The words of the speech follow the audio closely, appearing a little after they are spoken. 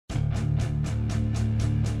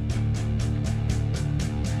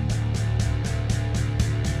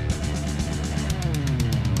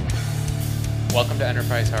Welcome to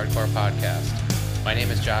Enterprise Hardcore Podcast. My name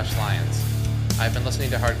is Josh Lyons. I've been listening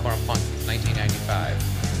to hardcore and punk since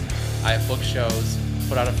 1995. I have booked shows,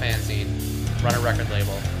 put out a fanzine, run a record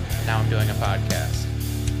label, and now I'm doing a podcast.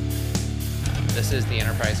 This is the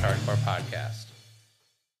Enterprise Hardcore Podcast.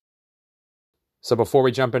 So before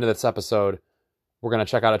we jump into this episode, we're going to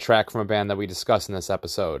check out a track from a band that we discuss in this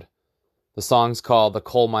episode. The song's called The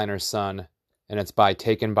Coal Miner's Son, and it's by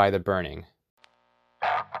Taken by the Burning.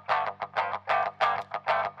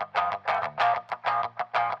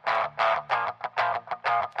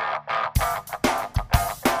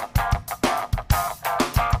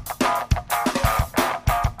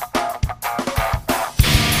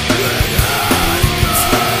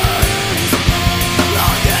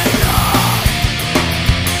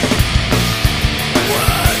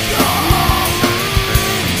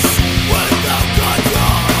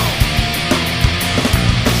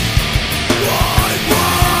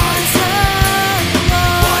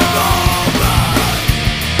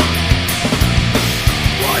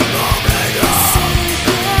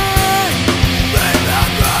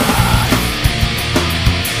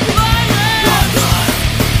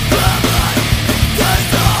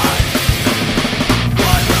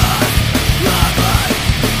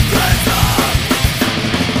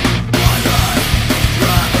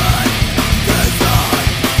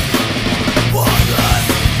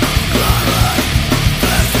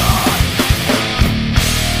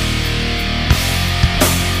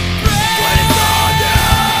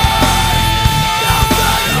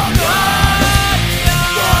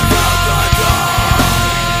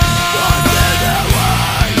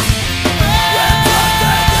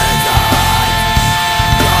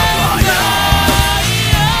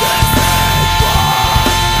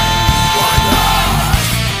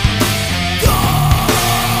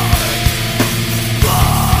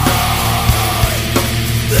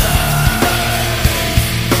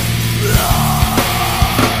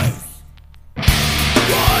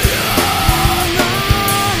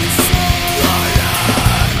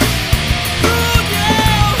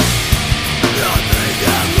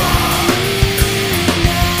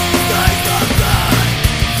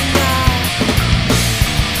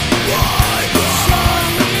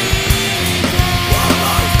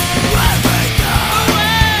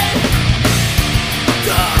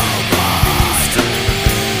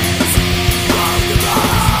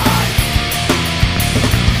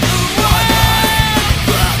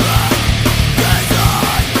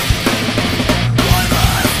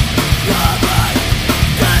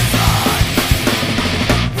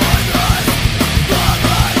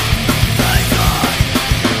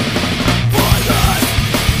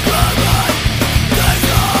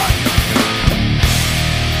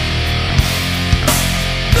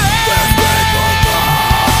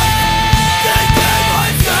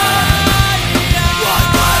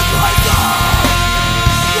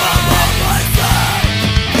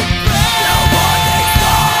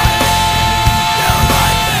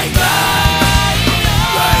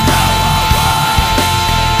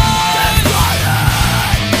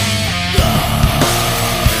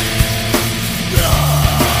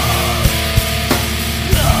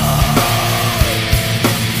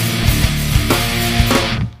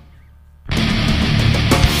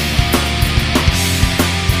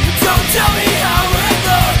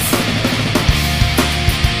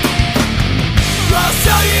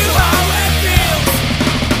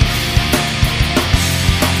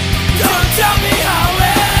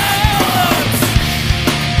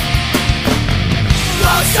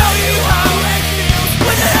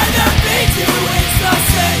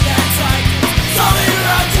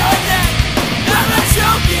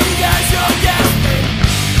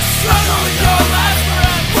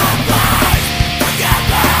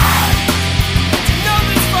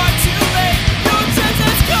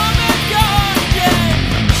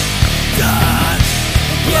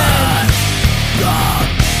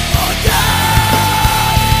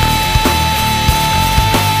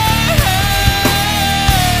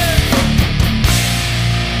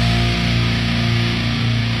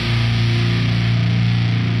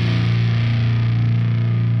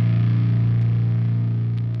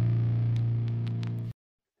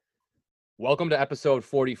 Welcome to episode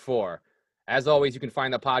 44. As always, you can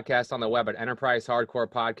find the podcast on the web at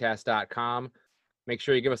enterprisehardcorepodcast.com. Make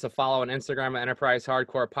sure you give us a follow on Instagram at Enterprise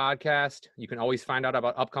Hardcore Podcast. You can always find out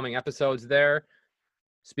about upcoming episodes there.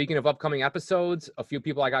 Speaking of upcoming episodes, a few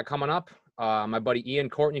people I got coming up. My buddy Ian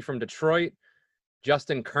Courtney from Detroit,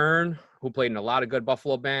 Justin Kern, who played in a lot of good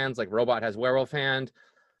Buffalo bands like Robot Has Werewolf Hand,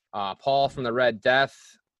 Paul from the Red Death.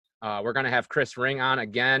 We're going to have Chris Ring on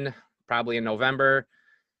again, probably in November.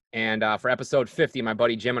 And for episode 50, my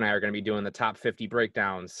buddy Jim and I are going to be doing the top 50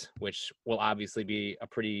 breakdowns, which will obviously be a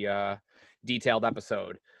pretty detailed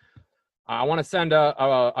episode. I want to send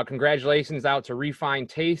a congratulations out to Refined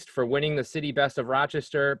Taste for winning the City Best of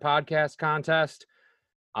Rochester podcast contest.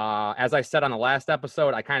 As I said on the last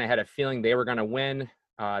episode, I kind of had a feeling they were going to win.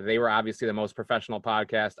 They were obviously the most professional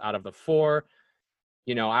podcast out of the four.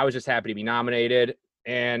 You know, I was just happy to be nominated.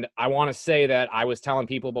 And I want to say that I was telling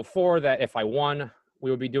people before that if I won, we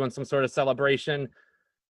would be doing some sort of celebration.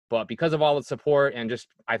 But because of all the support and just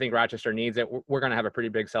I think Rochester needs it, we're going to have a pretty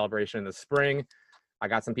big celebration in the spring. I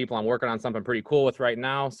got some people I'm working on something pretty cool with right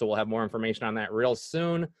now, so we'll have more information on that real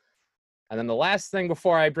soon. And then the last thing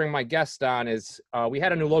before I bring my guest on is we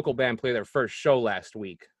had a new local band play their first show last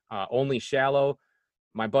week, Only Shallow.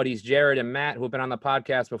 My buddies Jared and Matt, who have been on the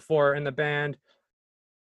podcast before, in the band.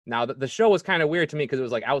 Now, the show was kind of weird to me because it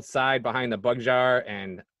was like outside behind the bug jar,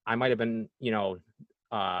 and I might have been,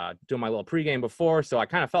 doing my little pregame before, so I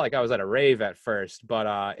kind of felt like I was at a rave at first.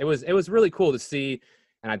 But it was really cool to see,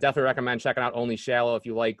 and I definitely recommend checking out Only Shallow if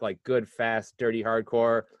you like good, fast, dirty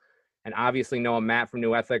hardcore. And obviously, knowing Matt from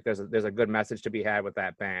New Ethic, there's a good message to be had with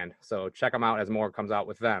that band. So check them out as more comes out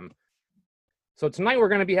with them. So tonight we're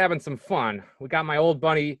going to be having some fun. We got my old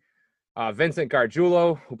buddy Vincent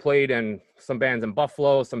Gargiulo, who played in some bands in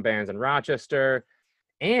Buffalo, some bands in Rochester,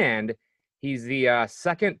 and he's the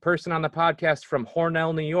second person on the podcast from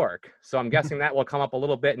Hornell, New York. So I'm guessing that will come up a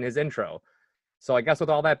little bit in his intro. So I guess with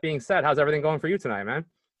all that being said, how's everything going for you tonight, man?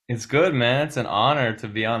 It's good, man. It's an honor to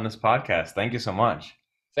be on this podcast. Thank you so much.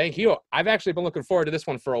 Thank you. I've actually been looking forward to this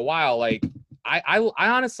one for a while. Like, I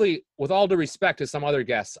honestly, with all due respect to some other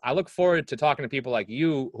guests, I look forward to talking to people like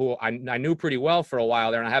you, who I knew pretty well for a while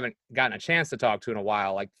there, and I haven't gotten a chance to talk to in a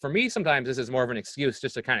while. Like, for me, sometimes this is more of an excuse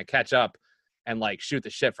just to kind of catch up and like shoot the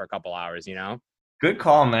shit for a couple hours, you know? Good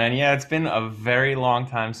call, man. Yeah, it's been a very long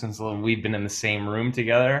time since we've been in the same room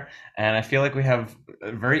together, and I feel like we have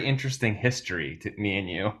a very interesting history, me and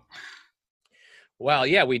you. Well,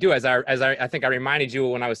 yeah, we do. I think I reminded you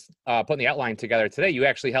when I was putting the outline together today, you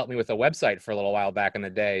actually helped me with a website for a little while back in the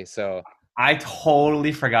day. So I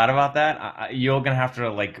totally forgot about that. You're gonna have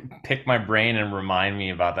to like pick my brain and remind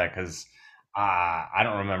me about that because I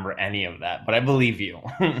don't remember any of that, but I believe you.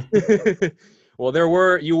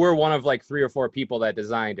 well, you were one of like 3 or 4 people that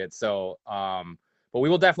designed it. So, but we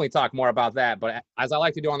will definitely talk more about that. But as I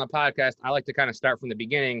like to do on the podcast, I like to kind of start from the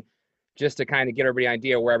beginning just to kind of get everybody an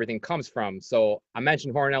idea where everything comes from. So I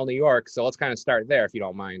mentioned Hornell, New York. So let's kind of start there if you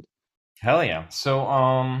don't mind. Hell yeah. So,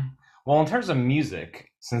 well, in terms of music,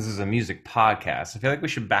 since this is a music podcast, I feel like we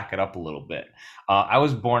should back it up a little bit. I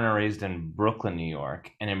was born and raised in Brooklyn, New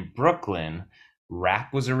York, and in Brooklyn,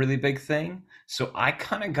 rap was a really big thing. So I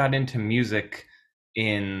kind of got into music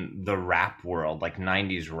in the rap world, like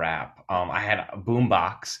 90s rap. I had a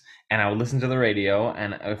boombox and I would listen to the radio,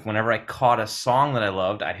 and whenever I caught a song that I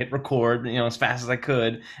loved, I'd hit record, as fast as I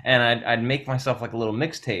could, and I'd make myself like a little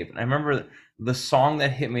mixtape. And I remember the song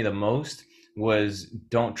that hit me the most was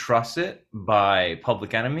Don't Trust It by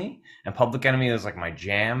Public Enemy. And Public Enemy was like my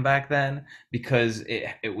jam back then because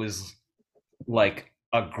it was like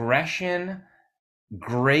aggression,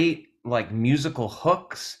 great like musical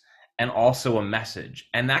hooks, and also a message.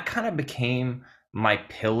 And that kind of became my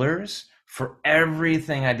pillars for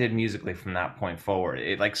everything I did musically from that point forward.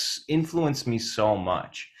 It like influenced me so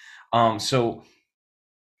much. So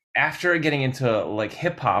after getting into like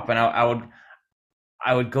hip hop, and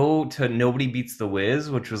I would go to Nobody Beats the Wiz,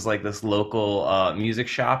 which was like this local music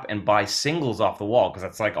shop, and buy singles off the wall because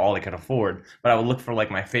that's like all I could afford. But I would look for like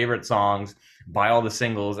my favorite songs, buy all the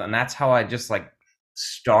singles, and that's how I just like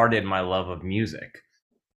started my love of music.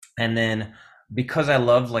 And then because I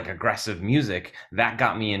loved like aggressive music, that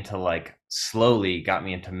got me into like slowly got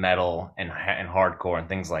me into metal and hardcore and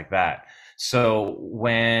things like that. So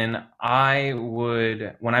when I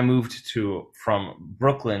moved to from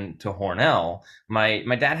Brooklyn to Hornell,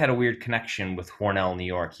 my dad had a weird connection with Hornell, New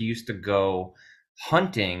York. He used to go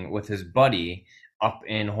hunting with his buddy up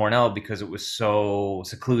in Hornell because it was so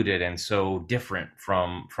secluded and so different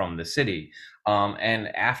from the city. And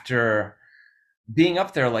after being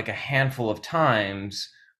up there like a handful of times,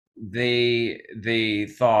 they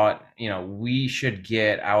thought, we should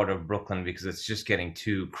get out of Brooklyn because it's just getting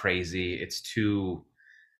too crazy. It's too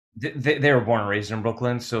they were born and raised in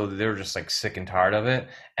Brooklyn, so they were just like sick and tired of it.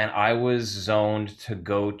 And I was zoned to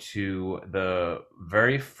go to the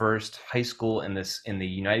very first high school in the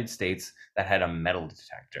United States that had a metal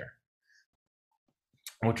detector.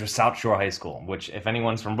 which was South Shore High School, which if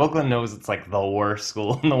anyone's from Brooklyn knows it's like the worst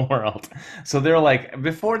school in the world. So they're like,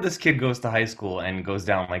 before this kid goes to high school and goes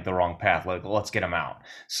down like the wrong path, like let's get him out.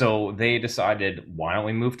 So they decided, why don't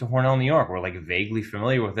we move to Hornell, New York? We're like vaguely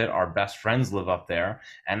familiar with it. Our best friends live up there.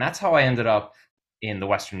 And that's how I ended up in the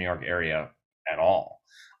Western New York area at all.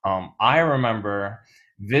 I remember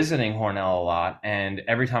visiting Hornell a lot, and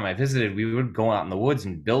every time I visited, we would go out in the woods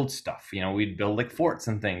and build stuff. You know, we'd build like forts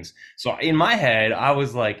and things. So in my head, I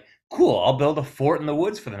was like, cool, I'll build a fort in the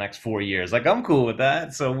woods for the next 4 years. Like I'm cool with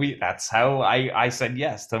that. So that's how I said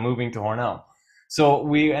yes to moving to Hornell. So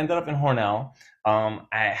we ended up in Hornell.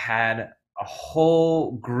 I had a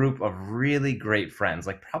whole group of really great friends,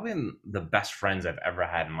 like probably the best friends I've ever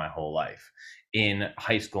had in my whole life in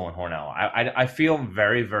high school in Hornell. I feel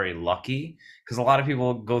very, very lucky because a lot of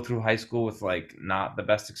people go through high school with like not the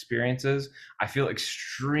best experiences. I feel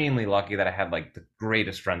extremely lucky that I had like the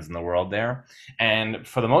greatest friends in the world there. And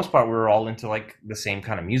for the most part, we were all into like the same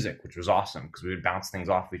kind of music, which was awesome because we would bounce things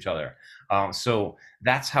off each other. So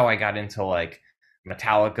that's how I got into like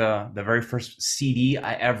Metallica. The very first CD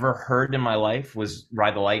I ever heard in my life was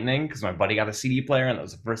Ride the Lightning because my buddy got a CD player and that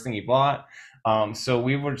was the first thing he bought. So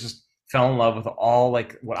we were just fell in love with all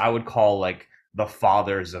like what I would call like the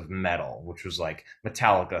fathers of metal, which was like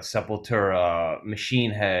Metallica, Sepultura,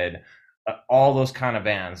 Machine Head, all those kind of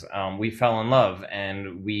bands. We fell in love,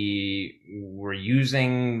 and we were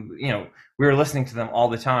using, we were listening to them all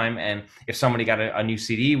the time. And if somebody got a new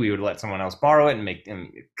CD, we would let someone else borrow it and make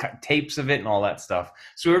them cut tapes of it and all that stuff.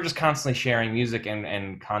 So we were just constantly sharing music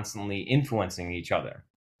and constantly influencing each other.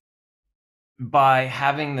 By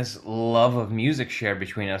having this love of music shared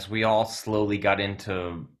between us, we all slowly got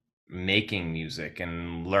into making music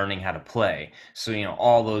and learning how to play. So,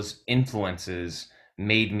 all those influences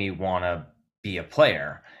made me want to be a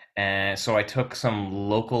player. And so I took some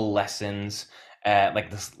local lessons at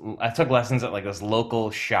like this, I took lessons at like this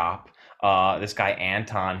local shop. This guy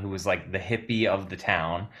Anton, who was like the hippie of the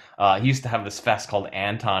town, he used to have this fest called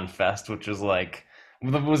Anton Fest, which was like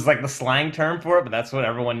the slang term for it, but that's what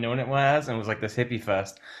everyone knew it as, and it was like this hippie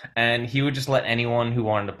fest. And he would just let anyone who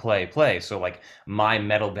wanted to play. So like my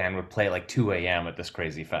metal band would play like 2 a.m. at this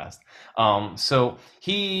crazy fest. So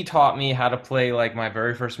he taught me how to play like my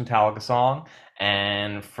very first Metallica song,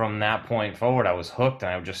 and from that point forward, I was hooked,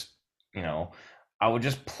 and you know, I would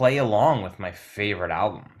just play along with my favorite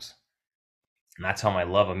albums, and that's how my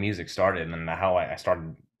love of music started, and how I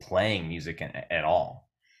started playing music at all.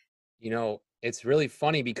 It's really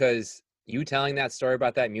funny because you telling that story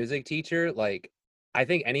about that music teacher, like, I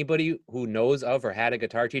think anybody who knows of or had a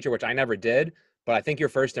guitar teacher, which I never did, but I think your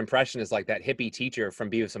first impression is like that hippie teacher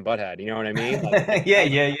from Beavis and Butthead. You know what I mean? Like, Yeah, I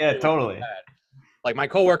was yeah, yeah, really totally. bad. Like my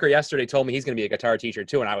coworker yesterday told me he's going to be a guitar teacher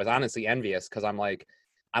too, and I was honestly envious because I'm like,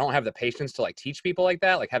 I don't have the patience to like teach people like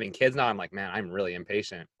that. Like having kids now, I'm like, man, I'm really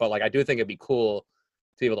impatient. But like, I do think it'd be cool to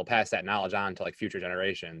be able to pass that knowledge on to like future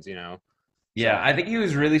generations. Yeah, So I think he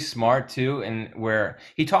was really smart too, and where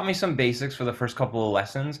he taught me some basics for the first couple of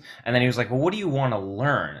lessons, and then he was like, "Well, what do you want to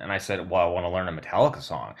learn?" And I said, "Well, I want to learn a Metallica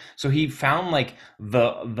song." So he found like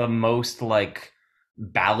the most like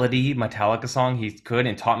ballady Metallica song he could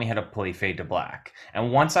and taught me how to play Fade to Black.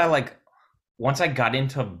 And once I got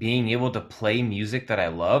into being able to play music that I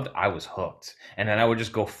loved, I was hooked. And then I would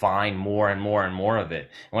just go find more and more and more of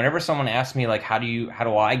it. And whenever someone asked me like how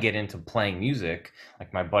do I get into playing music?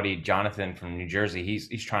 Like my buddy Jonathan from New Jersey,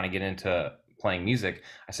 he's trying to get into playing music.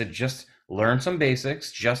 I said just learn some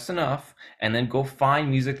basics, just enough, and then go find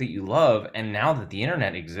music that you love. And now that the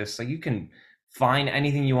internet exists, like you can find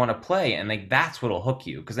anything you want to play, and like that's what'll hook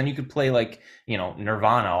you, because then you could play like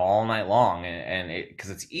Nirvana all night long, and it because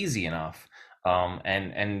it's easy enough.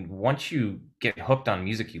 And once you get hooked on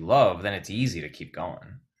music you love, then it's easy to keep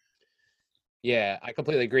going. yeah, I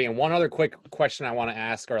completely agree. And one other quick question I want to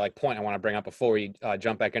ask, or like point I want to bring up before we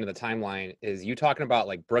jump back into the timeline, is you talking about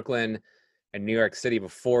like Brooklyn and New York City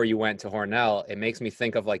before you went to Hornell. It makes me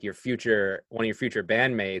think of like one of your future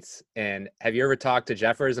bandmates. And have you ever talked to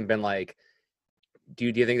Jeffers and been like, do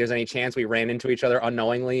you think there's any chance we ran into each other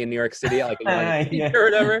unknowingly in New York City at like a young age Yeah. or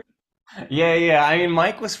whatever? Yeah. I mean,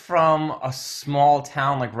 Mike was from a small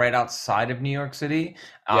town like right outside of New York City.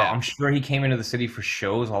 Yeah. I'm sure he came into the city for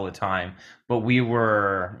shows all the time, but we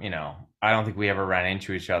were, I don't think we ever ran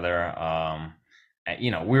into each other.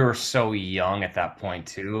 We were so young at that point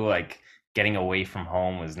too. Like getting away from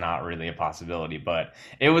home was not really a possibility, but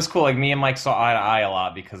it was cool. Like me and Mike saw eye to eye a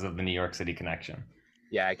lot because of the New York City connection.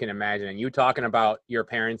 Yeah, I can imagine. And you talking about your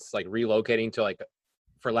parents like relocating to like,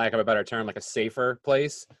 for lack of a better term, like a safer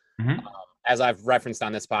place. Hmm. As I've referenced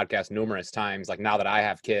on this podcast numerous times, like now that I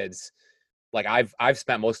have kids, like I've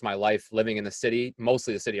spent most of my life living in the city,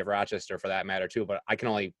 mostly the city of Rochester for that matter too. But I can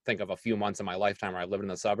only think of a few months in my lifetime where I lived in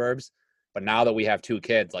the suburbs. But now that we have two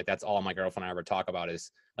kids, like that's all my girlfriend and I ever talk about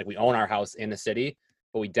is like we own our house in the city,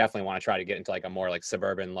 but we definitely want to try to get into like a more like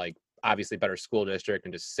suburban, like obviously better school district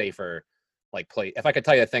and just safer like place. If I could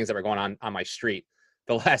tell you the things that were going on my street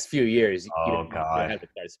the last few years, Oh your God. head would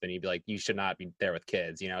start spinning. You'd be like, you should not be there with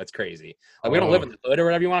kids. You know, it's crazy. Like we don't live Oh, in the hood or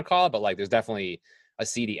whatever you want to call it, but like there's definitely a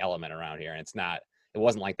seedy element around here, and it's not. It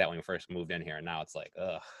wasn't like that when we first moved in here, and now it's like,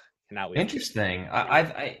 ugh. And now we have kids. interesting.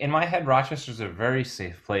 In my head, Rochester's a very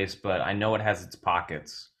safe place, but I know it has its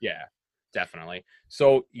pockets. Yeah, definitely.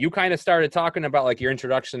 So you kind of started talking about like your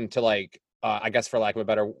introduction to like I guess for lack of a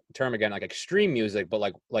better term again, like extreme music, but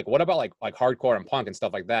like what about like hardcore and punk and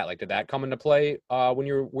stuff like that? Like did that come into play when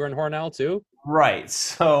were in Hornell too? Right.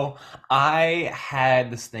 So I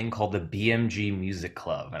had this thing called the BMG Music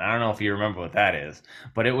Club, and I don't know if you remember what that is,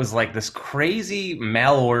 but it was like this crazy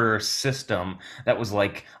mail order system that was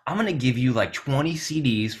like, I'm gonna give you like 20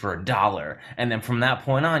 CDs for $1, and then from that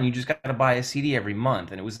point on, you just gotta buy a CD every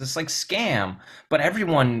month. And it was this like scam, but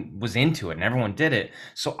everyone was into it and everyone did it.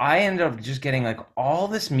 So I ended up just getting like all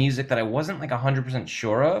this music that I wasn't like 100%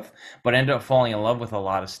 sure of, but ended up falling in love with a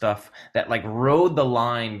lot of stuff that like rode the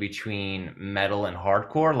line between metal and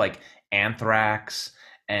hardcore, like Anthrax,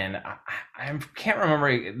 and I can't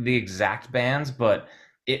remember the exact bands, but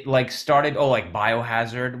it like started like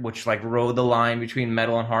Biohazard, which like rode the line between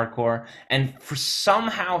metal and hardcore. And for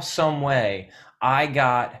somehow, some way, I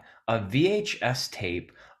got a VHS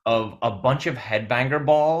tape of a bunch of Headbanger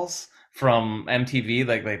Balls from MTV,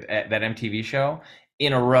 like that MTV show,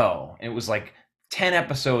 in a row. And it was like 10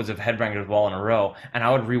 episodes of Headbangers Ball in a row, and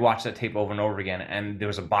I would rewatch that tape over and over again. And there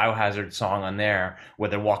was a Biohazard song on there where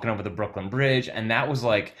they're walking over the Brooklyn Bridge, and that was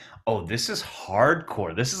like, oh, this is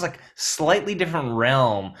hardcore. This is like slightly different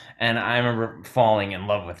realm. And I remember falling in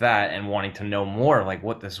love with that and wanting to know more like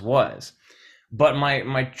what this was. But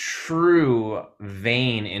my true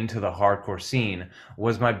vein into the hardcore scene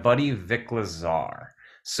was my buddy Vic Lazar.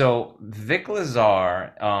 So Vic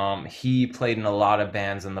Lazar, he played in a lot of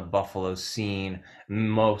bands in the Buffalo scene.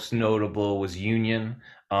 Most notable was Union,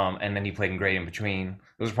 and then he played in Great In Between.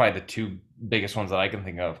 Those are probably the two biggest ones that I can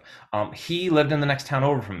think of. He lived in the next town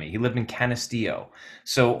over from me. He lived in Canisteo.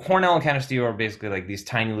 So Hornell and Canisteo are basically like these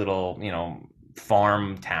tiny little,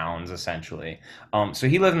 farm towns essentially. So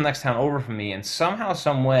he lived in the next town over from me, and somehow,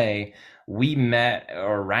 some way, we met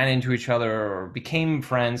or ran into each other or became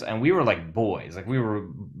friends, and we were like boys, like we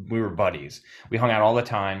were buddies. We hung out all the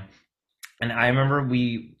time, and I remember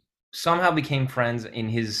we somehow became friends in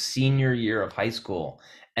his senior year of high school,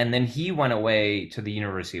 and then he went away to the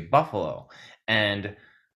University of Buffalo, and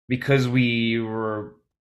because we were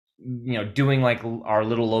doing like our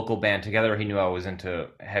little local band together. He knew I was into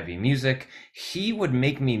heavy music. He would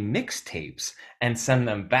make me mixtapes and send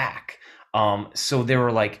them back. So they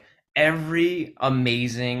were like every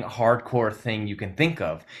amazing hardcore thing you can think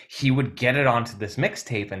of. He would get it onto this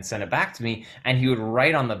mixtape and send it back to me, and he would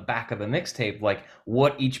write on the back of the mixtape like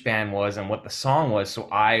what each band was and what the song was, so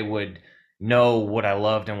I would know what I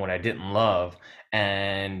loved and what I didn't love.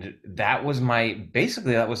 And that was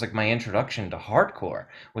like my introduction to hardcore,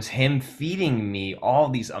 was him feeding me all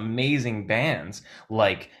these amazing bands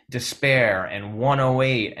like Despair and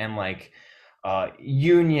 108 and like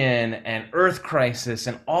Union and Earth Crisis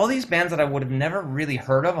and all these bands that I would have never really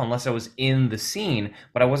heard of unless I was in the scene,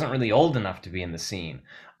 but I wasn't really old enough to be in the scene.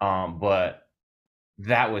 But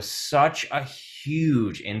that was such a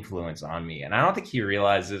huge influence on me. And I don't think he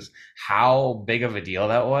realizes how big of a deal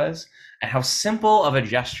that was and how simple of a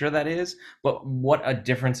gesture that is, but what a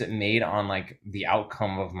difference it made on like the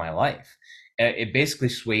outcome of my life. It basically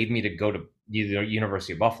swayed me to go to the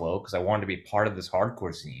University of Buffalo because I wanted to be part of this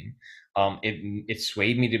hardcore scene. It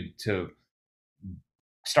swayed me to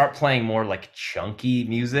start playing more like chunky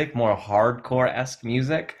music, more hardcore-esque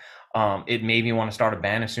music. It made me want to start a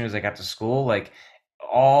band as soon as I got to school. Like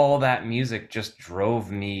all that music just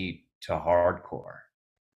drove me to hardcore.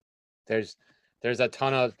 There's there's a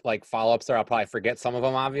ton of like follow-ups there. I'll probably forget some of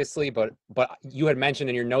them, obviously, but you had mentioned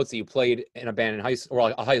in your notes that you played in a band in high school,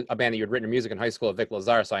 or a band that you had written music in high school at Vic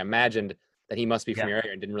Lazar. So I imagined that he must be from Yeah. your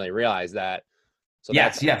area and didn't really realize that. So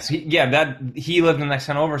that's Yes. That he lived in the next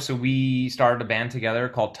town over, so we started a band together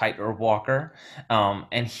called Tightrope Walker.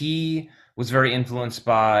 And he was very influenced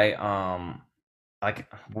by like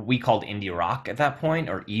what we called indie rock at that point,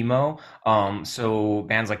 or emo. So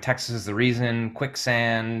bands like Texas is the Reason,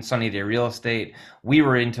 Quicksand, Sunny Day Real Estate. We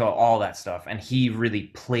were into all that stuff, and he really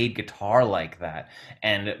played guitar like that.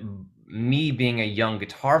 And me being a young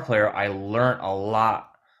guitar player, I learned a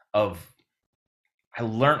lot of I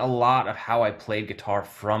learned a lot of how I played guitar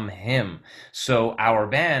from him. So our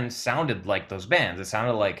band sounded like those bands. It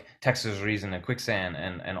sounded like Texas Reason and Quicksand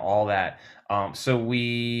and all that. So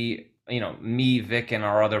we, me, Vic, and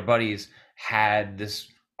our other buddies had this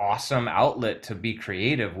awesome outlet to be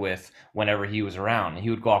creative with whenever he was around. He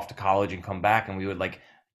would go off to college and come back, and we would like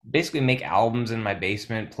basically make albums in my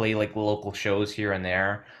basement, play like local shows here and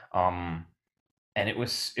there. And it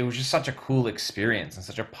was just such a cool experience and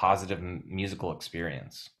such a positive musical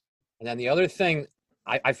experience. And then the other thing,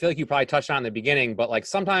 I feel like you probably touched on in the beginning, but like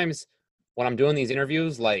sometimes when I'm doing these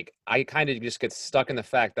interviews, like I kind of just get stuck in the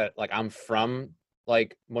fact that like I'm from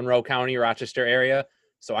like Monroe County, Rochester area,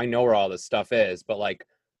 so I know where all this stuff is. But like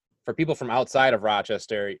for people from outside of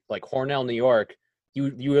Rochester, like Hornell, New York,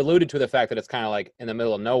 you alluded to the fact that it's kind of like in the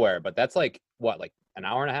middle of nowhere, but that's like what, like an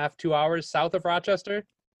hour and a half, 2 hours south of Rochester?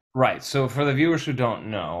 Right. So for the viewers who don't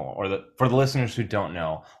know, or for the listeners who don't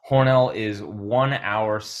know, Hornell is 1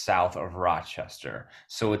 hour south of Rochester.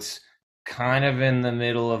 So it's kind of in the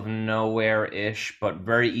middle of nowhere-ish, but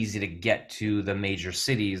very easy to get to the major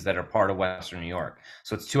cities that are part of Western New York.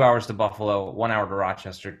 So it's 2 hours to Buffalo, 1 hour to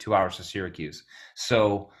Rochester, 2 hours to Syracuse.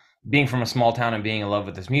 So being from a small town and being in love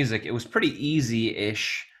with this music, it was pretty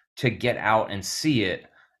easy-ish to get out and see it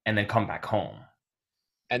and then come back home.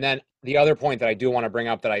 And then the other point that I do want to bring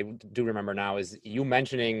up that I do remember now is you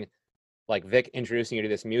mentioning like Vic introducing you to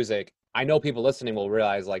this music. I know people listening will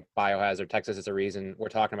realize like Biohazard, Texas is a Reason. We're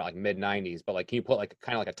talking about like mid '90s, but like can you put like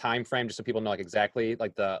kind of like a time frame just so people know like exactly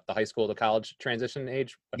like the high school to college transition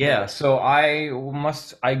age? Yeah, so I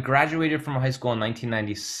graduated from high school in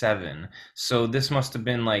 1997. So this must have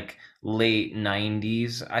been like late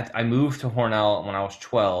 90s. I moved to Hornell when I was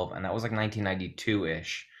 12, and that was like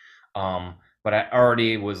 1992-ish. But I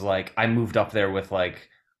already was like I moved up there with like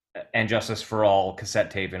And Justice for All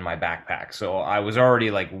cassette tape in my backpack. So I was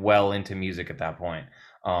already like well into music at that point.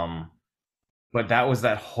 Um, but that was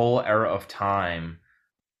that whole era of time,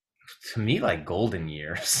 to me, like golden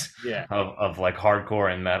years Yeah. of like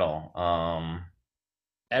hardcore and metal.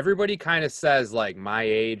 Everybody kind of says like my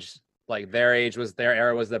age, like their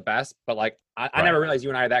era was the best, but like I Right. never realized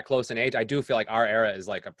you and I are that close in age. I do feel like our era is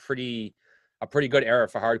like a pretty good era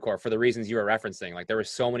for hardcore for the reasons you were referencing. Like there were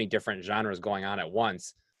so many different genres going on at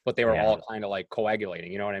once, but they were Yeah. all kind of like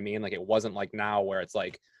coagulating. You know what I mean? Like it wasn't like now where it's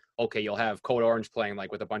like, okay, you'll have Code Orange playing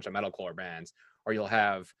like with a bunch of metalcore bands, or you'll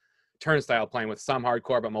have Turnstile playing with some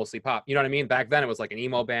hardcore but mostly pop. You know what I mean? Back then it was like an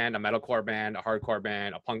emo band, a metalcore band, a hardcore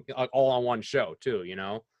band, a punk, all on one show too. You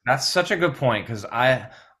know? That's such a good point because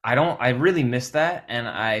I really miss that, and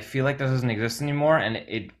I feel like that doesn't exist anymore, and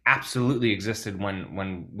it absolutely existed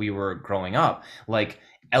when we were growing up. Like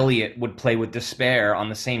Elliot would play with Despair on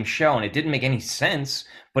the same show, and it didn't make any sense,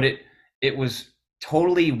 but it was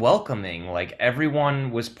totally welcoming. Like everyone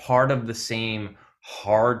was part of the same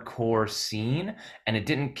hardcore scene, and it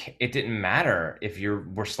didn't matter if you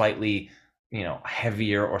were slightly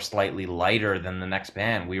heavier or slightly lighter than the next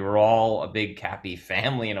band. We were all a big happy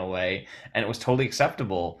family in a way, and it was totally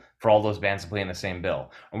acceptable for all those bands to play in the same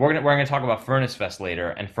bill. And we're gonna talk about Furnace Fest later,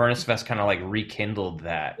 and Furnace Fest kind of like rekindled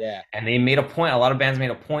that. Yeah. And they made a point. A lot of bands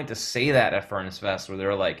made a point to say that at Furnace Fest, where they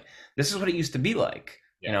were like, "This is what it used to be like."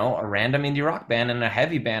 Yeah. A random indie rock band and a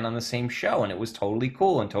heavy band on the same show, and it was totally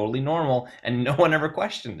cool and totally normal, and no one ever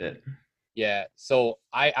questioned it. Yeah. So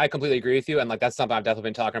I completely agree with you. And like that's something I've definitely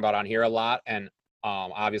been talking about on here a lot. And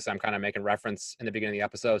obviously I'm kind of making reference in the beginning of the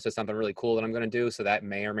episode to something really cool that I'm gonna do. So that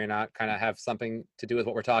may or may not kind of have something to do with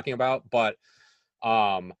what we're talking about. But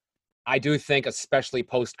um I do think, especially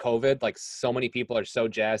post COVID, like so many people are so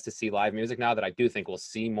jazzed to see live music now that I do think we'll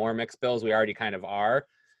see more mixed bills. We already kind of are.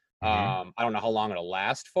 Hmm. I don't know how long it'll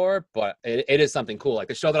last for, but it is something cool. Like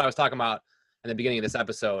the show that I was talking about in the beginning of this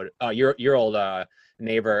episode, your old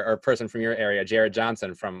neighbor or person from your area, Jared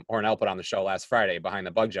Johnson from Hornell, put on the show last Friday behind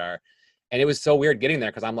the Bug Jar. And it was so weird getting there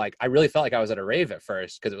because I'm like, I really felt like I was at a rave at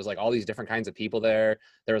first because it was like all these different kinds of people there.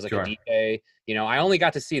 There was like a Sure. DJ. I only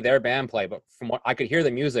got to see their band play, but from what I could hear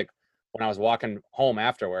the music when I was walking home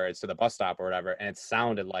afterwards to the bus stop or whatever, and it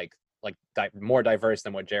sounded like more diverse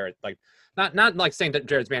than what Jared like. Not like saying that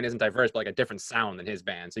Jared's band isn't diverse, but like a different sound than his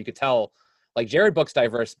band. So you could tell, like Jared books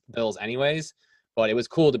diverse bills anyways. But it was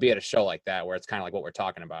cool to be at a show like that where it's kind of like what we're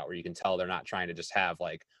talking about, where you can tell they're not trying to just have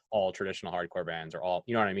like all traditional hardcore bands or all,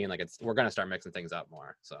 you know what I mean? Like we're gonna start mixing things up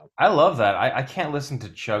more. So I love that. I can't listen to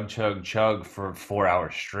Chug Chug Chug for 4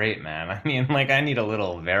 hours straight, man. I mean, like I need a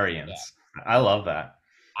little yeah. variance. I love that.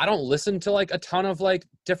 I don't listen to like a ton of like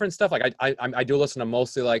different stuff. Like I do listen to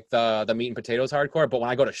mostly like the meat and potatoes hardcore, but when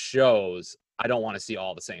I go to shows, I don't want to see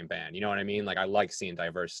all the same band. You know what I mean? Like I like seeing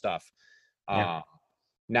diverse stuff. Yeah. Uh,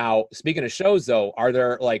 Now, speaking of shows though, are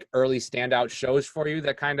there like early standout shows for you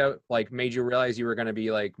that kind of like made you realize you were going to be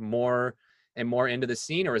like more and more into the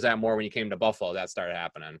scene, or is that more when you came to Buffalo that started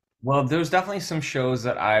happening? Well, there's definitely some shows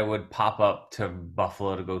that I would pop up to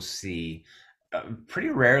Buffalo to go see. Pretty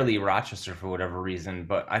rarely Rochester for whatever reason,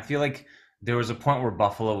 but I feel like there was a point where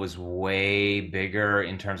Buffalo was way bigger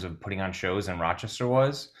in terms of putting on shows than Rochester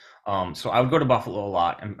was. So I would go to Buffalo a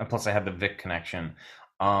lot, and plus I had the Vic connection.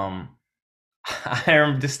 Um,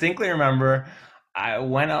 I distinctly remember I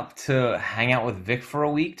went up to hang out with Vic for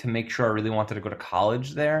a week to make sure I really wanted to go to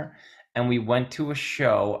college there. And we went to a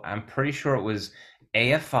show. I'm pretty sure it was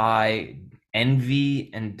AFI,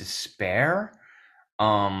 Envy, and Despair.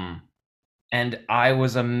 Um, and I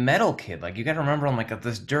was a metal kid. Like you got to remember, I'm like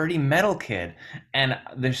this dirty metal kid. And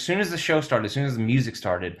as soon as the show started, as soon as the music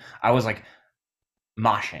started, I was like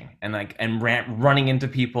moshing and running into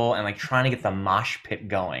people and like trying to get the mosh pit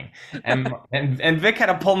going. And Vic had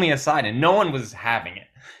to pull me aside, and no one was having it.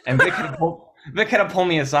 And Vic had to pull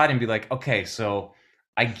me aside and be like, "Okay, so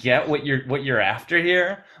I get what you're after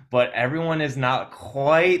here, but everyone is not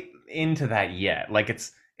quite into that yet. Like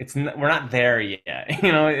we're not there yet.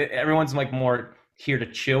 You know, everyone's like more here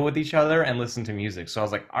to chill with each other and listen to music." So I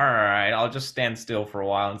was like, "All right, I'll just stand still for a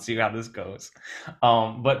while and see how this goes."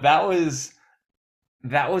 But that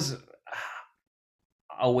was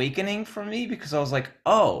awakening for me because I was like,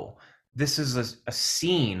 oh, this is a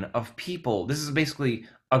scene of people. This is basically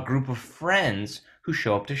a group of friends who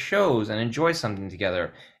show up to shows and enjoy something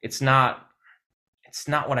together. It's not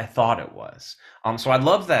what I thought it was. So I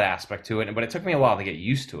loved that aspect to it, but it took me a while to get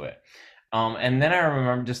used to it. And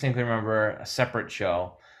then distinctly remember a separate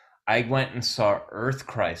show. I went and saw Earth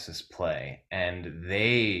Crisis play, and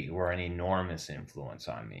they were an enormous influence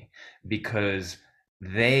on me because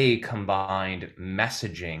they combined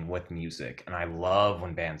messaging with music, and I love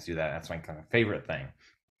when bands do that. That's my kind of favorite thing,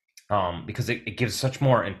 because it gives such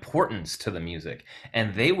more importance to the music.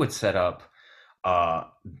 And they would set up uh,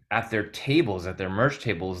 at their tables, at their merch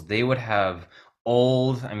tables, they would have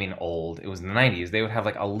old, it was in the 90s, they would have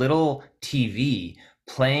like a little TV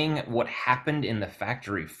playing what happened in the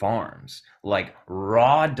factory farms, like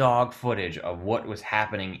raw dog footage of what was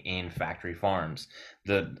happening in factory farms,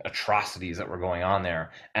 the atrocities that were going on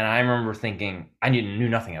there. And I remember thinking, knew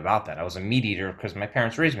nothing about that. I was a meat eater because my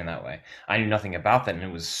parents raised me that way. I knew nothing about that, and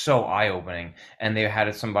it was so eye-opening. And they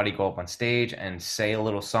had somebody go up on stage and say a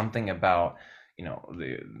little something about,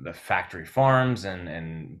 the factory farms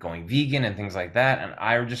and going vegan and things like that. And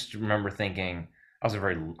I just remember thinking,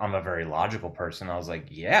 I'm a very logical person. I was like,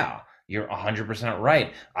 yeah, you're 100%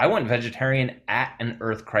 right. I went vegetarian at an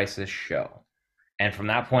Earth Crisis show. And from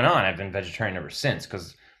that point on, I've been vegetarian ever since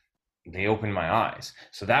because they opened my eyes.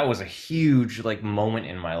 So that was a huge like moment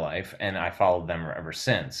in my life, and I followed them ever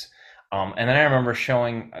since. And then I remember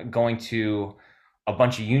going to a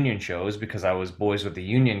bunch of Union shows because I was boys with the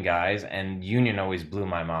Union guys, and Union always blew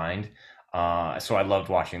my mind. So I loved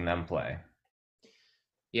watching them play.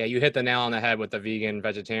 Yeah, you hit the nail on the head with the vegan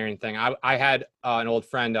vegetarian thing. I had an old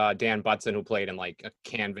friend, Dan Butson, who played in like a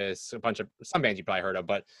Canvas, a bunch of some bands you probably heard of,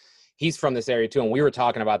 but he's from this area too. And we were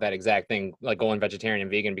talking about that exact thing, like going vegetarian and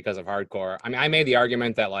vegan because of hardcore. I mean, I made the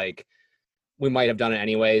argument that like we might have done it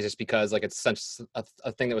anyways, just because like it's such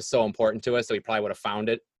a thing that was so important to us that we probably would have found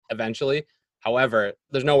it eventually. However,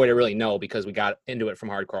 there's no way to really know because we got into it from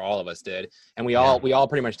hardcore. All of us did. And we all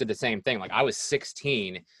pretty much did the same thing. Like I was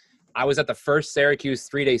 16. I was at the first Syracuse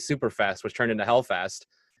 3-day Superfest, which turned into Hellfest,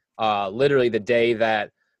 literally the day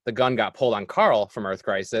that the gun got pulled on Carl from Earth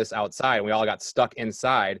Crisis outside, and we all got stuck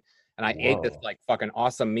inside. And I ate this like fucking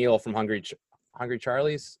awesome meal from Hungry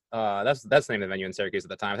Charlie's. That's the name of the venue in Syracuse at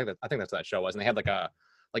the time. I think that's what that show was. And they had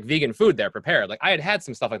like vegan food there prepared. Like I had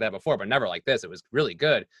some stuff like that before, but never like this. It was really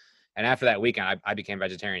good. And after that weekend, I became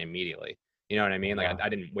vegetarian immediately. You know what I mean? Like I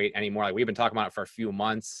didn't wait anymore. Like we've been talking about it for a few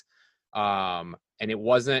months. And it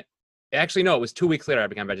wasn't. Actually, no, it was 2 weeks later I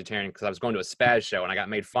became vegetarian because I was going to a Spaz show and I got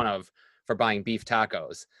made fun of for buying beef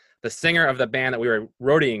tacos. The singer of the band that we were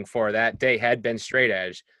roadieing for that day had been straight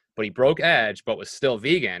edge, but he broke edge, but was still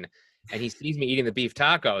vegan. And he sees me eating the beef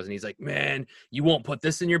tacos and he's like, man, you won't put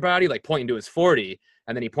this in your body? Like pointing to his 40.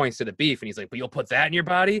 And then he points to the beef and he's like, but you'll put that in your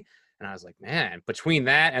body? And I was like, man, between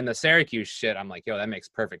that and the Syracuse shit, I'm like, yo, that makes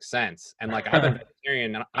perfect sense. And like, I've been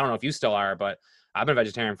vegetarian. I don't know if you still are, but I've been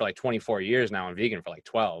vegetarian for like 24 years now and vegan for like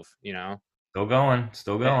 12, you know? Still going.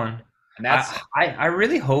 And that's, I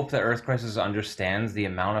really hope that Earth Crisis understands the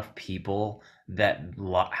amount of people the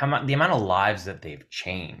amount of lives that they've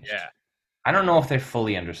changed. yeah. I don't know if they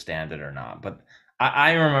fully understand it or not, but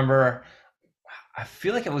I remember, I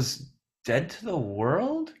feel like it was Dead to the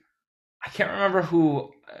World I can't remember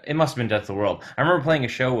who. It must have been Death to the World. I remember playing a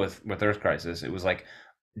show with Earth Crisis. It was like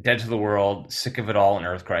Dead to the World, Sick of It All, and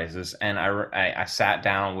Earth Crisis. And I sat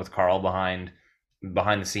down with Carl behind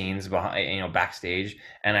the scenes, behind backstage,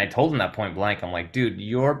 and I told him that point blank. I'm like, dude,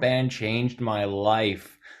 your band changed my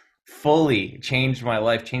life, fully changed my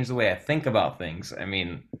life, changed the way I think about things. I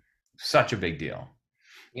mean, such a big deal.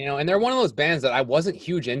 And they're one of those bands that I wasn't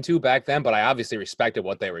huge into back then, but I obviously respected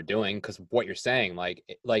what they were doing because what you're saying, like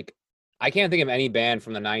I can't think of any band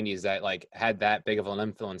from the '90s that like had that big of an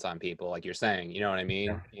influence on people, like you're saying. You know what I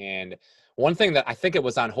mean? And one thing that I think it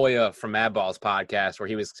was on Hoya from Madball's podcast where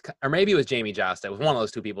he was, or maybe it was Jamie Josta. It was one of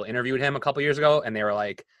those two people interviewed him a couple years ago, and they were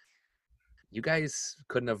like, you guys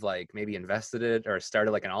couldn't have like maybe invested it or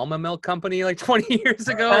started like an almond milk company like 20 years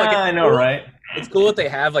ago. Like I know, right? it's cool that they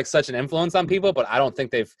have like such an influence on people, but I don't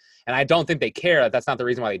think and I don't think they care. That's not the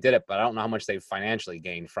reason why they did it, but I don't know how much they've financially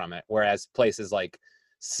gained from it. Whereas places like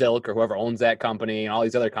Silk or whoever owns that company and all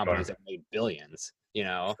these other companies Sure, have made billions.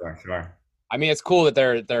 sure, sure. I mean, it's cool that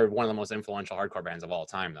they're one of the most influential hardcore bands of all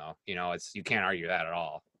time, though. You can't argue that at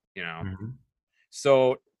all. You know. Mhm.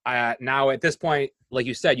 So now at this point, like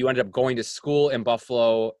you said, you ended up going to school in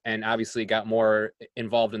Buffalo and obviously got more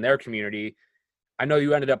involved in their community. I know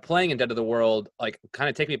you ended up playing in Dead of the World. Like, kind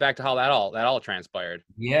of take me back to how that all transpired.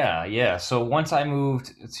 Yeah, yeah. So once I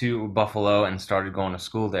moved to Buffalo and started going to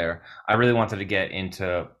school there, I really wanted to get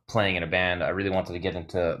into playing in a band. I really wanted to get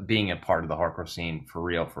into being a part of the hardcore scene for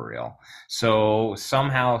real, for real. So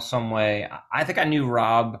somehow, some way, I think I knew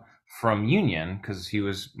Rob from Union because he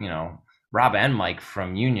was, Rob and Mike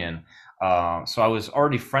from Union. So I was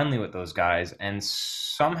already friendly with those guys, and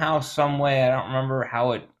somehow, some way, I don't remember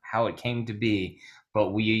how it came to be,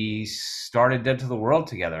 but we started Dead to the World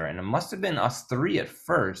together, and it must have been us three at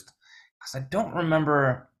first, because I don't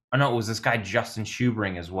remember. Oh no, it was this guy Justin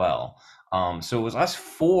Schubring as well. So it was us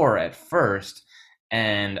four at first,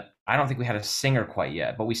 and I don't think we had a singer quite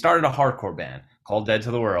yet, but we started a hardcore band called Dead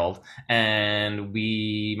to the World, and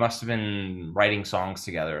we must have been writing songs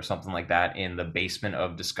together or something like that in the basement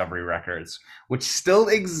of Discovery Records, which still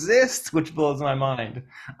exists, which blows my mind.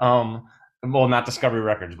 Well, not Discovery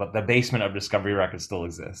Records, but the basement of Discovery Records still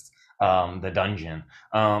exists. The dungeon.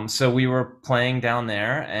 So we were playing down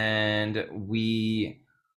there, and we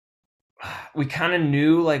kind of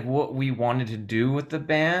knew like what we wanted to do with the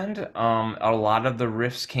band. A lot of the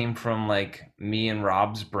riffs came from like me and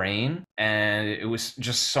Rob's brain, and it was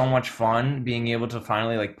just so much fun being able to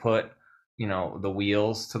finally like put the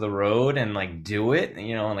wheels to the road and like do it,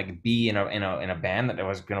 and like be in a band that I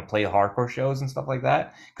was gonna play hardcore shows and stuff like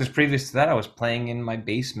that. Because previous to that, I was playing in my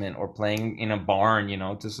basement or playing in a barn,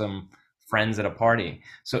 to some friends at a party.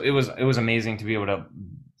 So it was amazing to be able to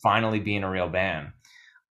finally be in a real band.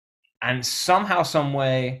 And somehow, some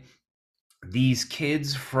way, these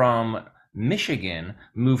kids from Michigan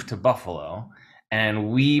moved to Buffalo, and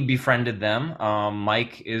we befriended them.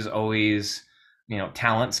 Mike is always,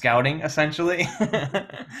 talent scouting essentially.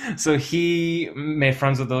 So he made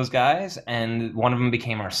friends with those guys, and one of them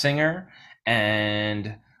became our singer.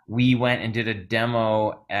 And we went and did a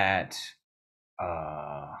demo at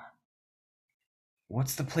uh,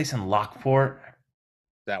 what's the place in Lockport?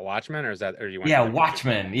 Is that Watchmen, or you went Yeah, to a different?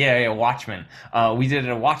 Watchmen. Yeah, Watchmen. We did it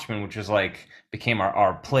at Watchmen, which was like became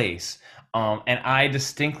our place. And I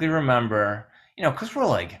distinctly remember, because we're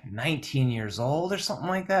like 19 years old or something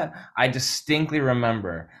like that. I distinctly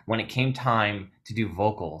remember when it came time to do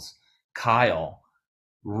vocals, Kyle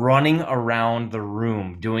running around the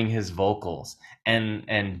room doing his vocals,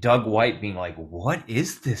 and Doug White being like, "What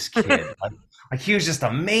is this kid?" Like he was just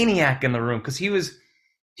a maniac in the room because he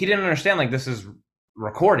didn't understand like this is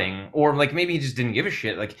recording, or like maybe he just didn't give a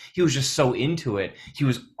shit. Like he was just so into it. He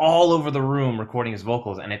was all over the room recording his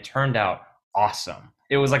vocals, and it turned out awesome.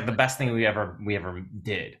 It was like the best thing we ever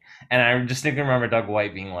did. And I distinctly remember Doug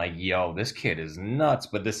White being like, "Yo, this kid is nuts,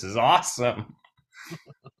 but this is awesome."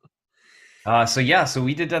 So yeah, so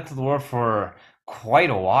we did Death to the World for quite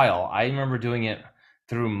a while. I remember doing it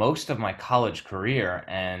through most of my college career,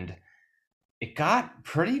 and it got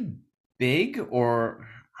pretty big, or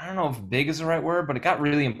I don't know if big is the right word, but it got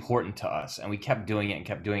really important to us, and we kept doing it and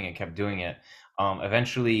kept doing it and kept doing it.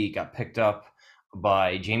 Eventually got picked up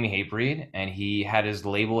by Jamie Haybreed, and he had his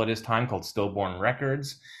label at his time called Stillborn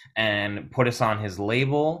Records, and put us on his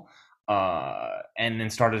label, and then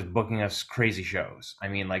started booking us crazy shows. I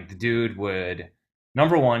mean, like the dude would.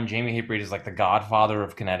 Number one, Jamie Haybreed is like the godfather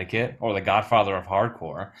of Connecticut, or the godfather of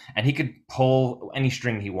hardcore, and he could pull any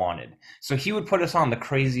string he wanted. So he would put us on the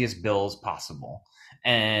craziest bills possible,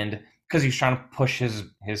 and because he's trying to push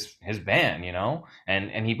his band,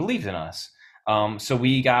 and he believed in us. So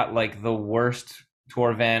we got like the worst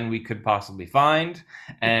tour van we could possibly find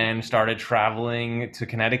and started traveling to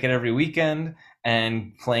Connecticut every weekend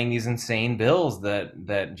and playing these insane bills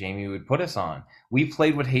that Jamie would put us on. We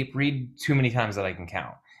played with Hatebreed too many times that I can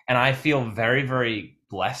count. And I feel very, very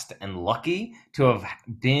blessed and lucky to have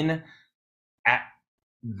been at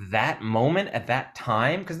that moment at that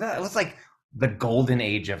time, because that was like the golden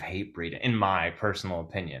age of Hatebreed, in my personal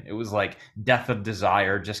opinion. It was like Death of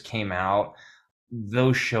Desire just came out.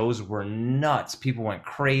 Those shows were nuts. People went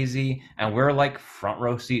crazy, and we're like front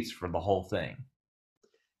row seats for the whole thing.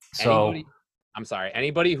 So Anybody, I'm sorry,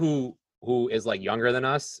 anybody who is like younger than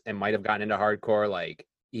us and might have gotten into hardcore like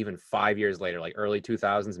even 5 years later, like early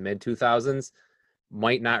 2000s, mid 2000s,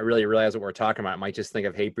 might not really realize what we're talking about. Might just think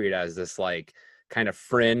of Hatebreed as this like kind of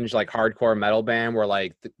fringe, like hardcore metal band where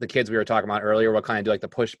like the kids we were talking about earlier will kind of do like the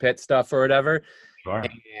push pit stuff or whatever. sure.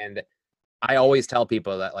 And I always tell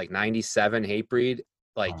people that like 97 Hatebreed,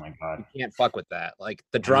 like Oh my god. you can't fuck with that. Like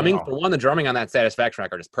the I drumming, know. for one, the drumming on that Satisfaction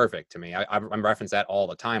record is perfect to me. I'm reference that all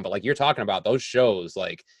the time. But like you're talking about those shows,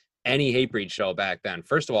 like any Hatebreed show back then.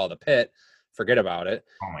 First of all, the Pit, forget about it.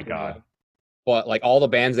 Oh my god. But like all the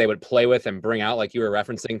bands they would play with and bring out, like you were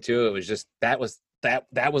referencing too, it was just that was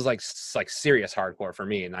like serious hardcore for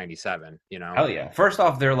me in '97. You know? Hell yeah. First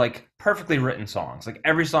off, they're like perfectly written songs. Like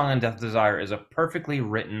every song on Death Desire is a perfectly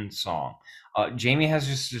written song. Jamie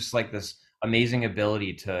has just like this amazing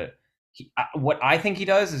ability to. What I think he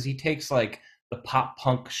does is he takes like the pop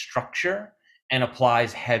punk structure and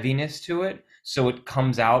applies heaviness to it, so it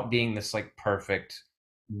comes out being this like perfect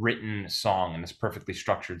written song and this perfectly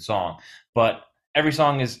structured song. But every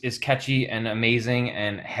song is catchy and amazing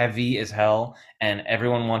and heavy as hell, and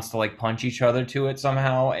everyone wants to like punch each other to it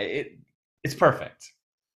somehow. It's perfect,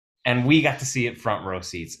 and we got to see it front row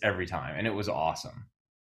seats every time, and it was awesome.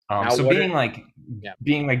 So Yeah.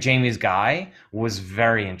 being like Jamie's guy was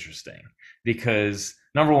very interesting because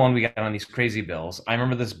number one, we got on these crazy bills. I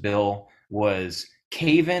remember this bill was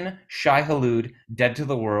Caven, Shai Hulud, Dead to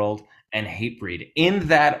the World, and Hatebreed in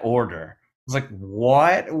that order. I was like,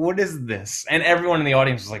 what? What is this? And everyone in the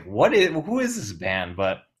audience was like, who is this band?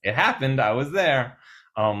 But it happened. I was there.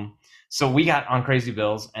 So we got on Crazy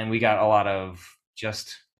Bills, and we got a lot of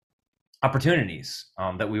just opportunities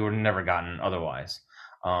that we would have never gotten otherwise.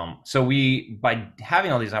 So by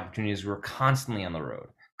having all these opportunities, we were constantly on the road,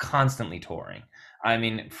 constantly touring. I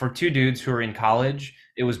mean, for two dudes who were in college,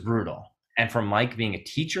 it was brutal. And for Mike being a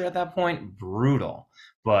teacher at that point, brutal.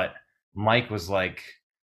 But Mike was like,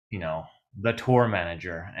 the tour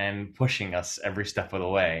manager and pushing us every step of the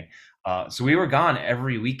way. So we were gone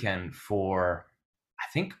every weekend for, I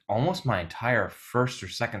think, almost my entire first or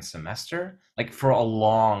second semester, like for a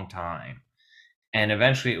long time. And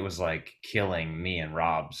eventually it was like killing me and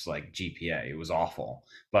Rob's like GPA. It was awful.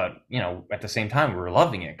 But, at the same time, we were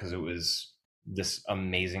loving it because it was this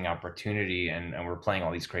amazing opportunity and we're playing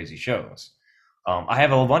all these crazy shows. I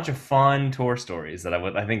have a bunch of fun tour stories that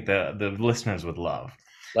I think the listeners would love.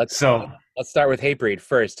 Let's start with Hatebreed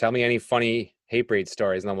first. Tell me any funny Hatebreed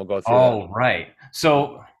stories, and then we'll go through them. Oh, right.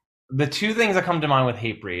 So the two things that come to mind with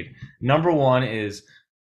Hatebreed, number one is,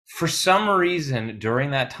 for some reason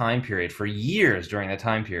during that time period, for years during that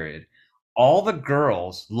time period, all the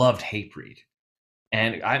girls loved Hatebreed.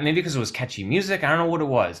 And maybe because it was catchy music, I don't know what it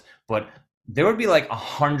was, but there would be like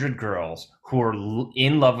 100 girls who were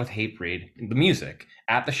in love with Hatebreed, the music,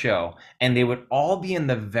 at the show, and they would all be in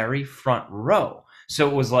the very front row. So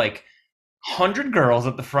it was like 100 girls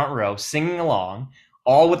at the front row singing along,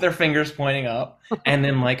 all with their fingers pointing up, and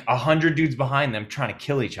then like 100 dudes behind them trying to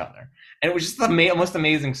kill each other. And it was just the most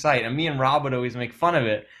amazing sight. And me and Rob would always make fun of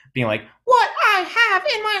it, being like, "What I have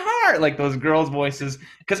in my heart," like those girls' voices.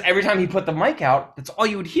 Because every time he put the mic out, that's all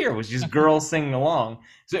you would hear was just girls singing along.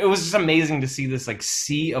 So it was just amazing to see this like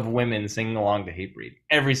sea of women singing along to Hatebreed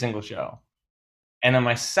every single show. And then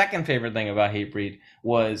my second favorite thing about Hatebreed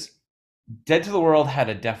was Dead to the World had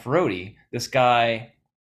a deaf roadie. This guy,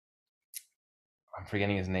 I'm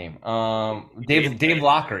forgetting his name. Dave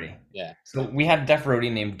Lockery. Yeah. So we had a deaf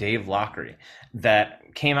roadie named Dave Lockery that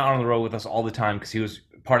came out on the road with us all the time because he was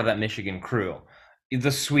part of that Michigan crew. He's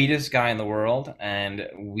the sweetest guy in the world, and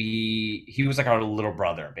he was like our little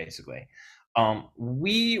brother, basically.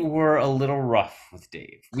 We were a little rough with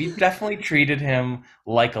Dave. We definitely treated him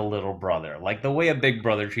like a little brother, like the way a big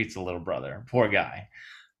brother treats a little brother. Poor guy.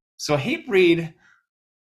 So Hatebreed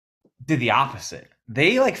did the opposite.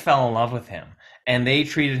 They like fell in love with him, and they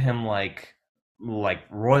treated him like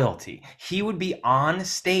royalty. He would be on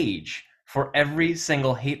stage for every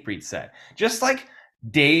single Hatebreed set, just like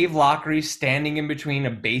Dave Lockery standing in between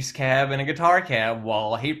a bass cab and a guitar cab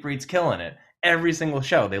while Hatebreed's killing it. Every single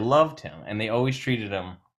show, they loved him, and they always treated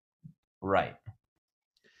him right.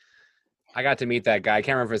 I got to meet that guy. I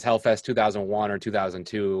can't remember if it was Hellfest 2001 or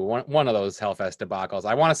 2002. One of those Hellfest debacles.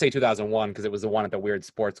 I want to say 2001 because it was the one at the weird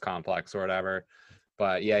sports complex or whatever.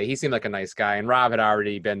 But yeah, he seemed like a nice guy. And Rob had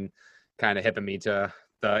already been kind of hipping me to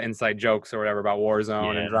the inside jokes or whatever about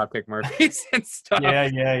Warzone and Yeah. Dropkick Murphys and stuff.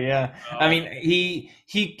 Yeah. I Uh, mean,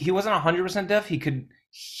 he wasn't 100% deaf. He could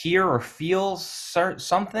hear or feel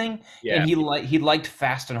something, and yeah, he liked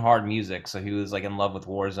fast and hard music. So he was like in love with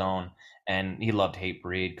Warzone, and he loved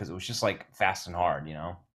Hatebreed because it was just like fast and hard, you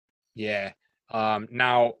know. yeah.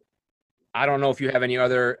 Now I don't know if you have any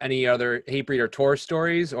other Hatebreed or tour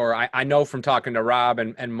stories, or I know from talking to Rob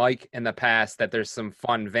and Mike in the past that there's some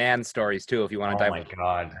fun van stories too. If you want to Oh dive my a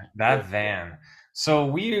God, little that van. So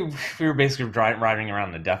we were basically riding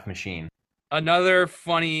around the Death Machine. another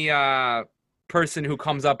funny person who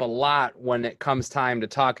comes up a lot when it comes time to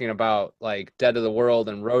talking about like Dead of the World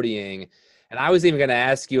and roadieing. And I was even going to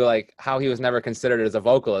ask you like how he was never considered as a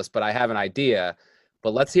vocalist, but I have an idea.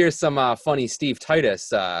 But let's hear some funny Steve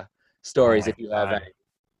Titus Oh stories my if you have God. any.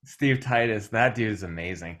 Steve Titus, that dude is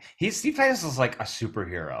amazing. Steve Titus is like a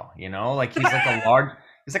superhero, you know? Like he's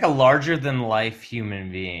like a larger than life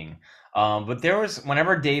human being. But there was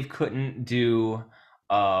whenever Dave couldn't do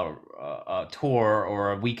a tour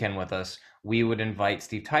or a weekend with us, we would invite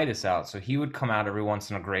Steve Titus out. So he would come out every once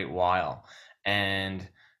in a great while. And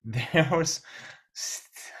there was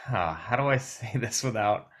how do I say this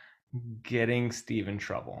without getting Steve in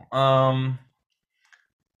trouble?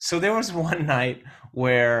 So there was one night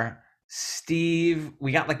where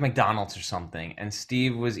we got like McDonald's or something, and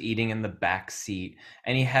Steve was eating in the back seat,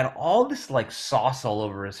 and he had all this like sauce all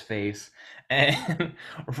over his face. And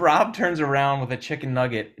Rob turns around with a chicken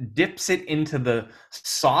nugget, dips it into the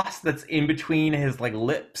sauce that's in between his like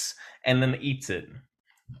lips, and then eats it.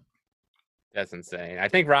 That's insane. I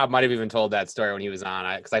think Rob might have even told that story when he was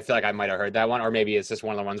on, because I feel like I might have heard that one, or maybe it's just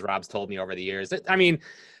one of the ones Rob's told me over the years. I mean,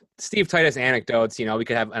 Steve Titus anecdotes, we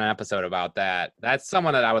could have an episode about that. That's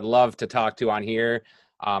someone that I would love to talk to on here.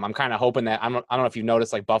 I'm kind of hoping that I don't know if you've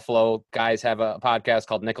noticed, like Buffalo guys have a podcast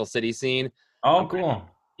called Nickel City Scene. Oh, I'm cool.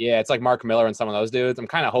 Yeah, it's like Mark Miller and some of those dudes. I'm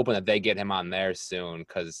kind of hoping that they get him on there soon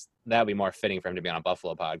because that'd be more fitting for him to be on a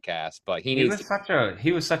Buffalo podcast. But he needs to.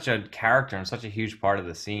 He was such a character and such a huge part of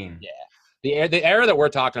the scene. Yeah, the era that we're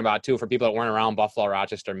talking about too, for people that weren't around Buffalo,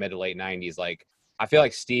 Rochester, mid to late '90s, like I feel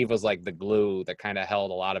like Steve was like the glue that kind of held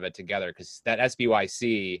a lot of it together because that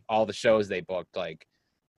SBYC, all the shows they booked, like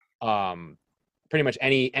um, pretty much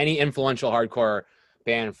any influential hardcore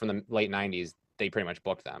band from the late '90s, they pretty much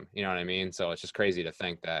booked them. You know what I mean? So it's just crazy to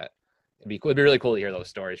think that it'd be really cool to hear those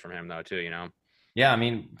stories from him though too. Yeah, I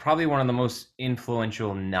mean, probably one of the most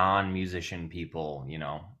influential non-musician people, you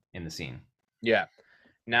know, in the scene. Yeah.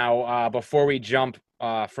 Now, before we jump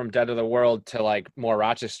from Dead of the World to like more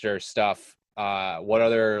Rochester stuff, what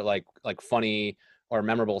other like funny or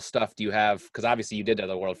memorable stuff do you have? Because obviously you did Dead of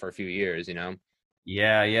the World for a few years.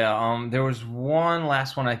 Yeah. There was one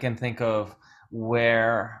last one I can think of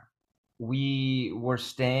where we were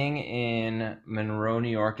staying in Monroe, New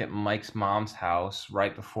York at Mike's mom's house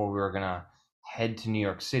right before we were gonna head to New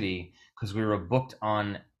York City because we were booked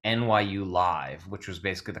on NYU Live, which was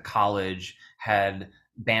basically the college had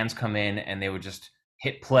bands come in and they would just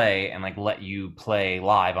hit play and like let you play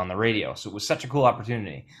live on the radio. So it was such a cool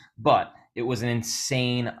opportunity. But it was an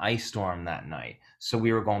insane ice storm that night. So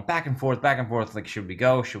we were going back and forth, like, should we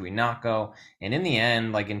go? Should we not go? And in the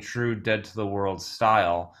end, like in true Dead to the World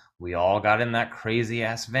style, we all got in that crazy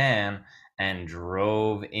ass van and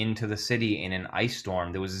drove into the city in an ice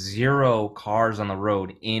storm. There was zero cars on the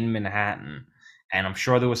road in Manhattan. And I'm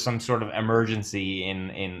sure there was some sort of emergency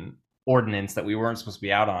in ordinance that we weren't supposed to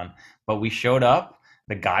be out on. But we showed up,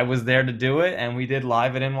 the guy was there to do it, and we did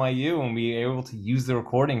live at NYU, and we were able to use the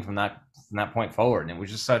recording from that point forward. And it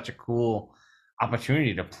was just such a cool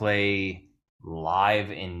opportunity to play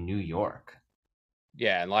live in New York.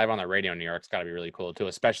 Yeah, and live on the radio in New York's got to be really cool too,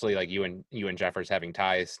 especially like you and Jeffers having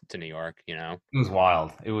ties to New York. It was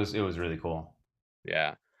wild. It was really cool.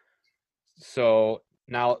 Yeah. So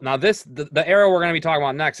now the era we're going to be talking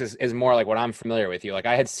about next is more like what I'm familiar with you. Like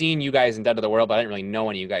I had seen you guys in Dead of the World, but I didn't really know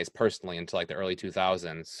any of you guys personally until like the early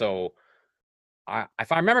 2000s. So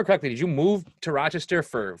if I remember correctly, did you move to Rochester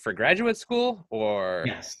for graduate school or?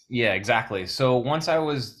 Yes. Yeah, exactly. So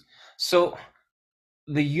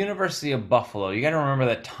the University of Buffalo, you got to remember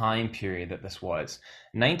that time period that this was.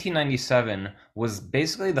 1997 was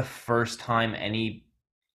basically the first time any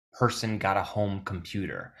person got a home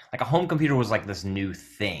computer. Like a home computer was like this new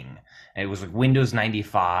thing. And it was like Windows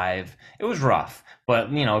 95. It was rough,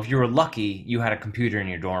 but you know, if you were lucky, you had a computer in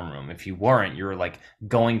your dorm room. If you weren't, you were like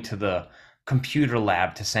going to computer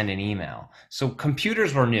lab to send an email. So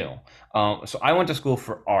computers were new. So I went to school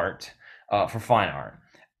for art, for fine art,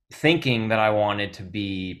 thinking that I wanted to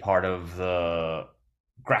be part of the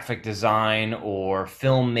graphic design or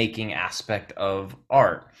filmmaking aspect of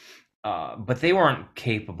art. But they weren't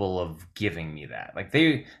capable of giving me that. Like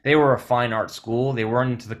they were a fine art school. They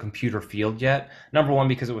weren't into the computer field yet. Number one,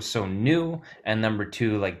 because it was so new, and number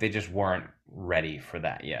two, like they just weren't ready for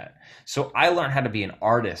that yet. So I learned how to be an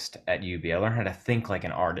artist at UB. I learned how to think like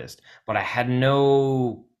an artist, but I didn't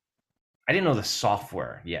know the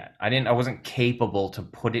software yet. I wasn't capable to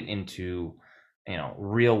put it into,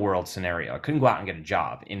 real world scenario. I couldn't go out and get a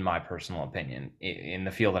job, in my personal opinion, in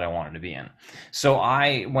the field that I wanted to be in. So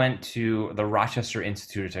I went to the Rochester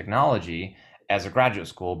Institute of Technology as a graduate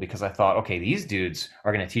school because I thought, okay, these dudes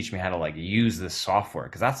are going to teach me how to like use this software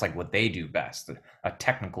because that's like what they do best, a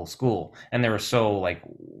technical school. And they were so like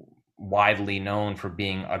widely known for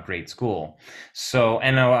being a great school. So,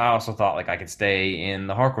 and I also thought like I could stay in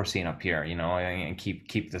the hardcore scene up here, and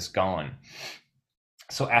keep this going.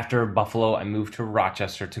 So after Buffalo, I moved to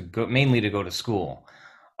Rochester to go mainly to go to school,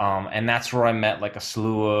 and that's where I met like a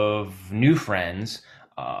slew of new friends,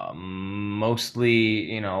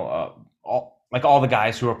 mostly all the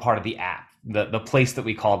guys who were part of the app, the place that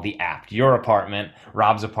we called the app. Your apartment,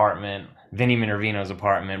 Rob's apartment, Vinny Minervino's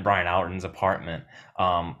apartment, Brian Alton's apartment.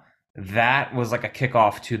 That was like a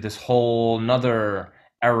kickoff to this whole nother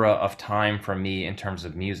era of time for me in terms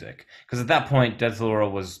of music. Because at that point, Dead to the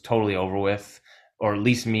World was totally over with, or at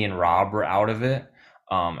least me and Rob were out of it.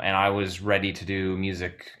 And I was ready to do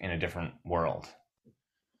music in a different world.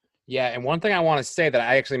 Yeah, and one thing I want to say that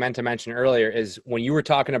I actually meant to mention earlier is when you were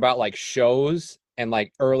talking about like shows and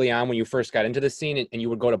like early on when you first got into the scene and you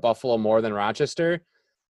would go to Buffalo more than Rochester.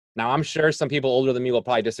 Now, I'm sure some people older than me will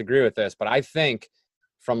probably disagree with this, but I think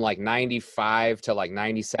from like 95 to like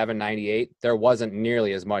 97, 98, there wasn't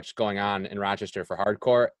nearly as much going on in Rochester for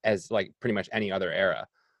hardcore as like pretty much any other era.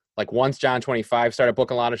 Like once John 25 started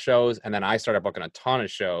booking a lot of shows, and then I started booking a ton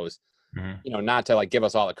of shows, not to like give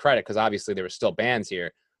us all the credit, because obviously there were still bands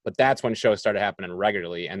here, but that's when shows started happening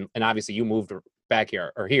regularly. And obviously you moved back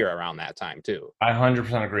here or here around that time too. I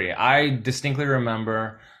 100% agree. I distinctly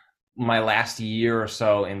remember my last year or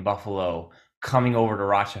so in Buffalo coming over to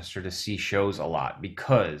Rochester to see shows a lot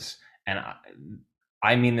because, and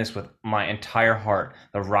I mean this with my entire heart,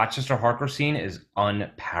 the Rochester hardcore scene is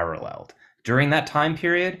unparalleled. During that time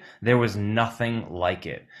period, there was nothing like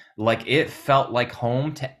it. Like it felt like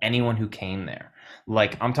home to anyone who came there.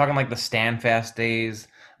 Like I'm talking like the Standfast days,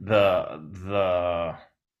 the oh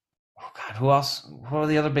God, who else? Who are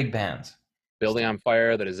the other big bands? Building on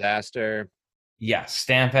Fire, The Disaster. Yes,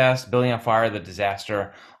 Standfast, Building on Fire, The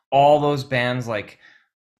Disaster, all those bands. Like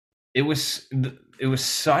it was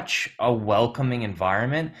such a welcoming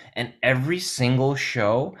environment, and every single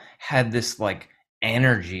show had this like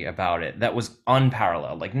energy about it that was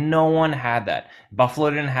unparalleled. Like no one had that.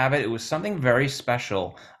 Buffalo didn't have it. It was something very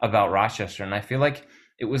special about Rochester, and I feel like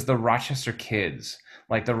it was the Rochester kids.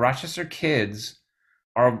 Like the Rochester kids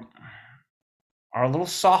are a little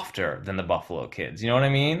softer than the Buffalo kids. You know what I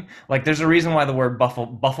mean? Like there's a reason why the word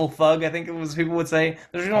buffle thug, I think it was people would say,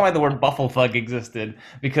 there's a reason why the word buffle thug existed,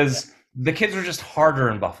 because the kids were just harder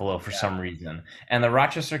in Buffalo for some reason. And the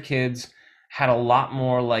Rochester kids had a lot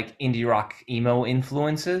more like indie rock emo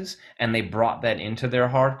influences, and they brought that into their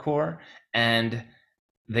hardcore, and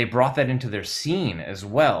they brought that into their scene as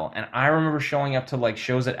well. And I remember showing up to like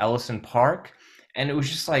shows at Ellison Park, and it was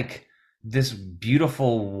just like this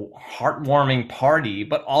beautiful, heartwarming party,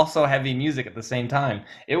 but also heavy music at the same time.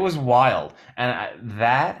 It was wild. And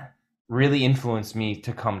that really influenced me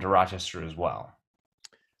to come to Rochester as well.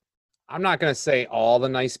 I'm not going to say all the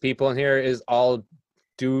nice people in here is all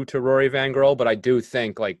due to Rory Van Grohl, but I do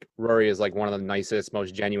think like Rory is like one of the nicest,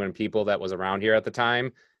 most genuine people that was around here at the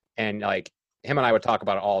time. And like him and I would talk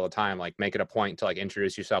about it all the time, like make it a point to like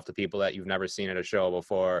introduce yourself to people that you've never seen at a show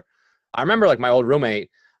before. I remember like my old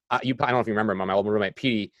roommate, I don't know if you remember him, my old roommate,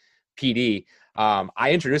 PD.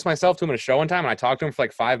 I introduced myself to him at a show one time, and I talked to him for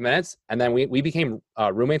like 5 minutes, and then we became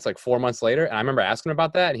roommates like 4 months later. And I remember asking him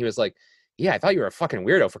about that, and he was like, "Yeah, I thought you were a fucking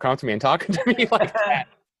weirdo for coming to me and talking to me like that."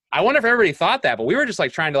 I wonder if everybody thought that, but we were just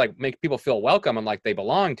like trying to like make people feel welcome and like they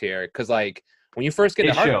belonged here, because like when you first get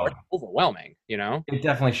to hardcore, it's overwhelming, It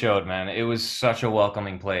definitely showed, man. It was such a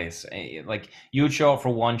welcoming place. Like you would show up for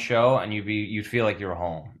one show and you'd feel like you were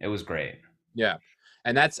home. It was great. Yeah.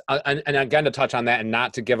 And that's and again, to touch on that, and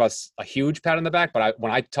not to give us a huge pat on the back, but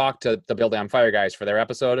when I talked to the Building on Fire guys for their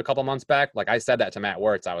episode a couple months back, like I said that to Matt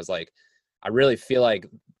Wirtz, I was like, I really feel like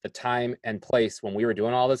the time and place when we were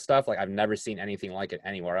doing all this stuff, like I've never seen anything like it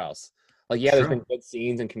anywhere else. Like, yeah, there's True. been good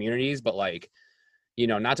scenes and communities, but like,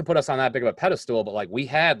 not to put us on that big of a pedestal, but like we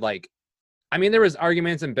had like, I mean, there was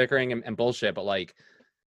arguments and bickering and bullshit, but like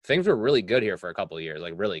things were really good here for a couple of years,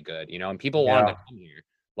 like really good, and people wanted to Yeah. come here.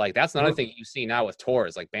 Like that's another thing you see now with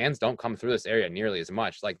tours. Like bands don't come through this area nearly as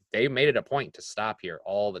much. Like they made it a point to stop here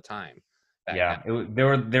all the time back then. Yeah,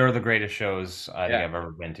 they were the greatest shows I think Yeah. I've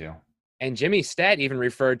ever been to. And Jimmy Stat even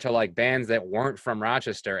referred to like bands that weren't from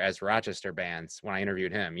Rochester as Rochester bands when I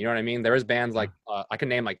interviewed him. You know what I mean? There was bands like I can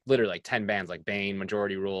name like literally like 10 bands like Bane,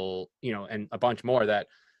 Majority Rule, and a bunch more that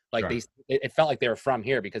like Sure. it felt like they were from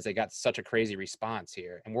here because they got such a crazy response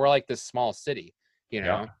here. And we're like this small city, you Yeah.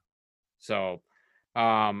 know. So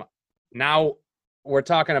now we're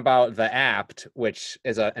talking about the Apt, which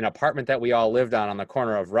is an apartment that we all lived on the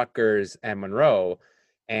corner of Rutgers and Monroe.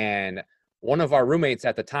 And one of our roommates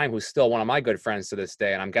at the time, who's still one of my good friends to this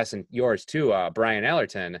day, and I'm guessing yours too, Brian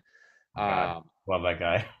Ellerton, Oh God, uh, love that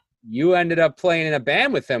guy. you ended up playing in a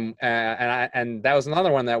band with him, and that was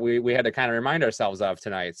another one that we had to kind of remind ourselves of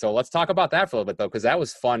tonight. So let's talk about that for a little bit though, because that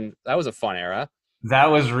was fun. That was a fun era. That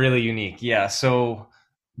was really unique. Yeah. So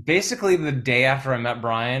basically, the day after I met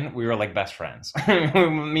Brian, we were like best friends.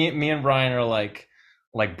 Me and Brian are like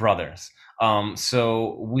brothers.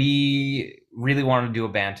 So we really wanted to do a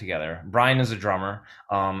band together. Brian is a drummer.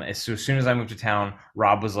 As soon as I moved to town,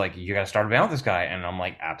 Rob was like, "You got to start a band with this guy," and I'm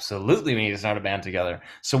like, "Absolutely, we need to start a band together."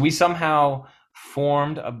 So we somehow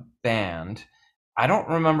formed a band. I don't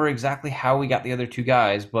remember exactly how we got the other two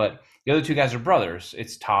guys, but the other two guys are brothers.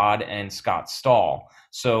 It's Todd and Scott Stahl.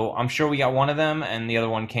 So I'm sure we got one of them, and the other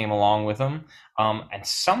one came along with them. And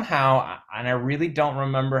somehow, and I really don't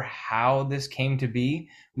remember how this came to be,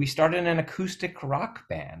 we started an acoustic rock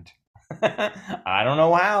band. I don't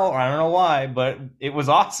know how, or I don't know why, but it was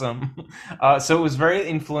awesome. So it was very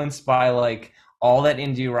influenced by like all that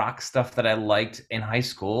indie rock stuff that I liked in high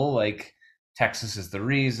school, like Texas is the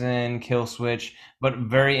Reason, Kill Switch, but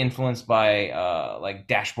very influenced by like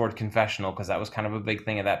Dashboard Confessional because that was kind of a big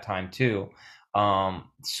thing at that time too.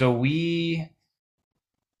 So we,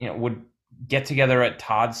 would get together at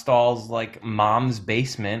Todd Stahl's like mom's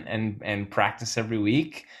basement and practice every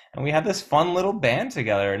week, and we had this fun little band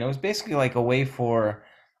together, and it was basically like a way for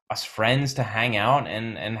us friends to hang out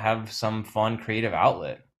and have some fun creative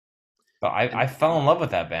outlet. So I And fell in love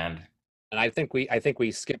with that band. and I think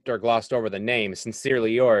we skipped or glossed over the name.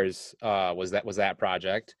 Sincerely Yours was that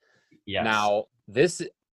project. Yes. Now, this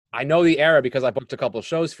I know the era because I booked a couple of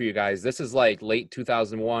shows for you guys. This is like late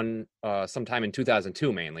 2001, sometime in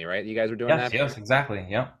 2002 mainly, right? You guys were doing Yes, that? yes, exactly.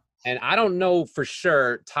 Yep. And I don't know for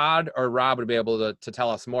sure, Todd or Rob would be able to tell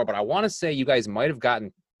us more, but I want to say you guys might have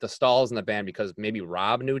gotten the stalls in the band because maybe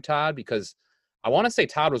Rob knew Todd because I want to say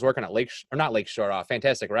Todd was working at or not Lakeshore,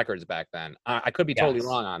 Fantastic Records back then. I could be totally Yes.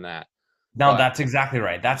 wrong on that, No, but that's exactly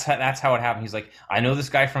right. That's how it happened. He's like, I know this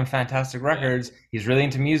guy from Fantastic yeah, Records. He's really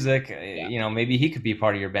into music. yeah. Maybe he could be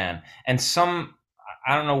part of your band. And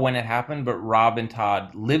I don't know when it happened, but Rob and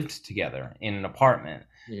Todd lived together in an apartment.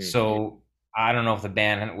 Mhm. So I don't know if the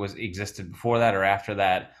band was existed before that or after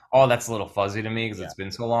that. All that's a little fuzzy to me because Yeah. it's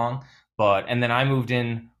been so long. And then I moved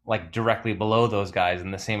in like directly below those guys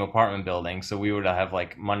in the same apartment building, so we would have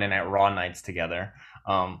like Monday Night Raw nights together.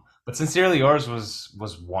 But Sincerely Yours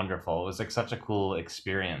was wonderful. It was like such a cool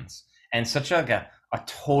experience and such a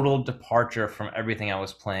total departure from everything I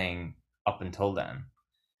was playing up until then.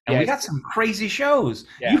 And Yeah, we got some crazy shows.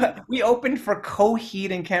 yeah, We opened for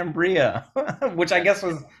Coheed and Cambria, which I yeah. guess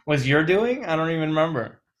was your doing. I don't even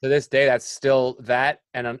remember. To this day, that's still that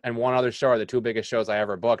and one other show are the two biggest shows I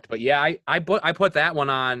ever booked. But yeah, I put that one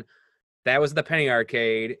on. That was the Penny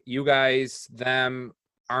Arcade. You guys, them,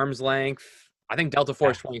 Arm's Length. I think Delta Yeah.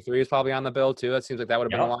 Force 23 is probably on the bill too. That seems like that would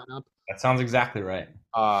have been a Yep. lineup. That sounds exactly right.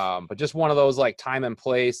 But just one of those like time and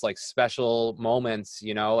place, like special moments,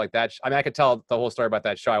 like that. I mean, I could tell the whole story about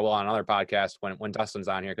that show. I will on another podcast when Dustin's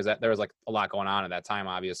on here because there was like a lot going on at that time,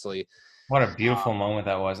 obviously. What a beautiful moment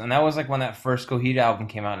that was. And that was like when that first Coheed album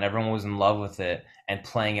came out and everyone was in love with it and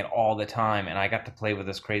playing it all the time. And I got to play with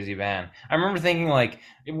this crazy band. I remember thinking like,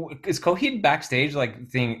 is Coheed backstage like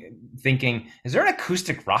thinking, is there an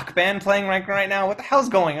acoustic rock band playing right now? What the hell's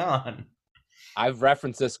going on? I've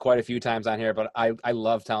referenced this quite a few times on here, but I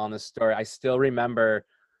love telling this story. I still remember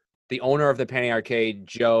the owner of the Penny Arcade,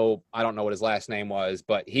 Joe. I don't know what his last name was,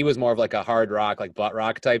 but he was more of like a hard rock, like butt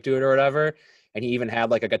rock type dude or whatever. And he even had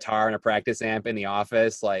like a guitar and a practice amp in the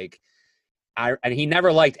office. And he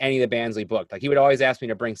never liked any of the bands we booked. Like he would always ask me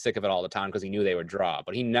to bring Sick of It all the time because he knew they would draw,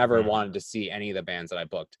 but he never Mm. wanted to see any of the bands that I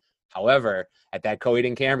booked. However, at that Coheed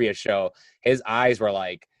and Cambria show, his eyes were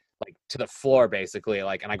like to the floor basically.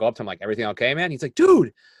 Like, and I go up to him like, everything okay, man? He's like,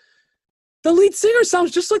 dude, the lead singer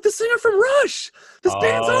sounds just like the singer from Rush. This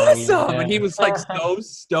band's awesome. Yeah. And he was like so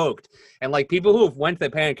stoked. And like people who have went to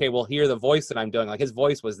the pancake will hear the voice that I'm doing. Like his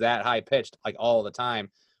voice was that high pitched like all the time.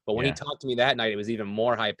 But when he talked to me that night, it was even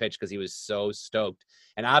more high pitched because he was so stoked.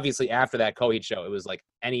 And obviously after that Coheed show, it was like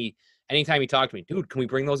anytime he talked to me, dude, can we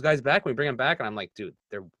bring those guys back? Can we bring them back? And I'm like, dude,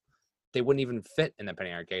 they wouldn't even fit in the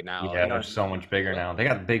Penny Arcade now. Yeah, they're so much bigger now. They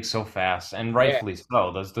got big so fast, and rightfully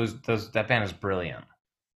so. That band is brilliant.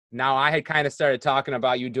 Now, I had kind of started talking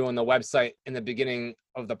about you doing the website in the beginning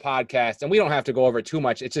of the podcast, and we don't have to go over it too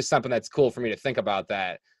much. It's just something that's cool for me to think about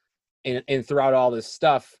that. And throughout all this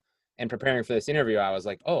stuff and preparing for this interview, I was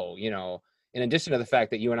like, oh, you know, in addition to the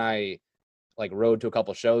fact that you and I like rode to a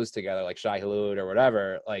couple shows together, like Shai Hulud or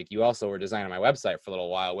whatever, like you also were designing my website for a little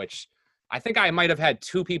while, which I think I might have had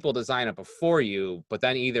 2 people design it before you, but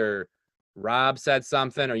then either Rob said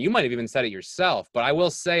something or you might have even said it yourself. But I will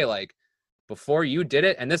say, like, before you did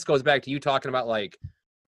it, and this goes back to you talking about like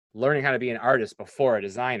learning how to be an artist before a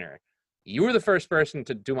designer, you were the first person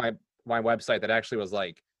to do my website that actually was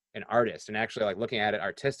like an artist and actually like looking at it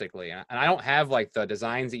artistically. And I don't have like the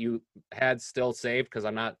designs that you had still saved because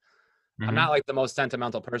I'm not like the most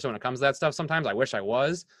sentimental person when it comes to that stuff. Sometimes I wish I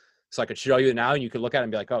was, so I could show you now and you could look at it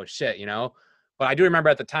and be like, oh shit, you know. But I do remember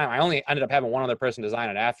at the time I only ended up having one other person design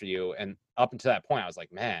it after you, and up until that point I was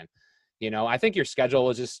like, man, you know, I think your schedule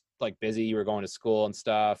was just like busy. You were going to school and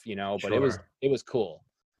stuff, you know, but Sure. it was cool.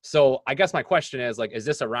 So I guess my question is like, is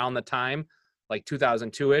this around the time like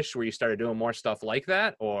 2002-ish where you started doing more stuff like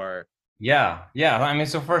that, or? Yeah. I mean,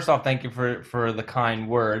 so first off, thank you for the kind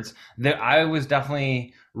words. I was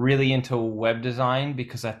definitely really into web design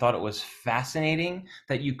because I thought it was fascinating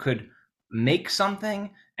that you could make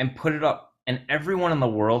something and put it up and everyone in the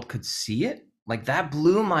world could see it. Like that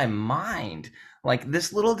blew my mind. Like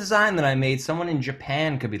this little design that I made, someone in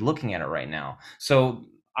Japan could be looking at it right now. So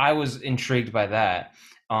I was intrigued by that.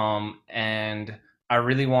 And I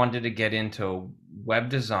really wanted to get into web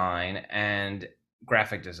design and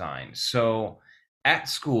graphic design. So at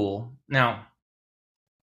school, now,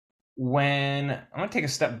 when I'm going to take a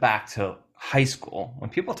step back to high school, when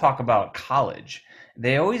people talk about college,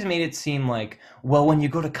 they always made it seem like, well, when you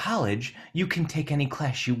go to college, you can take any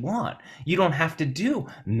class you want. You don't have to do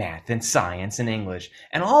math and science and English.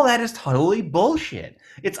 And all that is totally bullshit.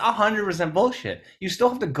 It's 100% bullshit. You still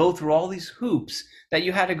have to go through all these hoops that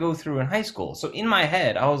you had to go through in high school. So in my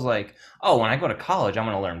head, I was like, oh, when I go to college, I'm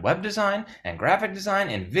going to learn web design and graphic design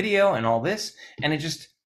and video and all this. And it just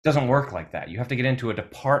doesn't work like that. You have to get into a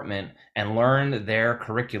department and learn their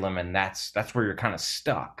curriculum, and that's where you're kind of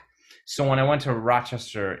stuck. So when I went to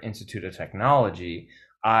Rochester Institute of Technology,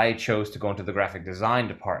 I chose to go into the graphic design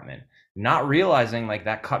department, not realizing like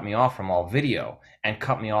that cut me off from all video and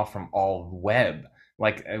cut me off from all web.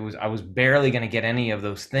 Like I was barely going to get any of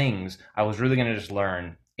those things. I was really going to just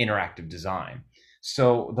learn interactive design.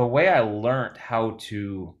 So the way I learned how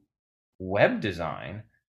to web design,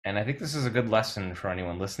 and I think this is a good lesson for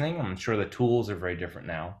anyone listening, I'm sure the tools are very different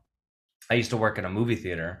now. I used to work at a movie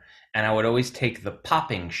theater, and I would always take the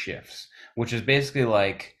popping shifts, which is basically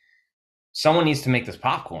like someone needs to make this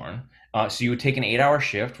popcorn. So you would take an 8-hour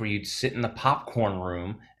shift where you'd sit in the popcorn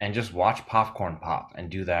room and just watch popcorn pop and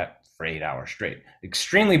do that for 8 hours straight.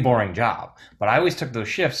 Extremely boring job, but I always took those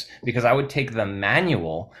shifts because I would take the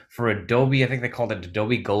manual for Adobe. I think they called it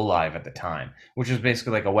Adobe Go Live at the time, which was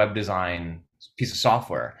basically like a web design piece of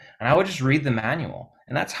software. And I would just read the manual.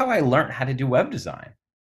 And that's how I learned how to do web design.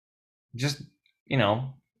 Just, you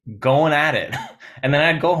know, going at it. And then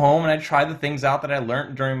I'd go home and I'd try the things out that I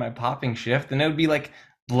learned during my popping shift, and it would be like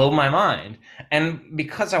blow my mind. And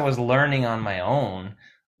because I was learning on my own,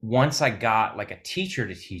 once I got like a teacher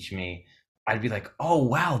to teach me, I'd be like, oh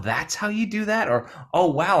wow, that's how you do that? Or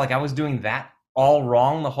oh wow, like I was doing that all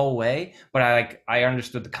wrong the whole way, but I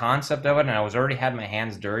understood the concept of it, and I was already had my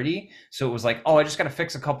hands dirty. So it was like, oh, I just got to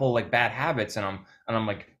fix a couple like bad habits, and I'm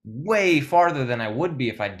like way farther than I would be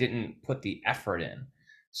if I didn't put the effort in.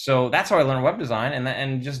 So that's how I learned web design,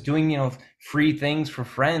 and just doing, you know, free things for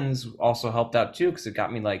friends also helped out too, because it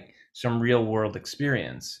got me like some real world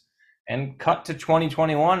experience. And cut to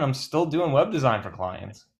 2021, I'm still doing web design for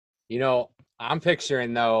clients. You know, I'm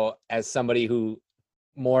picturing though, as somebody who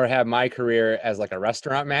more have my career as like a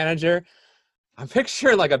restaurant manager, I'm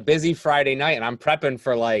picturing like a busy Friday night and I'm prepping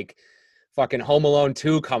for like fucking Home Alone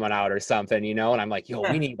 2 coming out or something, you know, and I'm like, yo,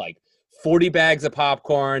 we need like 40 bags of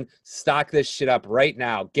popcorn, stock this shit up right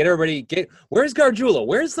now. Where's Gargiulo?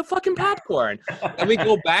 Where's the fucking popcorn? And we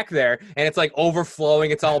go back there and it's like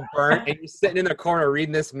overflowing. It's all burnt. And you're sitting in the corner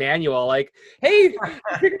reading this manual like, hey,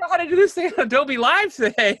 I figured out how to do this thing on Adobe Live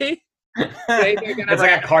today. It's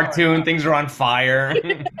like a cartoon. Things are on fire.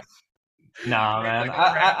 Nah, It's man. like a I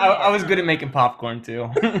crappy was good at making popcorn too.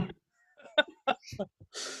 No,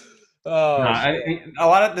 Oh shit.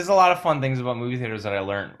 there's a lot of fun things about movie theaters that I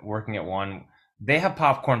learned working at one. They have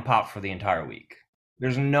popcorn pop for the entire week.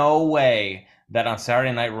 There's no way that on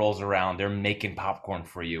Saturday night rolls around, they're making popcorn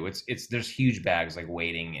for you. It's there's huge bags like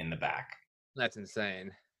waiting in the back. That's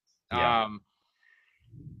insane. Yeah. Um,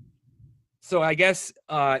 so I guess,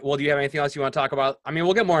 well, do you have anything else you want to talk about? I mean,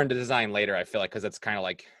 we'll get more into design later, I feel like, because it's kind of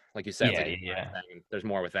like you said, it's Yeah, like a different yeah. thing. There's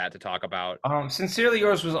more with that to talk about. Sincerely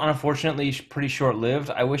Yours was unfortunately pretty short lived.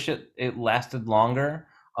 I wish it lasted longer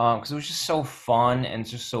because it was just so fun and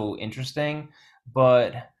just so interesting.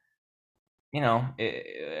 But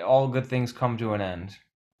all good things come to an end.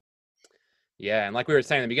 Yeah, and like we were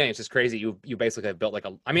saying in the beginning, it's just crazy. You basically have built like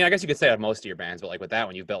a. I mean, I guess you could say that of most of your bands, but like with that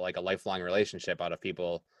one, you've built like a lifelong relationship out of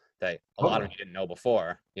people that a lot of them Totally. you didn't know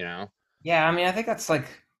before. You know? Yeah, I mean, I think that's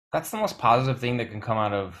the most positive thing that can come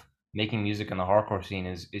out of making music in the hardcore scene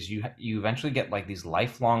is you eventually get like these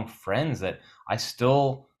lifelong friends that I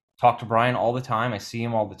still talk to Brian all the time. I see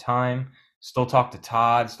him all the time. Still talk to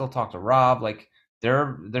Todd. Still talk to Rob. Like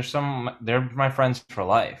they're my friends for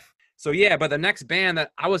life. So yeah, but the next band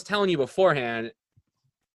that I was telling you beforehand,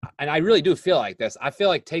 and I really do feel like this. I feel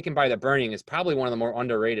like Taken by the Burning is probably one of the more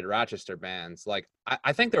underrated Rochester bands. Like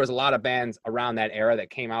I think there was a lot of bands around that era that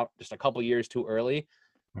came out just a couple years too early.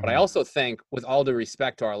 But I Mhm. also think, with all due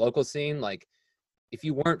respect to our local scene, like if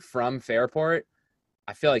you weren't from Fairport,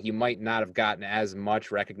 I feel like you might not have gotten as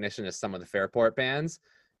much recognition as some of the Fairport bands.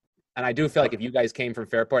 And I do feel like if you guys came from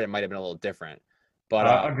Fairport, it might have been a little different. But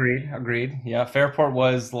Agreed. Yeah, Fairport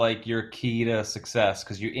was like your key to success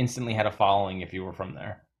because you instantly had a following if you were from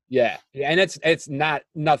there. yeah, and it's not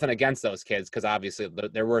nothing against those kids because obviously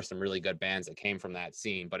there were some really good bands that came from that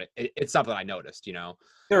scene. But it's something I noticed, you know.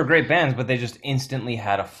 They were great bands, but they just instantly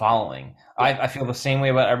had a following. Yeah, I feel the same way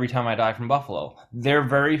about Every Time I Die from Buffalo. Their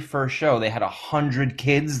very first show, they had 100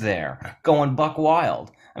 kids there going buck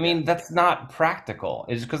wild. I yeah, mean, that's not practical.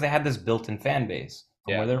 It's just because they had this built-in fan base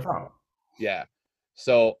from yeah. where they're from. Yeah.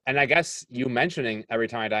 So, and I guess you mentioning Every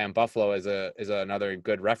Time I Die in Buffalo is another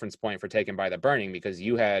good reference point for Taken by the Burning because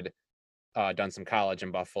you had done some college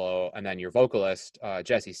in Buffalo, and then your vocalist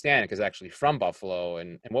Jesse Stanek is actually from Buffalo,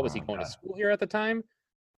 and what was he Oh, going to God. school here at the time?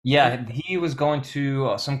 Yeah, he was going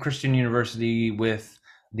to some Christian university with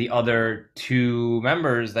the other two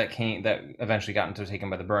members that eventually got into Taken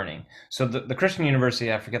by the Burning. So the Christian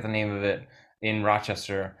university, I forget the name of it, in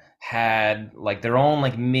Rochester had like their own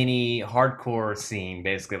like mini hardcore scene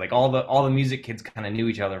basically. Like all the music kids kind of knew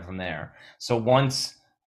each other from there. So once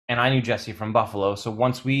and I knew Jesse from Buffalo. So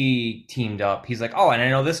once we teamed up, he's like, "Oh, and I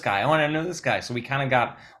know this guy. Oh, and I know this guy." So we kind of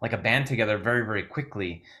got like a band together very, very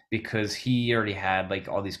quickly because he already had like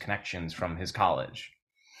all these connections from his college.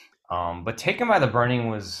 But Taken by the Burning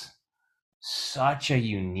was such a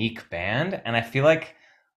unique band, and I feel like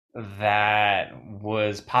that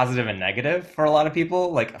was positive and negative for a lot of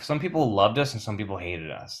people. Like some people loved us and some people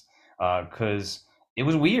hated us because it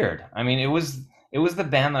was weird. I mean, it was the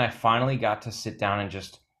band that I finally got to sit down and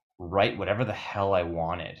just write whatever the hell I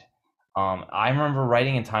wanted. I remember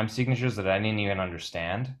writing in time signatures that I didn't even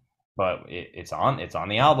understand, but it's on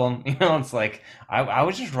the album. It's like I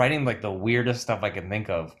was just writing like the weirdest stuff I could think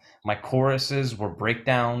of. My choruses were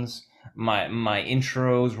breakdowns. My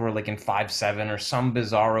intros were like in 5/7 or some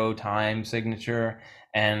bizarro time signature,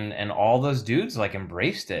 and all those dudes like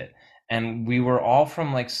embraced it, and we were all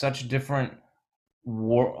from like such different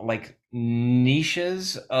like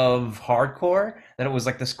niches of hardcore that it was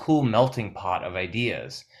like this cool melting pot of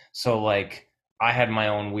ideas. So like I had my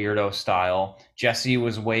own weirdo style. Jesse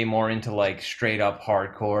was way more into like straight up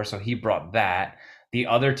hardcore, so he brought that. The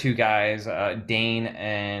other two guys,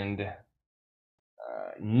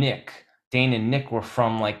 Nick, Dane and Nick were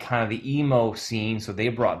from like kind of the emo scene, so they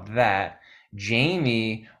brought that.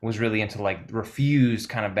 Jamie was really into like refused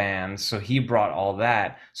kind of bands, so he brought all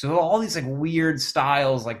that. So all these like weird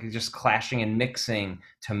styles, like just clashing and mixing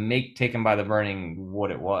to make Taken by the Burning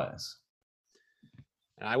what it was.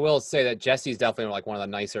 And I will say that Jesse's definitely like one of the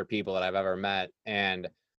nicer people that I've ever met, and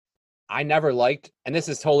I never liked, and this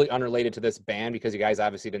is totally unrelated to this band because you guys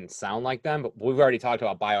obviously didn't sound like them, but we've already talked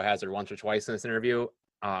about Biohazard once or twice in this interview.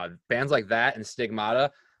 Bands like that and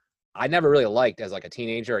Stigmata, I never really liked as like a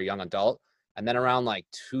teenager or a young adult. And then around like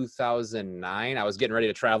 2009, I was getting ready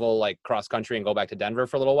to travel like cross country and go back to Denver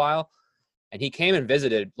for a little while. And he came and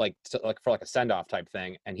visited like for like a send off type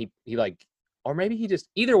thing. And he like, or maybe he just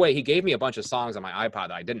either way, he gave me a bunch of songs on my iPod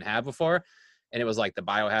that I didn't have before. And it was like the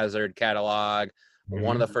Biohazard catalog,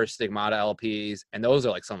 one of the Mm-hmm. first Stigmata LPs, and those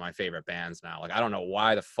are like some of my favorite bands now. Like I don't know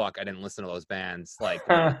why the fuck I didn't listen to those bands like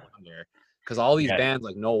when I was younger. because all these Yeah. bands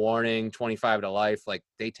like No Warning, 25 to Life, like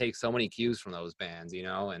they take so many cues from those bands,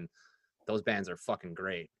 and those bands are fucking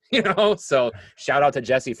great, So shout out to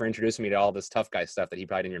Jesse for introducing me to all this tough guy stuff that he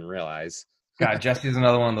probably didn't even realize. God, Jesse's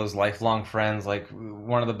another one of those lifelong friends, like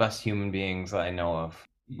one of the best human beings I know of.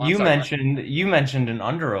 Well, I'm You sorry. mentioned an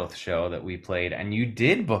Under Oath show that we played, and you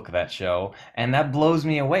did book that show, and that blows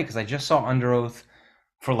me away because I just saw Under Oath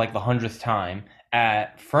for like the 100th time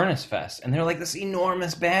at Furnace Fest, and they're like this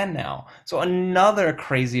enormous band now. So another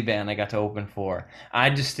crazy band I got to open for. I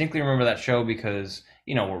distinctly remember that show because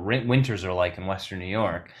what winters are like in Western New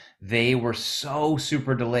York. They were so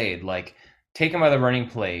super delayed. Like Taken by the Burning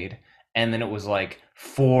played, and then it was like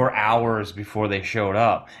 4 hours before they showed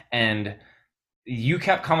up, and you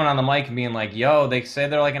kept coming on the mic and being like, yo, they say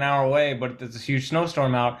they're like an hour away, but there's a huge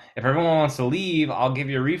snowstorm out. If everyone wants to leave, I'll give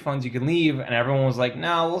you refunds. You can leave. And everyone was like,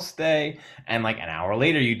 no, we'll stay. And like an hour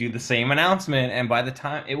later, you do the same announcement. And by the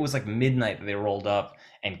time it was like midnight that they rolled up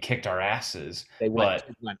and kicked our asses. They went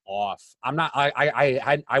off.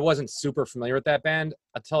 I wasn't super familiar with that band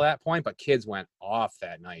until that point, but kids went off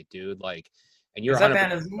that night, dude. Like, and you're that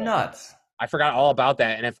band is nuts. I forgot all about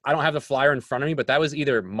that. And if I don't have the flyer in front of me, but that was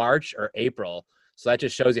either March or April. So that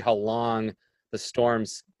just shows you how long the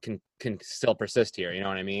storms can still persist here. You know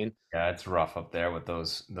what I mean? Yeah, it's rough up there with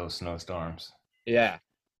those snowstorms. Yeah.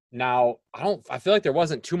 Now, I feel like there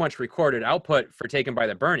wasn't too much recorded output for Taken by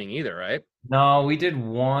the Burning either, right? No, we did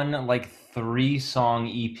one like 3-song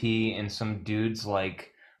EP in some dude's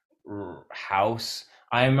like house.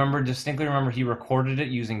 I distinctly remember he recorded it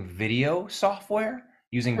using video software,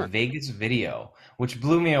 using Vegas Video, which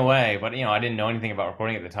blew me away. But I didn't know anything about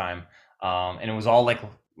recording at the time, and it was all like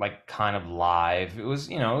kind of live. It was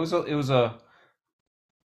it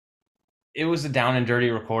was a down and dirty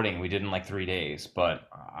recording we did in like 3 days. But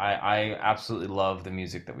I absolutely love the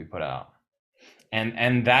music that we put out,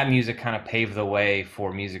 and that music kind of paved the way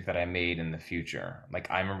for music that I made in the future.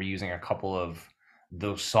 Like I remember using a couple of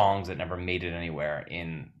those songs that never made it anywhere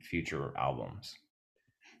in future albums.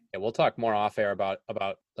 Yeah, we'll talk more off air about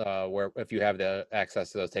where, if you have the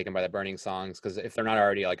access to those Taken by the Burning songs, because if they're not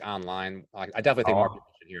already like online, I definitely think more people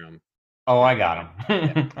should hear them. Oh, I got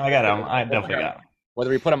them. I got them. I definitely got them. Whether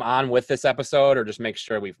we put them on with this episode or just make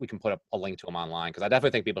sure we can put a link to them online, because I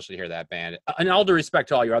definitely think people should hear that band. And all due respect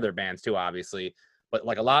to all your other bands too, obviously, but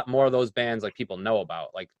like a lot more of those bands like people know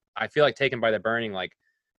about. Like I feel like Taken by the Burning, like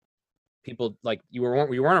people like you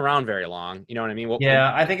weren't around very long. You know what I mean?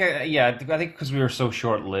 I think because we were so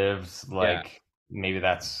short lived, like maybe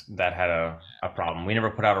that had a problem. We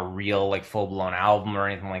never put out a real like full blown album or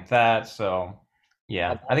anything like that. So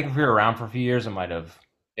yeah, I think if we were around for a few years, it might have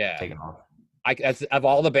taken off. Of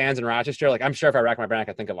all the bands in Rochester, like I'm sure if I rack my brain, I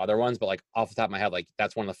could think of other ones, but like off the top of my head, like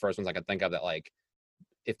that's one of the first ones I could think of that like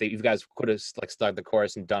if you guys could have like stuck the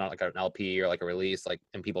chorus and done like an LP or like a release, like,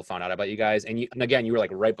 and people found out about you guys, and again, you were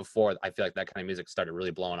like right before I feel like that kind of music started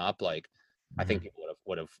really blowing up. Like, I think people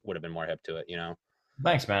would have been more hip to it,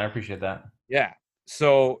 Thanks, man. I appreciate that. Yeah.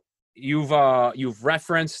 So you've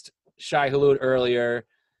referenced Shai Hulud earlier.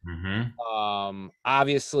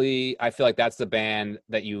 Obviously, I feel like that's the band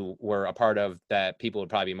that you were a part of that people would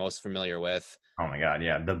probably be most familiar with. Oh my God,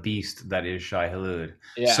 yeah, the beast that is Shai Hulud.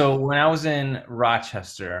 Yeah. So when I was in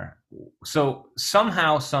Rochester, so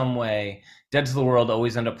somehow, some way, Dead to the World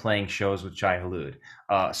always end up playing shows with Shai Hulud.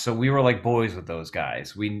 So we were like boys with those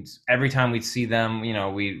guys. Every time we'd see them,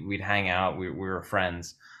 we'd hang out. We were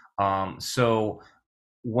friends. So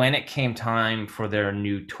when it came time for their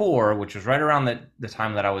new tour, which was right around the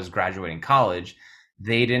time that I was graduating college,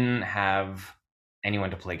 they didn't have anyone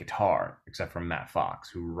to play guitar except for Matt Fox,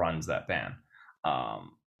 who runs that band.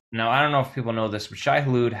 Now, I don't know if people know this, but Shai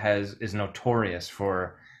Hulud is notorious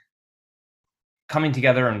for coming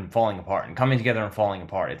together and falling apart, and coming together and falling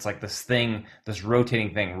apart. It's like this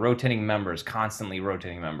rotating thing, constantly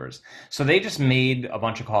rotating members. So they just made a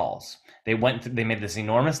bunch of calls. They made this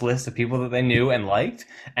enormous list of people that they knew and liked,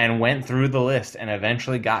 and went through the list and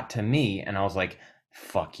eventually got to me. And I was like,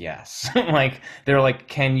 fuck yes. Like, they're like,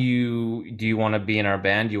 do you want to be in our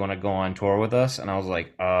band? Do you want to go on tour with us? And I was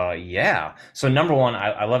like, yeah. So number one,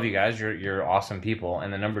 I love you guys. You're awesome people.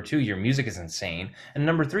 And then number two, your music is insane. And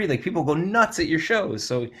number three, like, people go nuts at your shows.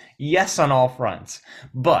 So yes, on all fronts.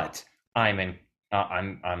 But I'm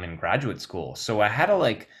in graduate school. So I had to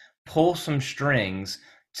like pull some strings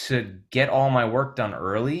to get all my work done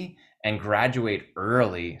early and graduate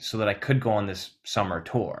early so that I could go on this summer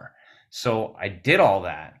tour. So I did all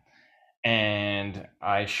that, and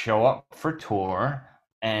I show up for tour,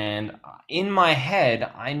 and in my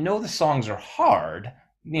head, I know the songs are hard.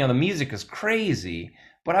 The music is crazy,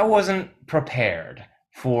 but I wasn't prepared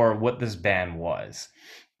for what this band was.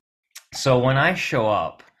 So when I show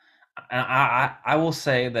up, I will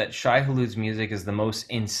say that Shai Hulud's music is the most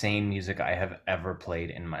insane music I have ever played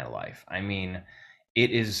in my life. I mean,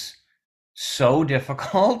 it is so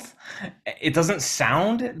difficult. It doesn't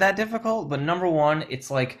sound that difficult, but number one, it's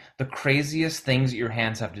like the craziest things that your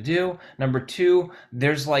hands have to do. Number two,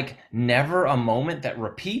 there's like never a moment that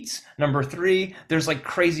repeats. Number three, there's like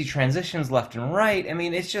crazy transitions left and right. I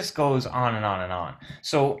mean, it just goes on and on and on.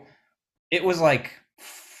 So it was like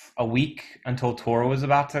a week until tour was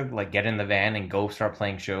about to like get in the van and go start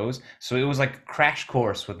playing shows. So it was like a crash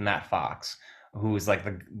course with Matt Fox, who is like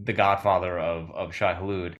the godfather of Shai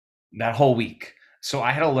Hulud, that whole week. So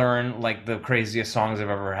I had to learn like the craziest songs I've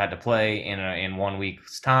ever had to play in 1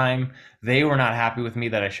 week's time. They were not happy with me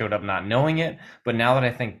that I showed up not knowing it, but now that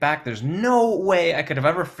I think back, there's no way I could have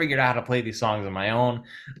ever figured out how to play these songs on my own.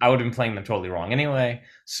 I would have been playing them totally wrong anyway.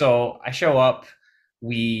 So I show up,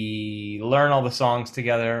 we learn all the songs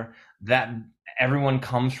together. That everyone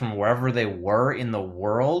comes from wherever they were in the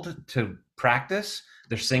world to practice.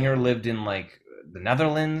 Their singer lived in like the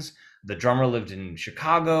Netherlands, the drummer lived in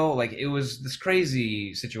Chicago. Like it was this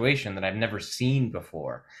crazy situation that I've never seen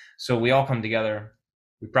before. So we all come together,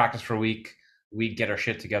 we practice for a week, we get our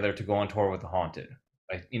shit together to go on tour with the Haunted,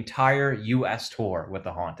 like entire US tour with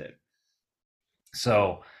the Haunted.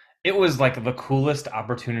 So it was like the coolest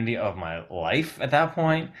opportunity of my life at that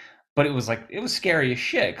point. But it was like it was scary as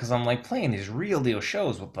shit because I'm like playing these real deal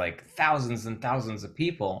shows with like thousands and thousands of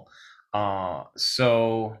people.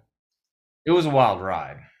 So it was a wild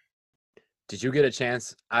ride. Did you get a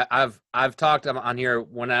chance? I've talked on here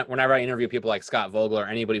whenever I interview people like Scott Vogel or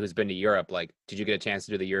anybody who's been to Europe. Like, did you get a chance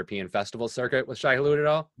to do the European festival circuit with Shai Hulud at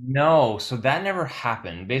all? No, so that never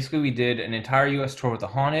happened. Basically, we did an entire US tour with the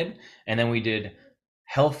Haunted, and then we did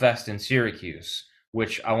Hellfest in Syracuse,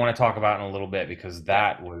 which I want to talk about in a little bit because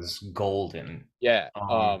that was golden. Yeah.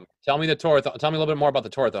 Tell me the tour. Tell me a little bit more about the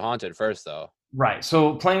tour at the Haunted first, though. Right.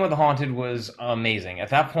 So playing with the Haunted was amazing. At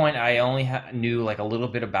that point, I only knew like a little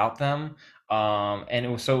bit about them. And it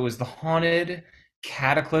was the Haunted,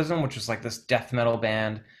 Cataclysm, which was like this death metal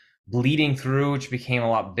band, Bleeding Through, which became a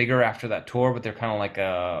lot bigger after that tour, but they're kind of like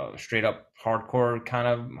a straight up hardcore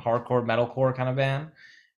metalcore kind of band.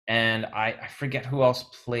 And I forget who else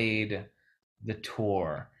played the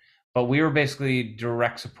tour, but we were basically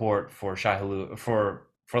direct support for Shai Hulud for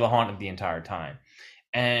the Haunted the entire time.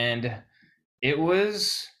 And it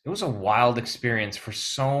was a wild experience for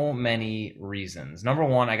so many reasons. Number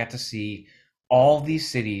one, I got to see all these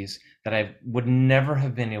cities that I would never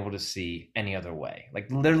have been able to see any other way.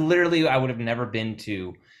 Like literally, I would have never been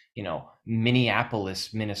to,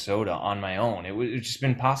 Minneapolis, Minnesota on my own. It's just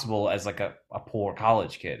been possible as like a poor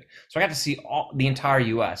college kid. So I got to see the entire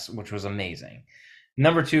US, which was amazing.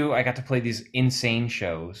 Number two, I got to play these insane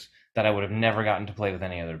shows that I would have never gotten to play with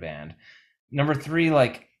any other band. Number three,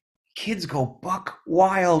 like kids go buck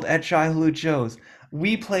wild at Shai Hulud shows.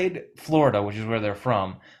 We played Florida, which is where they're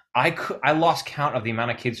from. I lost count of the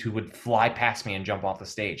amount of kids who would fly past me and jump off the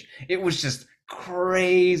stage. It was just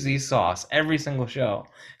crazy sauce every single show.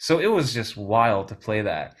 So it was just wild to play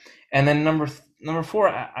that. And then number four,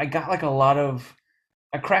 I got like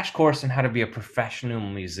a crash course in how to be a professional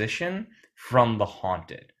musician from the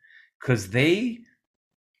Haunted, because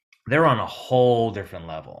they're on a whole different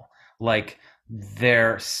level. Like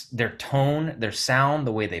their tone, their sound,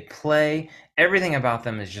 the way they play, everything about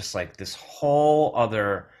them is just like this whole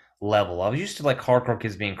other level. I was used to like hardcore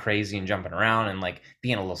kids being crazy and jumping around and like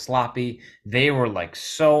being a little sloppy. They were like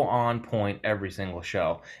so on point every single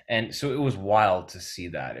show. And so it was wild to see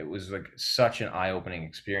that. It was like such an eye-opening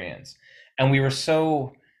experience. And we were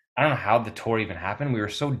so, I don't know how the tour even happened. We were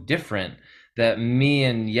so different that me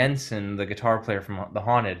and Jensen, the guitar player from The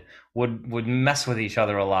Haunted, would mess with each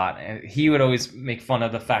other a lot. And he would always make fun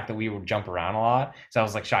of the fact that we would jump around a lot. So that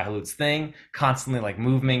was like Shai Hulud's thing, constantly like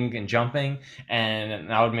moving and jumping.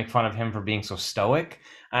 And I would make fun of him for being so stoic.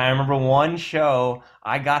 I remember one show,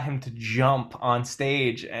 I got him to jump on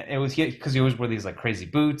stage. It was because he always wore these like crazy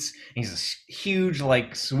boots. He's a huge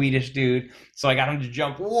like Swedish dude. So I got him to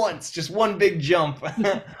jump once, just one big jump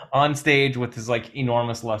on stage with his like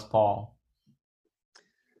enormous Les Paul.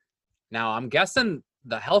 Now, I'm guessing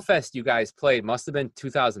the Hellfest you guys played must have been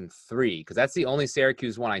 2003, because that's the only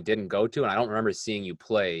Syracuse one I didn't go to, and I don't remember seeing you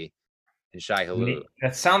play in Shai Hulud.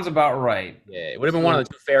 That sounds about right. Yeah, it would have been one of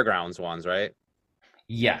the two fairgrounds ones, right?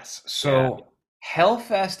 Yes. Yeah. So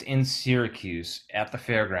Hellfest in Syracuse at the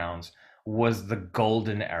fairgrounds was the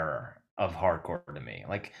golden era of hardcore to me.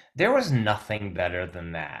 Like there was nothing better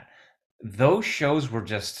than that. Those shows were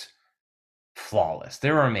just flawless.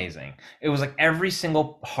 They were amazing. It was like every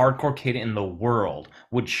single hardcore kid in the world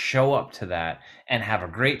would show up to that and have a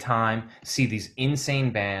great time, see these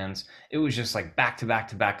insane bands. It was just like back to back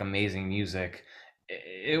to back amazing music.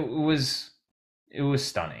 It was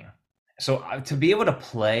stunning. So to be able to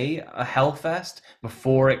play a Hellfest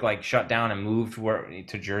before it like shut down and moved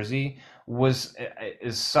to Jersey was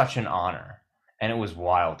is such an honor. And it was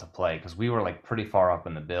wild to play because we were like pretty far up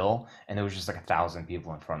in the bill, and there was just like 1,000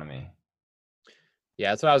 people in front of me.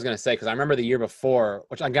 Yeah, that's what I was gonna say because I remember the year before,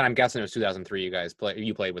 which again I'm guessing it was 2003.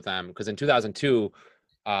 You played with them because in 2002,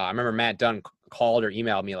 I remember Matt Dunn called or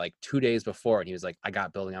emailed me like 2 days before, and he was like, "I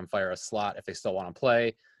got Building on Fire a slot if they still want to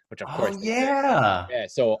play," which of Oh course they did. yeah. Yeah,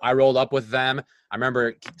 so I rolled up with them. I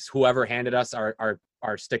remember whoever handed us our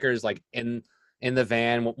stickers like in the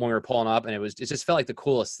van when we were pulling up, and it just felt like the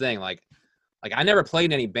coolest thing. Like I never played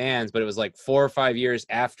in any bands, but it was like 4 or 5 years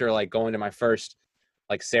after like going to my first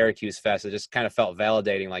like Syracuse Fest. It just kind of felt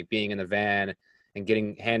validating, like being in the van and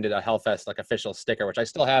getting handed a Hellfest like official sticker, which I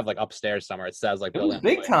still have like upstairs somewhere. It says like It was Building on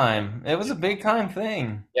big Fire. time. It was a big time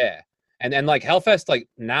thing. Yeah. And like Hellfest, like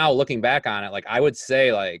now looking back on it, like I would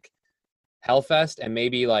say like Hellfest and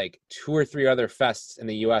maybe like two or three other fests in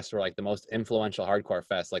the US were like the most influential hardcore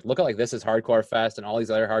fests. Like look at like This Is Hardcore Fest and all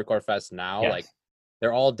these other hardcore fests now, like Yes.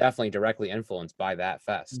 they're all definitely directly influenced by that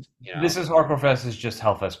fest, you know? This is Hardcore Fest is just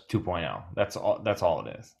Hellfest 2.0. That's all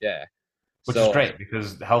it is. Yeah. Which is So great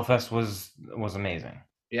because Hellfest was amazing.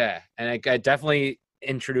 yeah, and it definitely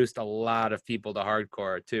introduced a lot of people to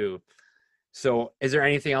hardcore too. So is there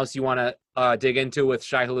anything else you want to dig into with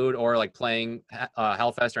Shai Hulud or like playing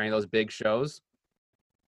Hellfest or any of those big shows?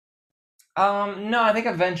 No, I think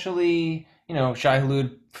eventually, Shai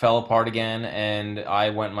Hulud fell apart again, and I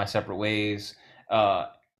went my separate ways. Uh,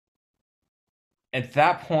 at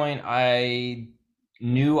that point, I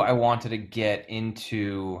knew I wanted to get a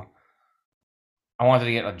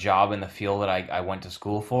job in the field that I went to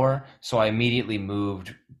school for. So I immediately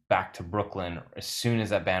moved back to Brooklyn as soon as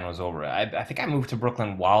that band was over. I think I moved to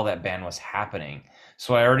Brooklyn while that band was happening.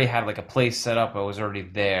 So I already had like a place set up. I was already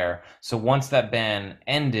there. So once that band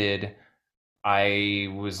ended, I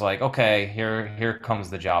was like, okay, here comes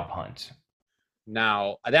the job hunt.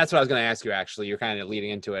 Now, that's what I was going to ask you actually. You're kind of leading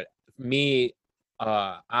into it. Me,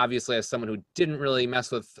 obviously, as someone who didn't really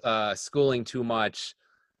mess with schooling too much,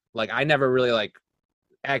 like I never really like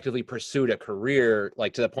actively pursued a career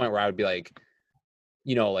like to the point where I would be like,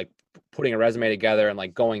 like putting a resume together and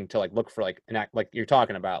like going to like look for like an act like you're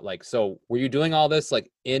talking about. Like, so were you doing all this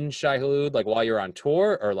like in Shai Hulud, like while you were on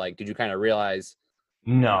tour, or like did you kind of realize?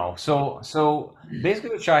 No. So basically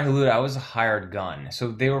with Shai Hulud, I was a hired gun.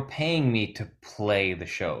 So they were paying me to play the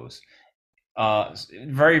shows.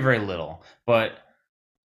 Very, very little. But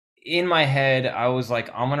in my head, I was like,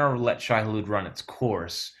 I'm gonna let Shai Hulud run its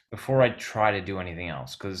course before I try to do anything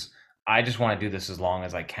else because I just want to do this as long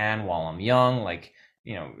as I can while I'm young. Like,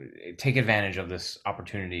 take advantage of this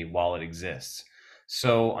opportunity while it exists.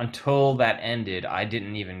 So until that ended, I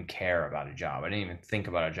didn't even care about a job. I didn't even think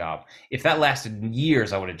about a job. If that lasted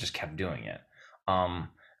years, I would have just kept doing it.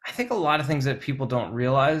 I think a lot of things that people don't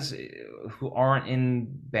realize who aren't in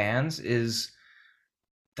bands is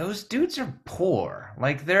those dudes are poor.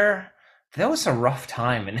 Like that was a rough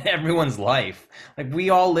time in everyone's life. Like we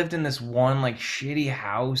all lived in this one like shitty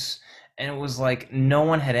house and it was like no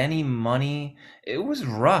one had any money. It was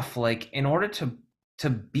rough. Like in order to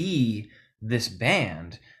be this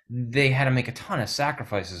band, they had to make a ton of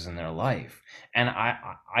sacrifices in their life. And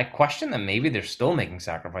I question that maybe they're still making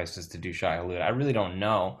sacrifices to do Shai Hulud. I really don't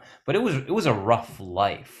know. But it was a rough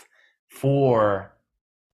life for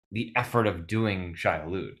the effort of doing Shai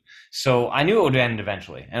Hulud. So I knew it would end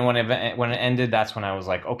eventually. And when it ended, that's when I was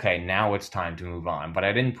like, okay, now it's time to move on. But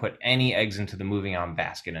I didn't put any eggs into the moving on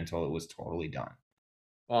basket until it was totally done.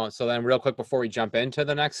 Well, so then real quick before we jump into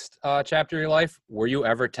the next chapter of your life, were you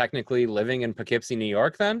ever technically living in Poughkeepsie, New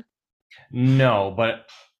York then? No, but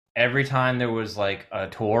every time there was like a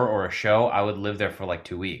tour or a show, I would live there for like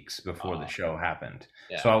 2 weeks before the Oh, show happened.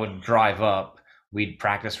 yeah. So I would drive up, we'd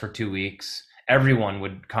practice for 2 weeks. Everyone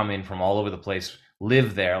would come in from all over the place,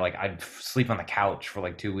 live there. Like I'd sleep on the couch for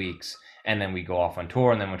like 2 weeks, and then we'd go off on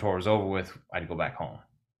tour. And then when tour was over with, I'd go back home.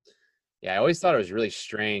 Yeah, I always thought it was really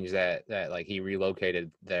strange that like he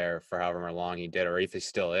relocated there for however long he did, or if he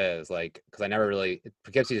still is. Like, because I never really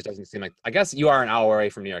Poughkeepsie just doesn't seem like. I guess you are an hour away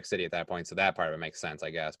from New York City at that point, so that part of it makes sense,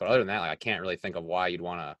 I guess. But other than that, like I can't really think of why you'd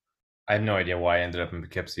want to. I have no idea why I ended up in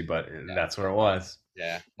Poughkeepsie, but Yeah, that's where it was.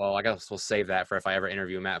 yeah. Well, I guess we'll save that for if I ever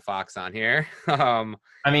interview Matt Fox on here. I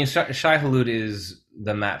mean, Shai Hulud is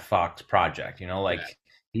the Matt Fox project, Yeah, like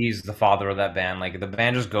He's the father of that band. Like the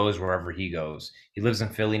band just goes wherever he goes. He lives in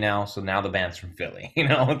Philly now, so now the band's from Philly.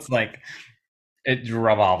 It's like it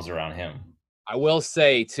revolves around him. I will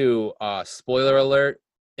say too, spoiler alert,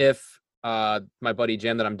 if my buddy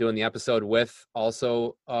Jim that I'm doing the episode with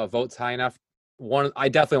also votes high enough, I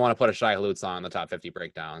definitely want to put a Shai Hulud song in the top 50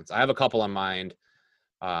 breakdowns. I have a couple in mind.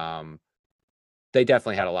 Um, they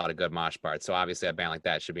definitely had a lot of good mosh parts, so obviously a band like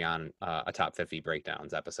that should be on a top 50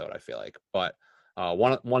 breakdowns episode, I feel like. But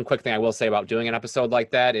one quick thing I will say about doing an episode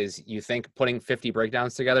like that is you think putting 50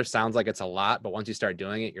 breakdowns together sounds like it's a lot, but once you start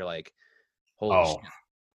doing it, you're like, holy shit. Oh,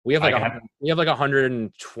 We have I like got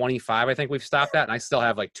 125, I think we've stopped at, and I still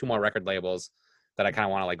have like two more record labels that I kind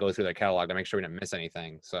of want to like go through their catalog to make sure we didn't miss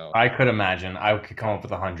anything. So, I could imagine I could come up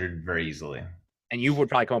with 100 very easily. and you would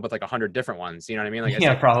probably come up with like 100 different ones. You know what I mean? Like it's Yeah,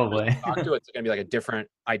 like probably. talk to it, it's gonna be like a different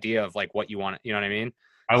idea of like what you want. You know what I mean?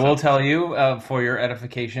 I So will tell you, for your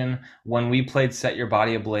edification, when we played Set Your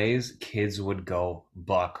Body Ablaze, kids would go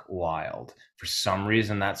buck wild. For some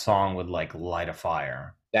reason, that song would like light a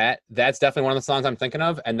fire. that's definitely one of the songs I'm thinking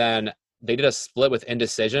of. And then they did a split with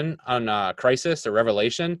Indecision on Crisis or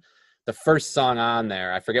Revelation. The first song on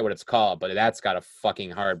there, I forget what it's called, but that's got a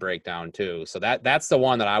fucking hard breakdown too. So that's the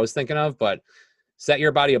one that I was thinking of. But Set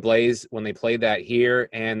Your Body Ablaze, when they played that here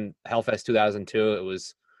and Hellfest 2002, it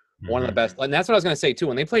was one of the Hmm. best. And that's what I was gonna say too.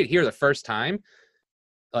 When they played here the first time,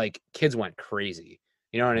 like kids went crazy.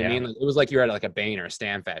 You know what I Yeah. mean? Like, it was like you're at like a Bane or a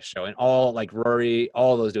Stanfest show, and all like Rory,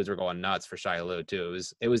 all those dudes were going nuts for Shai Hulud too.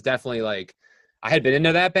 It was definitely like I had been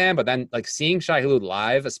into that band, but then like seeing Shai Hulud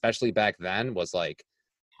live, especially back then, was like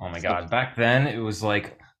Oh my something. God. Back then, it was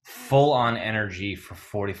like full on energy for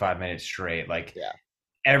 45 minutes straight. Like Yeah,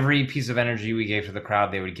 every piece of energy we gave to the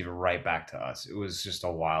crowd, they would give it right back to us. It was just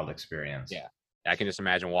a wild experience. yeah. I can just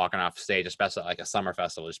imagine walking off stage, especially at, like a summer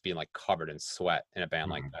festival, just being like covered in sweat in a band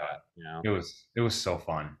Oh like my that. God. You know? It was so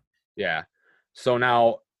fun. Yeah. So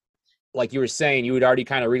now, like you were saying, you had already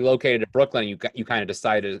kind of relocated to Brooklyn. You kind of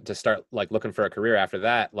decided to start like looking for a career after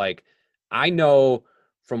that. Like I know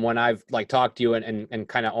from when I've like talked to you and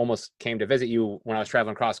kind of almost came to visit you when I was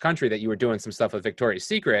traveling cross country that you were doing some stuff with Victoria's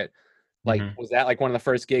Secret. Like Hmm. was that like one of the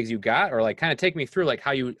first gigs you got, or like kind of take me through like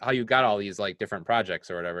how you got all these like different projects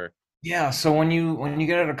or whatever? Yeah, so when you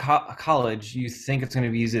get out of college, you think it's going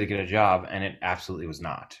to be easy to get a job, and it absolutely was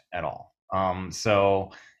not at all.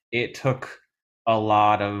 So it took a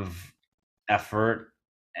lot of effort,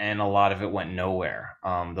 and a lot of it went nowhere.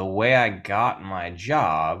 The way I got my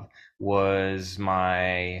job was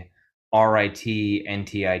my RIT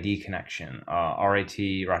NTID connection.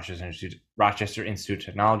 RIT Rochester Institute of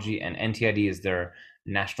Technology, and NTID is their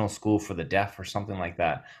National School for the Deaf or something like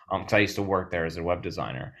that. Because I used to work there as a web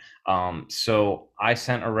designer. So I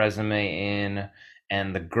sent a resume in,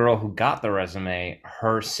 and the girl who got the resume,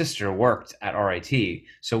 her sister worked at RIT.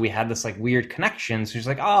 So we had this like weird connection. So she's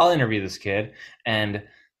like, "Oh, I'll interview this kid." And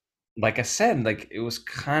like I said, like it was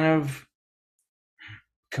kind of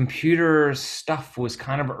computer stuff was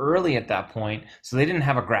kind of early at that point. So they didn't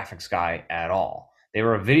have a graphics guy at all. They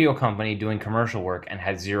were a video company doing commercial work and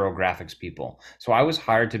had zero graphics people. So I was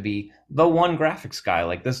hired to be the one graphics guy,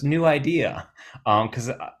 like this new idea. Because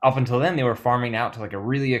up until then, they were farming out to like a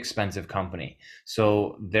really expensive company.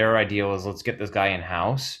 So their idea was, let's get this guy in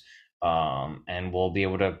house, and we'll be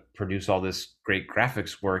able to produce all this great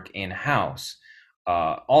graphics work in house.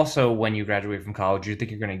 Also, when you graduate from college, you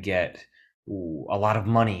think you're going to get a lot of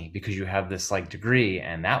money because you have this like degree,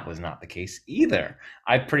 and that was not the case either.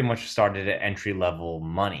 I pretty much started at entry level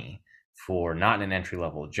money for not an entry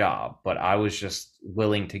level job, but I was just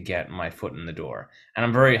willing to get my foot in the door, and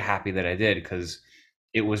I'm very happy that I did because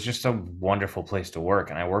it was just a wonderful place to work,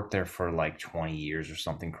 and I worked there for like 20 years or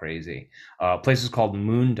something crazy. Place is called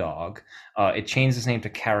Moondog. It changed its name to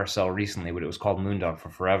Carousel recently, but it was called Moondog for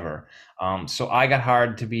forever. So I got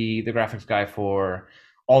hired to be the graphics guy for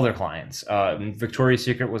all their clients. Victoria's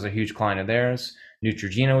Secret was a huge client of theirs.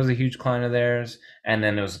 Neutrogena was a huge client of theirs, and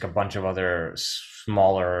then there was like a bunch of other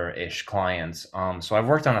smaller-ish clients. So I've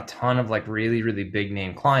worked on a ton of like really, really big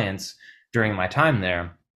name clients during my time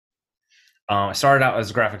there. I started out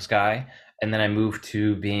as a graphics guy, and then I moved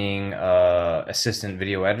to being a assistant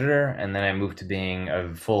video editor, and then I moved to being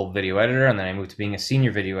a full video editor, and then I moved to being a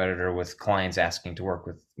senior video editor with clients asking to work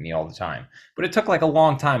with me all the time. But it took like a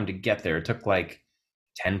long time to get there. It took like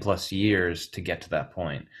 10 plus years to get to that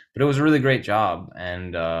point. But it was a really great job,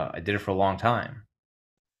 and I did it for a long time.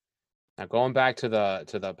 Now going back to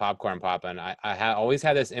the popcorn popping, I always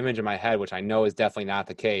had this image in my head, which I know is definitely not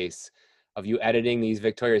the case, of you editing these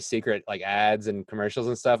Victoria's Secret like ads and commercials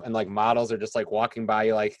and stuff, and like models are just like walking by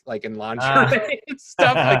you like in lingerie and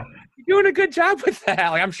stuff. Like you're doing a good job with that.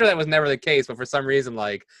 Like I'm sure that was never the case, but for some reason,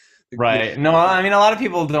 like Right. No, I mean, a lot of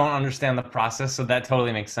people don't understand the process, so that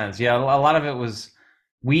totally makes sense. Yeah, a lot of it was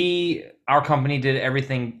our company did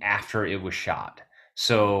everything after it was shot.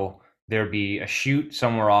 So there'd be a shoot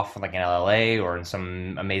somewhere off like in LA or in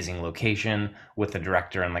some amazing location with a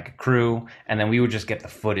director and like a crew, and then we would just get the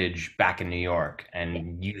footage back in New York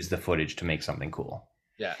and use the footage to make something cool.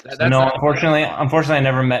 yeah, So no, unfortunately, I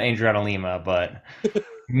never met Adriana Lima, but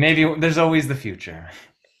maybe there's always the future.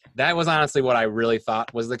 that was honestly what I really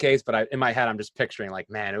thought was the case. But in my head, I'm just picturing like,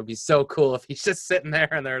 man, it would be so cool if he's just sitting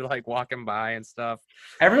there and they're like walking by and stuff.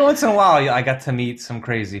 Every once in a while, I got to meet some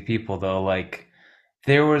crazy people, though. Like,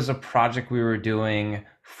 there was a project we were doing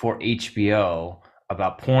for HBO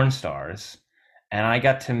about porn stars, and I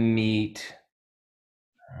got to meet,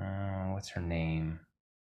 what's her name?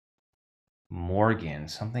 Morgan,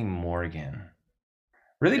 something Morgan.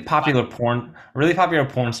 Really popular porn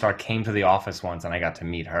star came to the office once, and I got to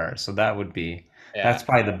meet her. So Yeah, that's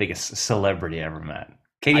probably the biggest celebrity I ever met.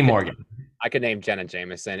 Katie I could Morgan. I could name Jenna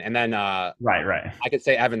Jameson, and then Right, right. I could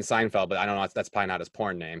say Evan Seinfeld, but I don't know. That's probably not his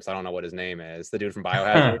porn name, so I don't know what his name is. The dude from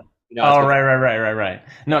Biohazard. Oh, It's right.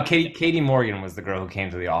 No, Katie Morgan was the girl who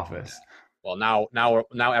came to the office. well, now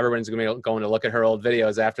everyone's gonna be going to look at her old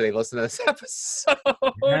videos after they listen to this episode.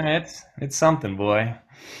 Yeah, it's something, boy.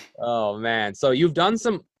 Oh man, so you've done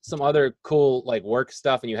some other cool like work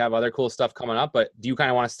stuff, and you have other cool stuff coming up. But do you kind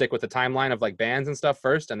of want to stick with the timeline of like bands and stuff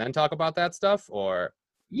first, and then talk about that stuff, or?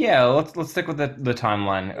 Yeah, let's stick with the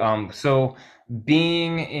timeline. So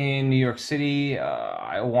being in New York City,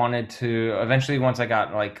 I wanted to eventually, once I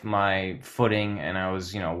got like my footing and I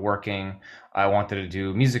was, working, I wanted to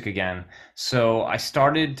do music again. So I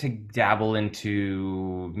started to dabble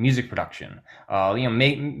into music production.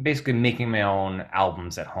 Basically making my own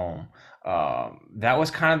albums at home. That was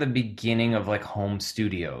kind of the beginning of like home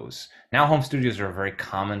studios. Now home studios are a very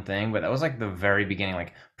common thing, but that was like the very beginning.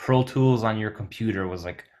 Like Pro Tools on your computer was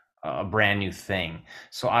like a brand new thing.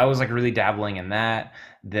 So I was like really dabbling in that.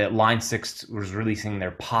 The Line 6 was releasing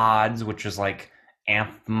their pods, which is like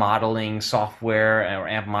amp modeling software or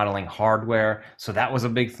amp modeling hardware. So that was a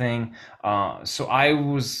big thing. So I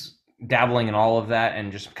was dabbling in all of that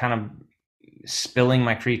and just kind of spilling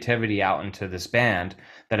my creativity out into this band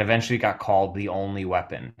that eventually got called The Only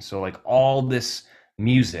Weapon. So like all this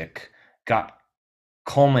music got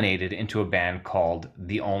culminated into a band called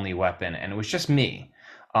The Only Weapon, and it was just me.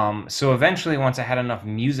 So eventually, once I had enough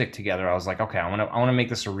music together, I was like, okay, I want to make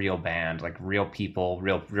this a real band, like real people,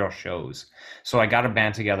 real shows. So I got a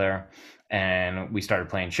band together, and we started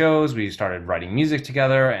playing shows. We started writing music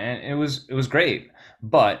together, and it was great.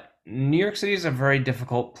 But New York City is a very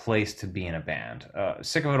difficult place to be in a band.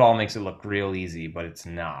 Sick of It All makes it look real easy, but it's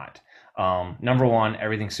not. Number one,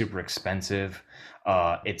 everything's super expensive.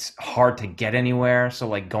 It's hard to get anywhere. So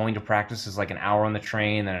like going to practice is like an hour on the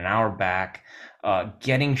train, then an hour back.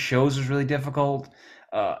 Getting shows was really difficult.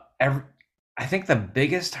 I think the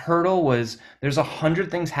biggest hurdle was there's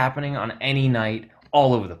 100 things happening on any night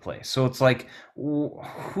all over the place. So it's like,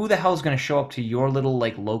 who the hell is going to show up to your little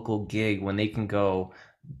like local gig when they can go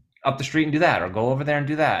up the street and do that, or go over there and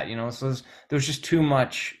do that? So there's just too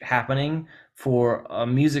much happening for a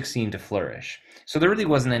music scene to flourish. So there really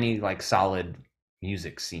wasn't any like solid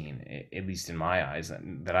music scene, at least in my eyes,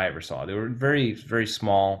 that I ever saw. They were very, very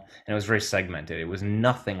small, and it was very segmented. It was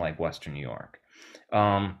nothing like Western New York.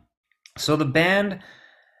 So the band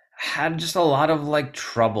had just a lot of like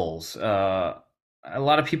troubles. A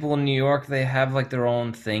lot of people in New York, they have like their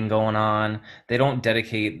own thing going on. They don't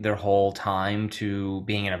dedicate their whole time to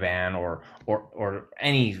being in a band or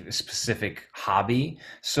any specific hobby.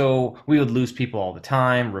 So we would lose people all the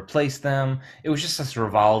time, replace them. It was just this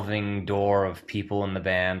revolving door of people in the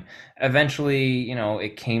band. Eventually,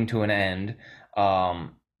 it came to an end.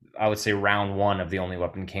 I would say round one of The Only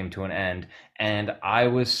Weapon came to an end, and I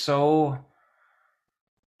was so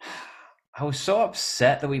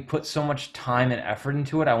upset that we put so much time and effort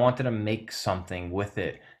into it. I wanted to make something with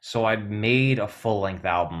it. So I made a full-length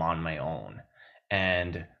album on my own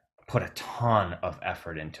and put a ton of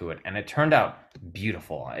effort into it. And it turned out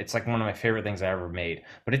beautiful. It's like one of my favorite things I ever made.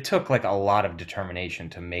 But it took like a lot of determination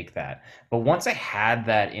to make that. But once I had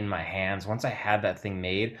that in my hands, once I had that thing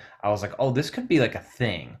made, I was like, oh, this could be like a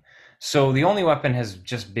thing. So The Only Weapon has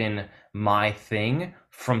just been my thing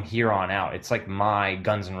from here on out. It's like my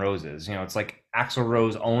Guns N' Roses. It's like Axl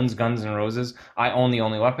Rose owns Guns N' Roses. I own The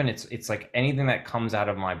Only Weapon. It's like anything that comes out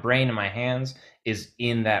of my brain and my hands is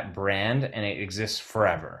in that brand, and it exists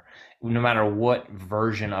forever. No matter what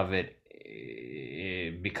version of it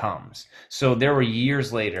it becomes. So there were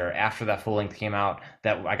years later, after that full length came out,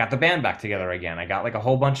 that I got the band back together again. I got like a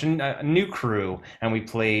whole bunch of new crew, and we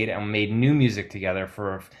played and made new music together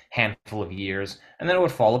for a handful of years, and then it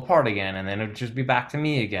would fall apart again, and then it would just be back to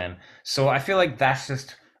me again. So I feel like that's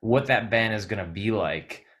just what that band is gonna be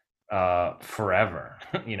like forever,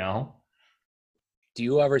 you know? Do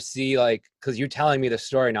you ever see like, because you're telling me the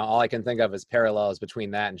story now, all I can think of is parallels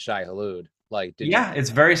between that and Shai Hulud. Like, did you? Yeah, it's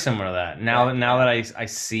very similar to that. Now that I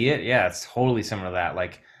see it, yeah, it's totally similar to that.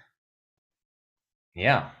 Like,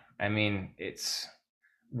 yeah, I mean, it's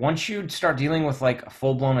once you start dealing with like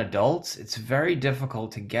full-blown adults, it's very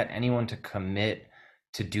difficult to get anyone to commit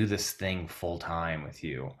to do this thing full time with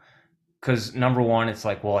you. Because number one, it's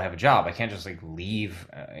like, well, I have a job. I can't just like leave,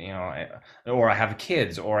 or I have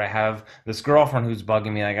kids, or I have this girlfriend who's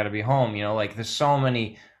bugging me. I got to be home. Like there's so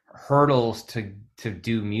many hurdles to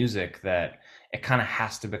do music that it kind of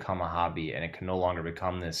has to become a hobby, and it can no longer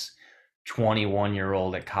become this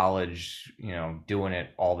 21-year-old at college, doing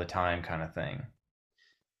it all the time kind of thing.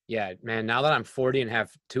 Yeah, man, now that I'm 40 and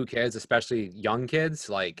have two kids, especially young kids,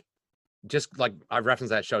 like just like I've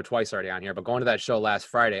referenced that show twice already on here, but going to that show last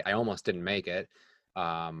Friday, I almost didn't make it.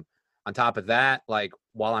 On top of that, like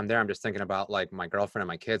while I'm there, I'm just thinking about like my girlfriend and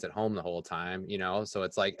my kids at home the whole time, So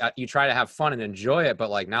it's like you try to have fun and enjoy it,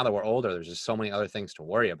 but like now that we're older, there's just so many other things to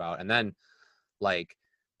worry about. And then like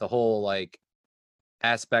the whole like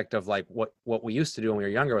aspect of like what we used to do when we were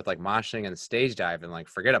younger with like moshing and stage diving, like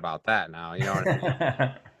forget about that now, you know what I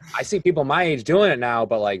mean? I see people my age doing it now,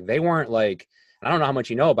 but like they weren't like, I don't know how much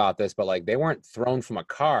you know about this, but like they weren't thrown from a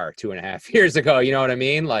car 2.5 years ago. You know what I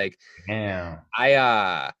mean? Like Yeah.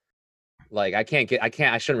 like I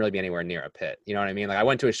shouldn't really be anywhere near a pit. You know what I mean? Like I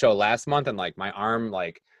went to a show last month and like my arm,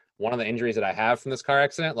 like one of the injuries that I have from this car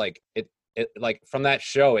accident, like it like from that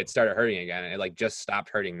show, it started hurting again. And it like just stopped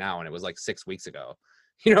hurting now. And it was like 6 weeks ago.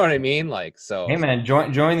 You know what I mean? Like, so Hey man,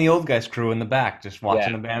 join the old guys crew in the back, just yeah,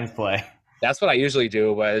 watching the bands play. that's what I usually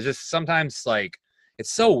do. But it's just sometimes like,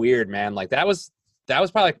 it's so weird, man. Like that was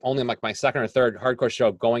probably like only like my second or third hardcore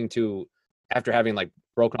show going to after having like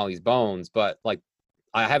broken all these bones. But like,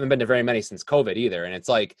 I haven't been to very many since COVID either. And it's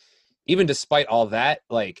like, even despite all that,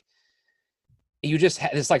 like you just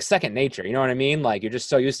it's like second nature. You know what I mean? Like you're just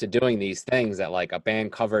so used to doing these things that like a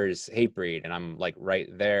band covers Hatebreed and I'm like right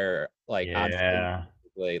there, like on stage, Yeah.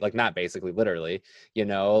 like not basically literally,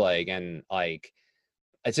 like, and like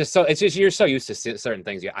it's just you're so used to certain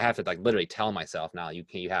things. I have to like literally tell myself now,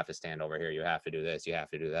 you have to stand over here, you have to do this, you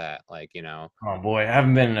have to do that, Oh boy, I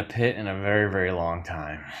haven't been in a pit in a very, very long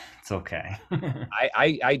time. It's okay.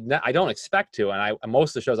 I don't expect to, and I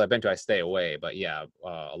most of the shows I've been to I stay away, but yeah,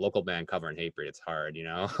 a local band covering Hatebreed, it's hard,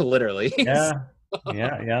 literally. Yeah.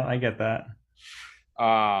 Yeah, yeah, I get that.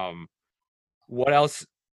 um what else?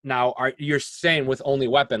 Now, you're saying with Only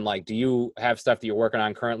Weapon, like, do you have stuff that you're working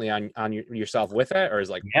on currently on yourself with it, or is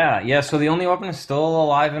like, Yeah, yeah. So the Only Weapon is still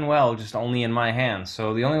alive and well, just only in my hands.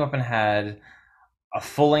 So the Only Weapon had a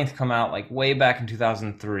full length come out like way back in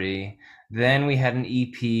 2003. Then we had an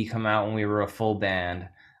EP come out when we were a full band.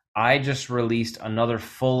 I just released another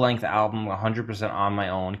full length album, 100% on my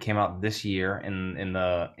own. Came out this year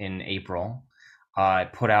in April. I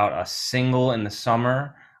put out a single in the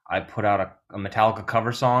summer. I put out a Metallica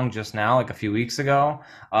cover song just now, like a few weeks ago.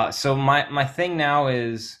 So my thing now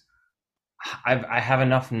is I have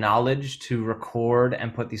enough knowledge to record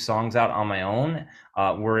and put these songs out on my own.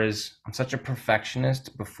 Whereas I'm such a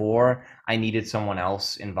perfectionist, before I needed someone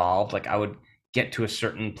else involved. Like I would get to a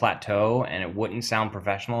certain plateau and it wouldn't sound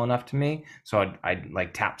professional enough to me. So I'd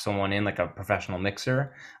like tap someone in like a professional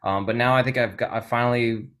mixer. But now I think I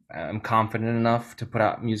finally am confident enough to put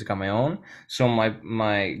out music on my own. So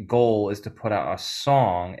my goal is to put out a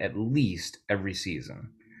song at least every season.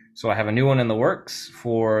 So I have a new one in the works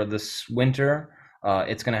for this winter.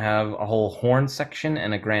 It's going to have a whole horn section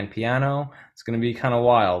and a grand piano. It's going to be kind of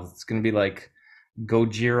wild. It's going to be like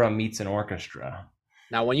Gojira meets an orchestra.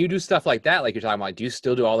 now when you do stuff like that, like you're talking about, do you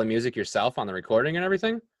still do all the music yourself on the recording and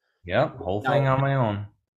everything? Yep, whole thing Now, on my own.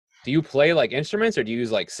 do you play like instruments, or do you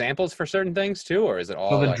use like samples for certain things too, or is it So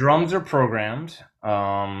all the like? drums are programmed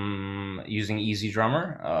using Easy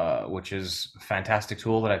Drummer, which is a fantastic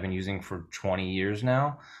tool that I've been using for 20 years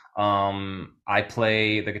now. I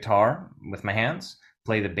play the guitar with my hands,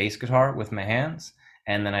 play the bass guitar with my hands,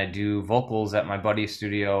 and then I do vocals at my buddy's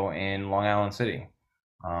studio in Long Island City.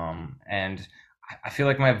 And I feel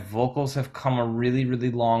like my vocals have come a really,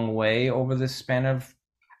 really long way over this span of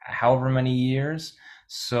however many years.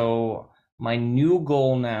 So my new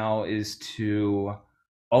goal now is to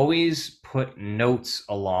always put notes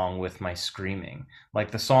along with my screaming.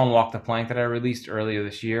 Like the song Walk the Plank that I released earlier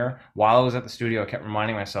this year, while I was at the studio, I kept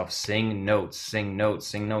reminding myself, sing notes, sing notes,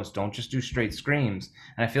 sing notes. Don't just do straight screams.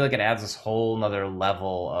 And I feel like it adds this whole nother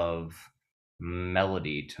level of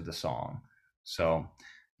melody to the song. So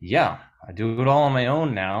yeah, I do it all on my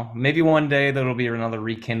own now. Maybe one day there'll be another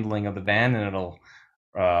rekindling of the band and it'll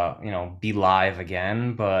be live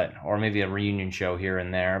again, but or maybe a reunion show here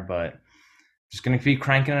and there, but just gonna keep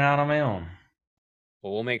cranking it out on my own.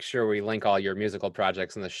 Well, we'll make sure we link all your musical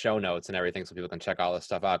projects in the show notes and everything so people can check all this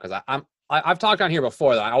stuff out. Because I've talked on here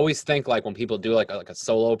before that I always think like when people do like a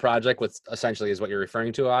solo project, which essentially is what you're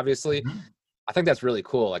referring to, obviously, Mhm. I think that's really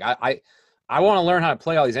cool. Like I want to learn how to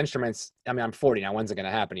play all these instruments. I mean, I'm 40 now. When's it going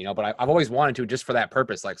to happen? But I've always wanted to just for that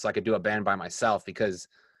purpose, like so I could do a band by myself because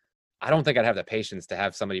I don't think I'd have the patience to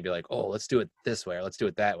have somebody be like, oh, let's do it this way or let's do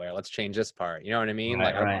it that way or let's change this part. You know what I mean?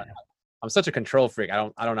 Like Right, right. I'm such a control freak. I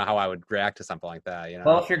don't know how I would react to something like that.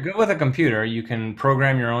 Well, if you're good with a computer, you can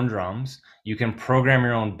program your own drums. You can program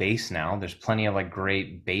your own bass now. There's plenty of like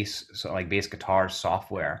great bass, so like bass guitar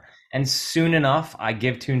software. And soon enough, I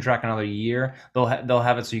give TuneTrack another year, they'll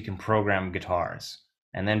have it so you can program guitars.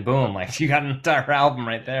 And then boom, like you got an entire album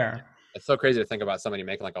right there. It's so crazy to think about somebody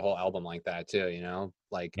making like a whole album like that too.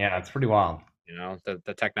 Like Yeah, it's pretty wild.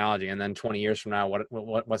 the technology, and then 20 years from now,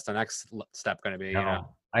 what's the next step going to be? No,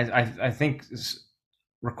 I think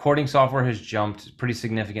recording software has jumped pretty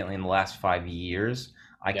significantly in the last 5 years.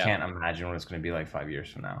 I Yeah, can't imagine what it's going to be like 5 years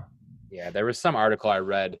from now. yeah. There was some article I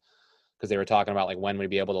read because they were talking about like when we'd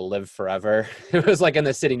be able to live forever. It was like in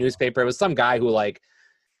the city newspaper. It was some guy who like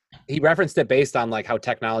he referenced it based on like how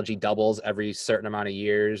technology doubles every certain amount of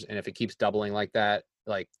years, and if it keeps doubling like that,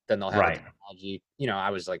 like then they'll have a Right. technology.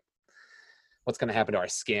 I was like, what's going to happen to our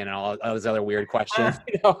skin and all those other weird questions,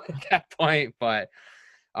 at that point. But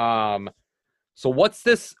um, so what's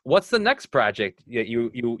the next project that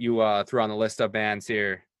you threw on the list of bands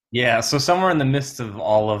here? Yeah, so somewhere in the midst of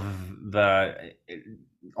all of the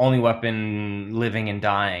Only Weapon living and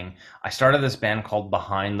dying, I started this band called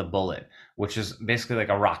Behind the Bullet, which is basically like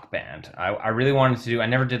a rock band. I really wanted to do, I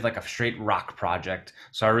never did like a straight rock project,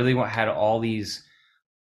 so I really had all these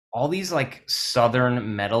like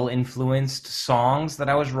southern metal influenced songs that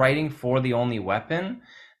I was writing for The Only Weapon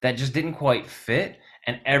that just didn't quite fit.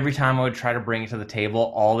 And every time I would try to bring it to the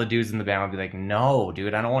table, all the dudes in the band would be like, "No,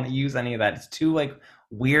 dude, I don't want to use any of that. It's too like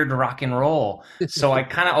weird rock and roll." So I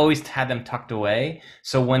kind of always had them tucked away.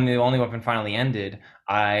 So when The Only Weapon finally ended,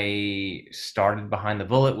 I started Behind the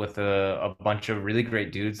Bullet with a bunch of really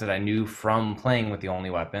great dudes that I knew from playing with The Only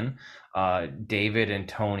Weapon, David and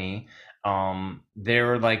Tony. They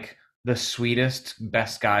were like the sweetest,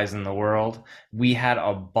 best guys in the world. We had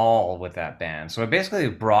a ball with that band. So I basically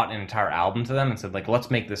brought an entire album to them and said, like, let's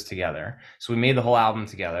make this together. So we made the whole album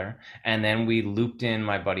together. And then we looped in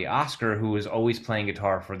my buddy Oscar, who was always playing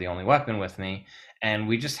guitar for The Only Weapon with me. And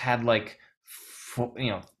we just had like,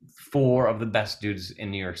 four of the best dudes in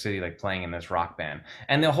New York City, like playing in this rock band.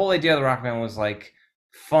 And the whole idea of the rock band was like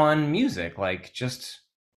fun music, like just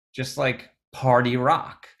like party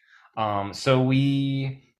rock. So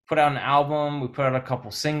we put out an album, we put out a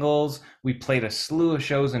couple singles, we played a slew of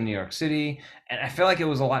shows in New York City, and I feel like it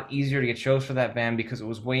was a lot easier to get shows for that band because it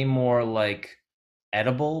was way more like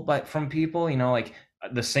edible but from people, like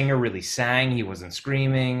the singer really sang, he wasn't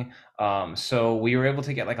screaming. So we were able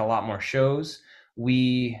to get like a lot more shows.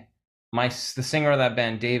 We the singer of that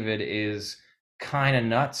band, David, is kind of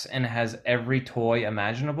nuts and has every toy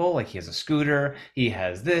imaginable. Like he has a scooter, he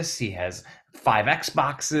has this, he has 5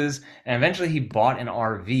 Xboxes, and eventually he bought an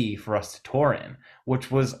RV for us to tour in,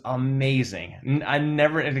 which was amazing. I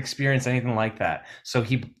never had experienced anything like that. So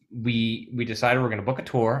we decided we're going to book a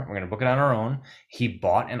tour. We're going to book it on our own. He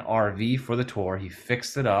bought an RV for the tour. He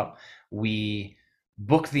fixed it up. We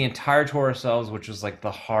booked the entire tour ourselves, which was like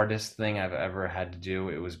the hardest thing I've ever had to do.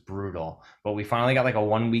 It was brutal, but we finally got like a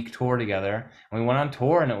 1 week tour together, and we went on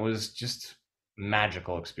tour, and it was just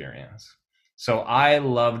magical experience. So I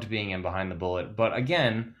loved being in Behind the Bullet, but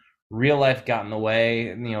again, real life got in the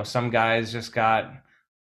way. Some guys just got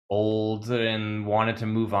old and wanted to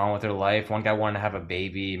move on with their life. One guy wanted to have a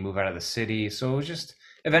baby, move out of the city. So it was just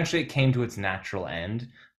eventually it came to its natural end,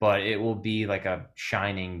 but it will be like a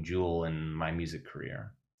shining jewel in my music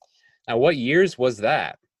career. Now, what years was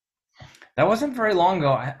that? That wasn't very long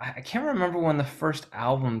ago. I can't remember when the first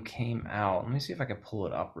album came out. Let me see if I can pull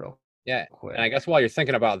it up real Yeah, and I quick. guess while you're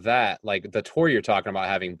thinking about that, like the tour you're talking about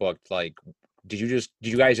having booked, like did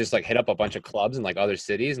you guys just like hit up a bunch of clubs in like other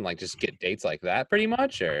cities and like just get dates like that pretty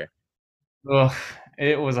much, or Ugh,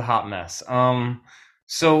 it was a hot mess.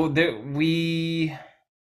 So there,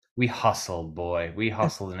 We hustled, boy. We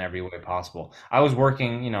hustled in every way possible. I was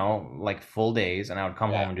working, like full days, and I would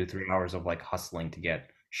come Yeah. home and do 3 hours of like hustling to get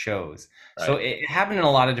shows. So Right. it happened in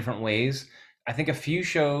a lot of different ways. I think a few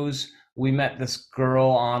shows we met this girl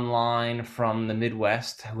online from the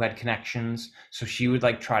Midwest who had connections. So she would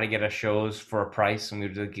like try to get us shows for a price, and we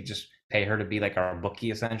would like, just pay her to be like our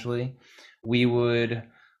bookie essentially. We would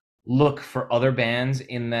look for other bands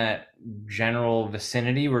in that general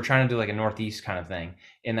vicinity. We're trying to do like a Northeast kind of thing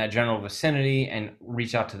in that general vicinity and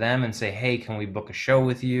reach out to them and say, hey, can we book a show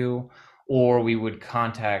with you? Or we would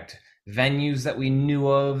contact venues that we knew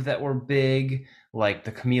of that were big, like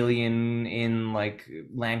the Chameleon in like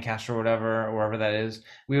Lancaster or whatever, or wherever that is.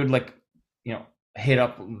 We would like, hit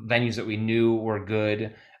up venues that we knew were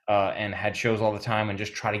good and had shows all the time and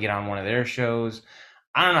just try to get on one of their shows.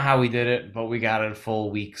 I don't know how we did it, but we got a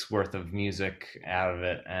full week's worth of music out of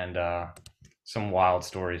it and some wild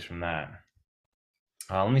stories from that.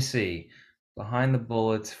 Let me see. Behind the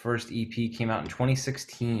Bullets first EP came out in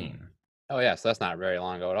 2016. Oh yeah, so that's not very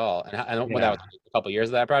long ago at all. And what that Yeah. was, a couple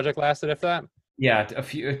years that project lasted, if that. Yeah,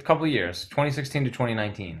 a couple of years, 2016 to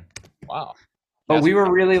 2019. Wow. But That's we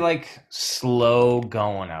were really like slow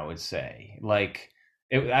going, I would say. Like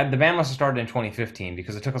the band must have started in 2015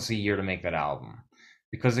 because it took us a year to make that album.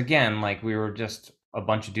 Because again, like we were just a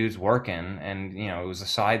bunch of dudes working, and it was a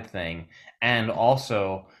side thing. And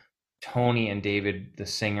also, Tony and David, the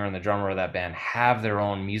singer and the drummer of that band, have their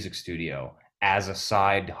own music studio as a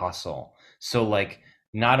side hustle. So like,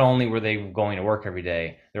 not only were they going to work every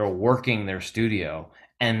day, they were working their studio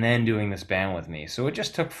and then doing this band with me. So it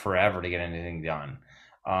just took forever to get anything done.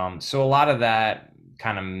 So a lot of that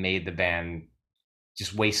kind of made the band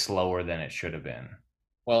just way slower than it should have been.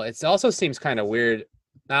 Well, it also seems kind of weird,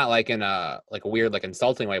 not like in a weird like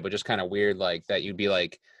insulting way, but just kind of weird like that you'd be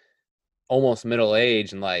like almost middle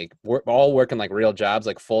age and like we're all working like real jobs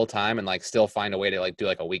like full time and like still find a way to like do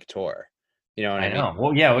like a week tour. You know what I I mean? know.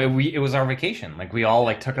 Well, yeah, it was our vacation. Like we all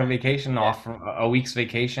like took a vacation Yeah. off, a week's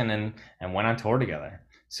vacation, and went on tour together.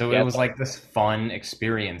 So it Yeah. was like this fun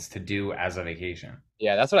experience to do as a vacation.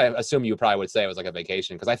 Yeah, that's what I assume you probably would say it was like a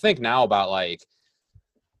vacation. Because I think now about like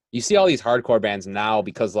you see all these hardcore bands now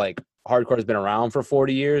because like hardcore has been around for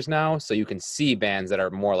 40 years now, so you can see bands that are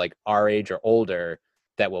more like our age or older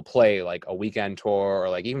that will play like a weekend tour or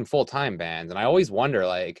like even full-time bands. And I always wonder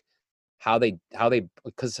like how they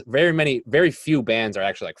because very few bands are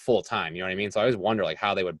actually like full-time, you know what I mean? So I always wonder like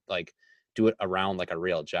how they would like do it around like a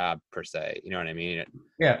real job per se, you know what I mean?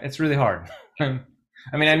 Yeah, it's really hard. I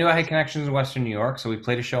mean, I knew I had connections in Western New York, so we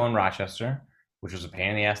played a show in Rochester, which was a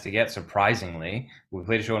pain in the ass to get. Surprisingly, we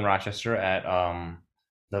played a show in Rochester at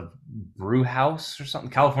the Brew House or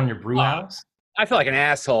something, California Brew House. I feel like an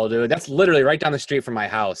asshole, dude. That's literally right down the street from my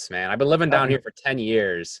house, man. I've been living down here for 10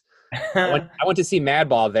 years. I went to see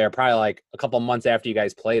Madball there probably like a couple months after you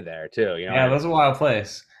guys played there too. You know what Yeah, I that mean? was a wild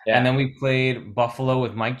place. And Yeah. then we played Buffalo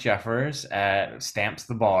with Mike Jeffers at Stamps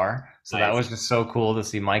the Bar. So that Nice. was just so cool to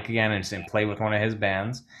see Mike again and play with one of his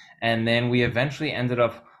bands. And then we eventually ended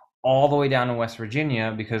up all the way down to West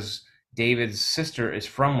Virginia because David's sister is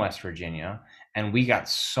from West Virginia. And we got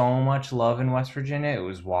so much love in West Virginia. It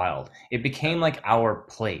was wild. It became like our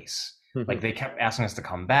place. Like they kept asking us to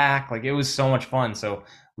come back. Like it was so much fun. So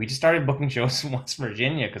we just started booking shows in West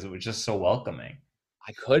Virginia because it was just so welcoming.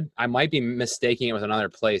 I might be mistaking it with another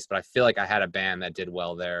place, but I feel like I had a band that did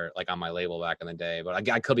well there, like on my label back in the day. But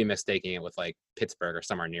I could be mistaking it with like Pittsburgh or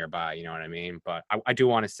somewhere nearby. You know what I mean? But I do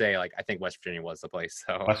want to say like I think West Virginia was the place.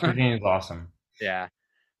 So West Virginia is awesome. yeah.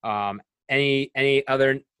 Any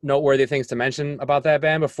other noteworthy things to mention about that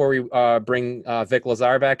band before we bring Vic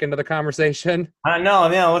Lazar back into the conversation? No,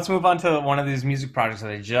 yeah, let's move on to one of these music projects that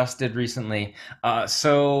I just did recently.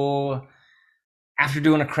 So after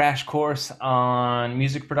doing a crash course on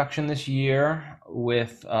music production this year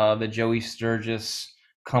with the Joey Sturgis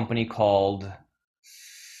company called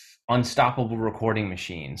Unstoppable Recording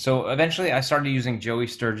Machine. So eventually I started using Joey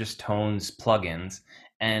Sturgis Tones plugins,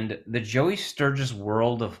 and the Joey Sturgis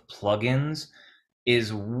world of plugins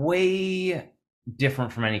is way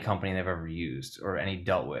different from any company they've ever used or any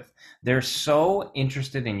dealt with. They're so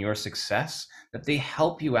interested in your success that they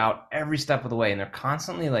help you out every step of the way, and they're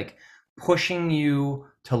constantly like pushing you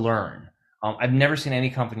to learn. I've never seen any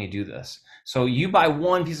company do this. So you buy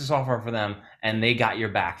one piece of software for them and they got your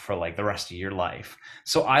back for like the rest of your life.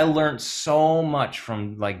 So I learned so much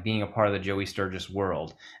from like being a part of the Joey Sturgis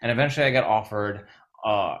world. And eventually I got offered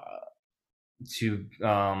to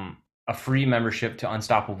a free membership to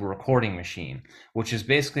Unstoppable Recording Machine, which is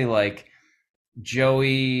basically like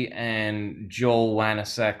Joey and Joel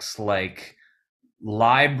Wanasek's like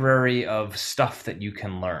library of stuff that you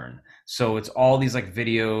can learn. So it's all these like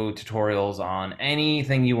video tutorials on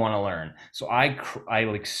anything you want to learn. So I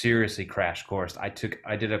like seriously crash coursed. I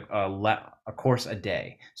did a course a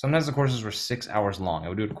day. Sometimes the courses were 6 hours long. I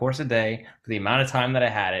would do a course a day for the amount of time that I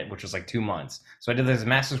had it, which was like 2 months. So I did this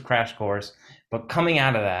massive crash course. But coming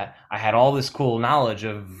out of that, I had all this cool knowledge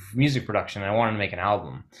of music production, and I wanted to make an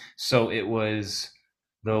album. So it was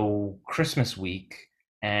the Christmas week,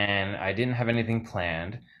 and I didn't have anything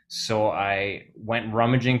planned. So I went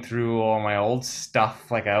rummaging through all my old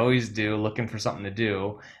stuff, like I always do, looking for something to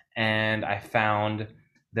do. And I found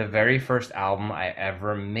the very first album I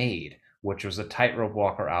ever made, which was a Tightrope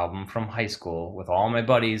Walker album from high school with all my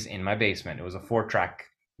buddies in my basement. It was a 4-track,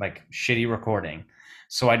 like shitty recording.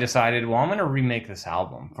 So I decided, well, I'm going to remake this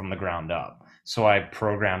album from the ground up. So I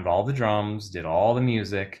programmed all the drums, did all the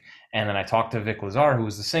music, and then I talked to Vic Lazar, who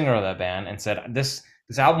was the singer of that band, and said, this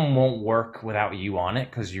album won't work without you on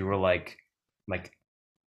it, because you were like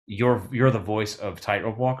you're the voice of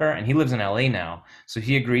Tightrope Walker, and he lives in LA now. So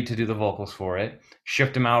he agreed to do the vocals for it,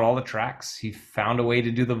 shipped him out all the tracks. He found a way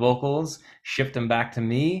to do the vocals, shipped them back to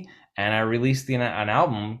me, and I released an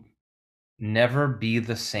album, Never Be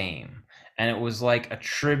the Same. And it was like a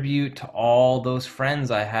tribute to all those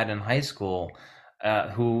friends I had in high school,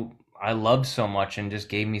 who I loved so much and just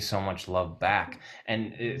gave me so much love back.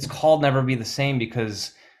 And it's called Never Be the Same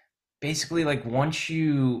because basically, like, once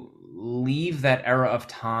you leave that era of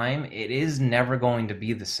time, it is never going to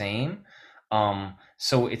be the same.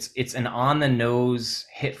 So it's an on the nose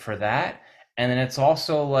hit for that. And then it's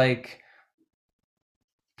also like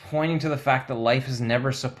pointing to the fact that life is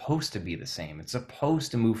never supposed to be the same. It's supposed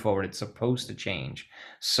to move forward. It's supposed to change.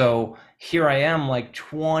 So here I am, like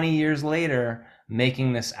 20 years later,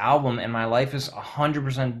 making this album, and my life is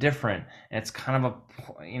 100% different. And it's kind of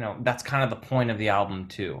that's kind of the point of the album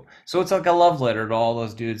too. So it's like a love letter to all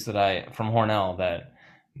those dudes from Hornell that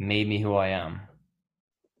made me who I am.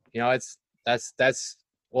 That's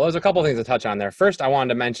well, there's a couple of things to touch on there. First, I wanted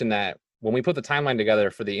to mention that when we put the timeline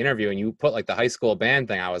together for the interview and you put like the high school band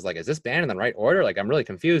thing, I was like, is this band in the right order? Like, I'm really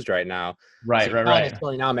confused right now. Right.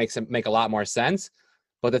 Story now makes a lot more sense.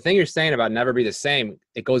 But the thing you're saying about Never Be the Same,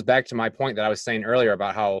 it goes back to my point that I was saying earlier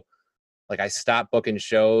about how, like, I stopped booking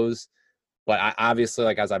shows, but I obviously,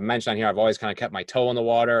 like, as I mentioned on here, I've always kind of kept my toe in the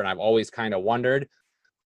water, and I've always kind of wondered.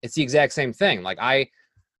 It's the exact same thing. Like, I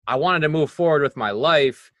wanted to move forward with my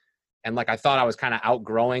life, and like I thought I was kind of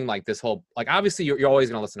outgrowing like this whole, like, obviously you're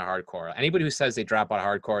always going to listen to hardcore. Anybody who says they drop out of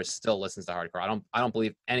hardcore still listens to hardcore. I don't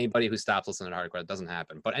believe anybody who stops listening to hardcore. It doesn't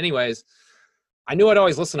happen. But anyways, I knew I'd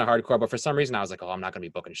always listen to hardcore, but for some reason I was like, oh, I'm not going to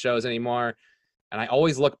be booking shows anymore. And I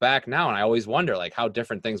always look back now and I always wonder like how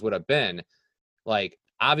different things would have been. Like,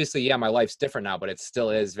 obviously, yeah, my life's different now, but it still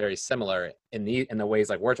is very similar in the ways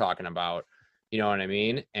like we're talking about, you know what I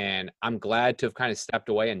mean? And I'm glad to have kind of stepped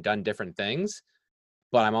away and done different things.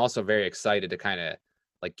 But I'm also very excited to kind of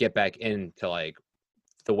like get back into like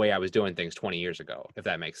the way I was doing things 20 years ago, if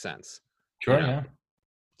that makes sense. Sure, yeah.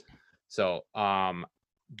 So,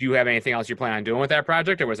 do you have anything else you plan on doing with that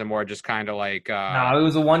project, or was it more just kind of like? No, it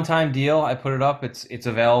was a one-time deal. I put it up. It's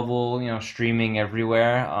available, streaming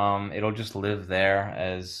everywhere. It'll just live there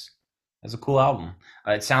as a cool album.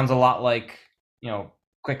 It sounds a lot like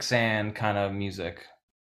Quicksand kind of music.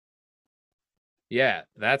 Yeah,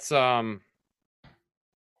 that's I'm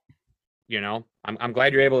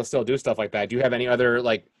glad you're able to still do stuff like that. Do you have any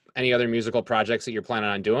other musical projects that you're planning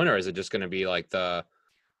on doing, or is it just going to be like the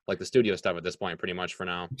studio stuff at this point, pretty much for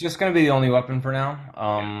now? Just going to be the only weapon for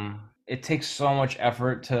now. It takes so much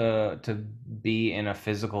effort to be in a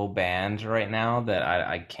physical band right now that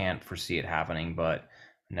I can't foresee it happening, but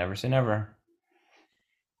never say never.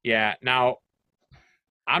 Yeah. Now,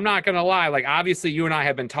 I'm not going to lie. Like, obviously, you and I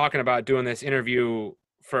have been talking about doing this interview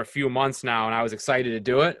for a few months now, and I was excited to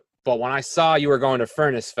do it. But when I saw you were going to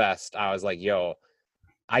Furnace Fest, I was like, yo,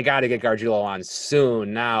 I got to get Gargiulo on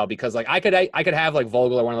soon now, because like I could have like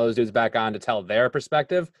Vogel or one of those dudes back on to tell their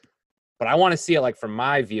perspective, but I want to see it like from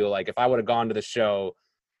my view, like if I would have gone to the show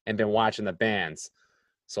and been watching the bands.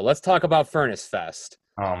 So let's talk about Furnace Fest.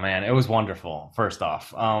 Oh man, it was wonderful. First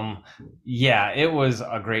off, yeah, it was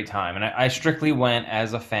a great time, and I strictly went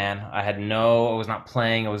as a fan. I was not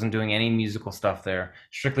playing, I wasn't doing any musical stuff there.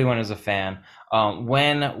 Strictly went as a fan.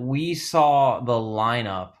 When we saw the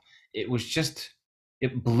lineup,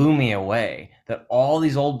 it blew me away that all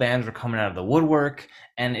these old bands were coming out of the woodwork,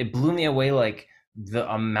 and it blew me away like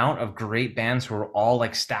the amount of great bands who were all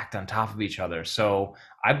like stacked on top of each other. So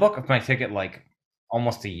I booked my ticket like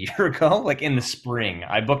almost a year ago, like in the spring.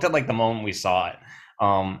 I booked it like the moment we saw it.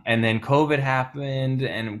 And then COVID happened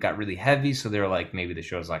and it got really heavy. So they were like, maybe the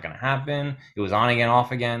show's not going to happen. It was on again,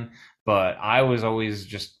 off again. But I was always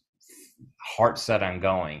just heart set on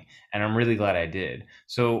going, and I'm really glad I did.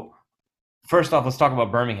 So first off, let's talk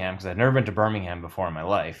about Birmingham because I've never been to Birmingham before in my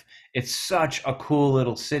life. It's such a cool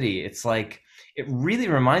little city. It's like it really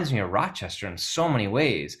reminds me of Rochester in so many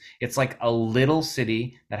ways. It's like a little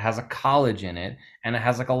city that has a college in it, and it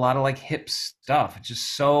has like a lot of like hip stuff. It's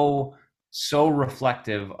just so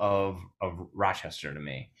reflective of Rochester to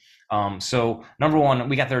me. So number one,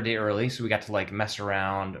 we got there a day early, so we got to like mess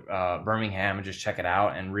around Birmingham and just check it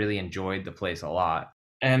out, and really enjoyed the place a lot.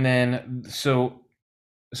 And then so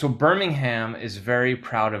Birmingham is very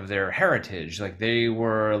proud of their heritage. Like they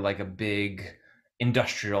were like a big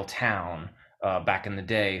industrial town back in the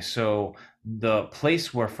day. So the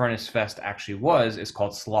place where Furnace Fest actually was is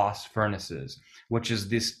called Sloss Furnaces, which is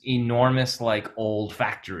this enormous like old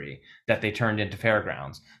factory that they turned into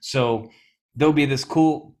fairgrounds. So there'll be this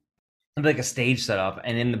cool like a stage set up,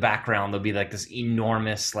 and in the background there'll be like this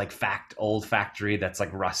enormous like old factory that's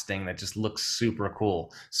like rusting that just looks super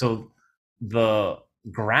cool. So the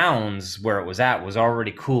grounds where it was at was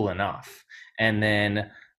already cool enough, and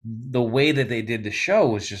then the way that they did the show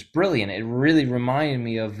was just brilliant. It really reminded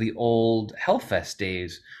me of the old Hellfest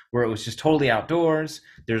days where it was just totally outdoors.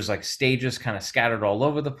 There's like stages kind of scattered all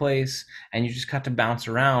over the place, and you just got to bounce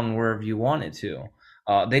around wherever you wanted to.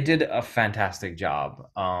 They did a fantastic job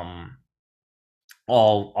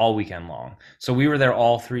all weekend long. So we were there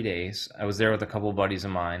all 3 days. I was there with a couple of buddies of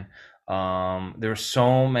mine. There were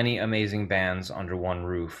so many amazing bands under one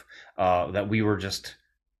roof that we were just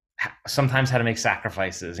sometimes had to make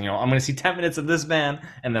sacrifices. You know, I'm going to see 10 minutes of this band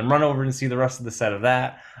and then run over and see the rest of the set of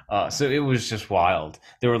that. So it was just wild.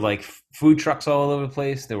 There were like food trucks all over the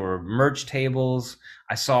place. There were merch tables.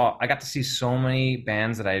 I got to see so many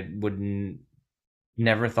bands that I would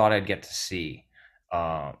never thought I'd get to see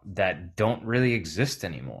that don't really exist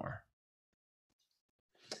anymore.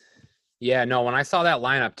 Yeah, no, when I saw that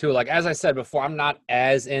lineup too, like as I said before, I'm not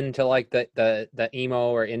as into like the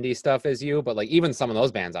emo or indie stuff as you, but like even some of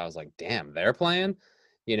those bands, I was like, damn, they're playing,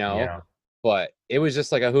 you know. Yeah. But it was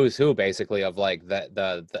just like a who's who basically of like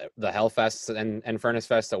the Hellfests and Furnace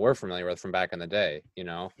Fest that we're familiar with from back in the day, you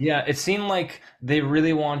know. Yeah, it seemed like they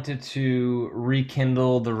really wanted to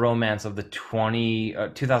rekindle the romance of the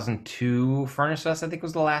 2002 Furnace Fest, I think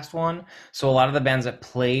was the last one. So a lot of the bands that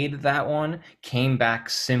played that one came back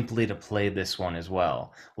simply to play this one as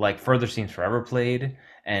well. Like Further Seems Forever played,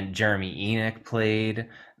 and Jeremy Enoch played,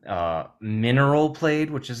 Mineral played,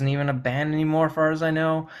 which isn't even a band anymore, as far as I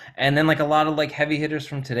know. And then like a lot of like heavy hitters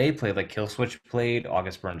from today played, like Killswitch played,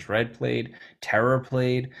 August Burns Red played, Terror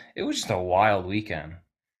played. It was just a wild weekend.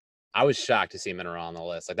 I was shocked to see Mineral on the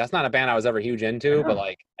list. Like that's not a band I was ever huge I into, but know.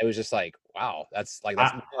 like it was just like, wow, that's I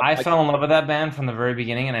like fell in love with that band from the very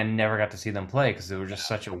beginning, and I never got to see them play because they were just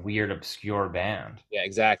such a weird, obscure band. yeah,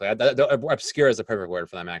 exactly. Obscure is the perfect word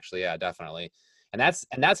for them, actually. Yeah, definitely. And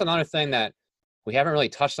that's another thing that we haven't really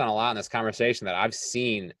touched on a lot in this conversation that I've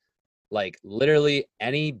seen, like literally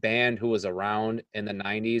any band who was around in the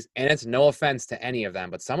 '90s, and it's no offense to any of them,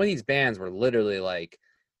 but some of these bands were literally like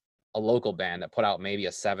a local band that put out maybe a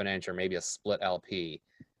 7-inch or maybe a split LP.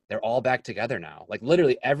 They're all back together now. Like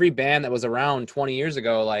literally every band that was around 20 years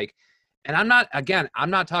ago, like, and I'm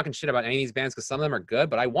not talking shit about any of these bands because some of them are good,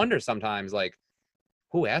 but I wonder sometimes, like,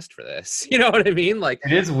 who asked for this? You know what I mean? Like,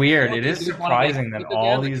 It is weird. It these is dudes want to make surprising that music all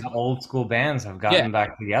again. Like, these old school bands have yeah, gotten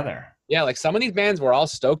back together. yeah. Like some of these bands we're all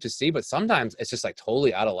stoked to see, but sometimes it's just like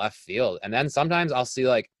totally out of left field. And then sometimes I'll see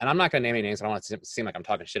like, and I'm not gonna name any names. I don't want to seem like I'm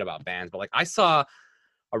talking shit about bands, but like I saw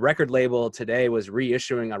a record label today was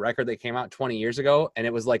reissuing a record that came out 20 years ago, and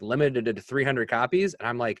it was like limited to 300 copies. And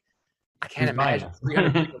I'm like, I can't Who's buying imagine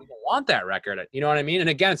 300 this? people even want that record. You know what I mean? And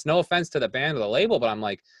again, it's no offense to the band or the label, but I'm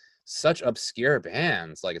like, such obscure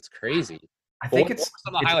bands, like it's crazy. I But think what it's were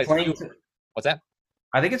some of the it's highlights? playing to What's that?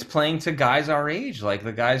 I think it's playing to guys our age, like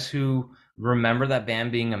the guys who remember that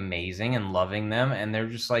band being amazing and loving them, and they're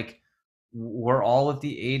just like, we're all at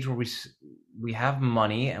the age where we have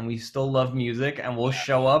money and we still love music, and we'll Yeah,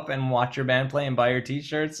 show up and watch your band play and buy your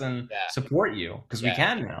t-shirts and yeah, support you because we yeah.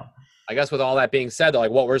 can now. I guess with all that being said, though,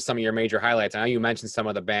 like what were some of your major highlights? I know you mentioned some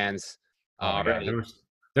of the bands Oh my God, already.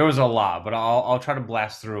 there was a lot, but I'll try to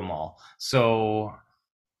blast through them all. So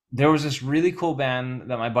there was this really cool band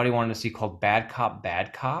that my buddy wanted to see called Bad Cop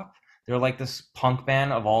Bad Cop. They're like this punk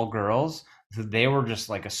band of all girls. They were just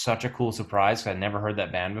like such a cool surprise because I'd never heard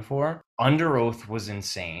that band before. Under Oath was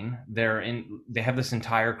insane. They have this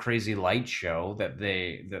entire crazy light show that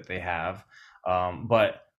they have.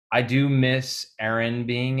 But I do miss Aaron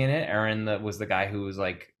being in it. Aaron that was the guy who was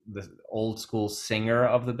like the old school singer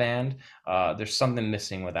of the band. There's something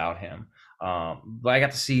missing without him. But I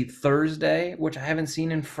got to see Thursday, which I haven't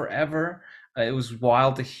seen in forever. It was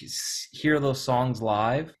wild to hear those songs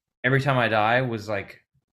live. Every Time I Die was like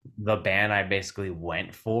the band I basically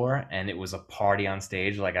went for, and it was a party on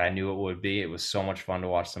stage like I knew it would be. It was so much fun to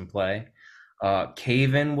watch them play.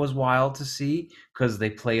 Cave In was wild to see because they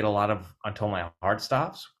played a lot of Until My Heart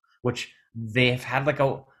Stops, which they've had like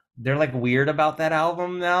a they're like weird about that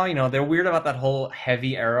album now. You know, they're weird about that whole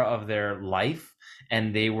heavy era of their life,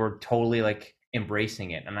 and they were totally like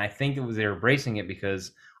embracing it. And I think it was they were embracing it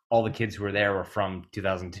because all the kids who were there were from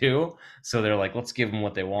 2002, so they're like, let's give them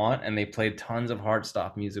what they want, and they played tons of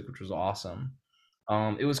Heartstop music, which was awesome.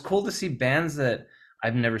 It was cool to see bands that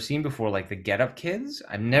I've never seen before, like the Get Up Kids.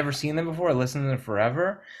 I've never seen them before. I listened to them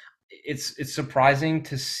forever. It's surprising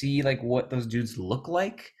to see like what those dudes look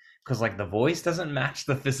like because like the voice doesn't match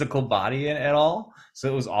the physical body at all.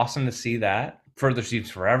 So it was awesome to see that. Further Seems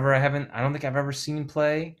Forever, I don't think I've ever seen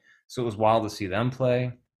play. So it was wild to see them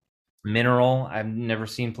play. Mineral, I've never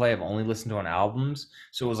seen play. I've only listened to on albums.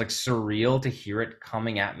 So it was like surreal to hear it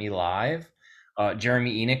coming at me live.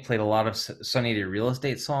 Jeremy Enoch played a lot of Sunny Day Real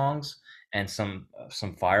Estate songs and some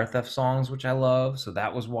Fire Theft songs, which I love. So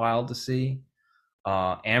that was wild to see.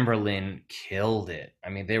 Amberlin killed it. I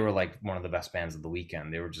mean, they were like one of the best bands of the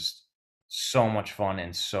weekend. They were just so much fun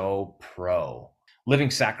and so pro. Living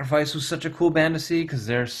Sacrifice was such a cool band to see because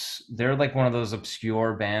they're like one of those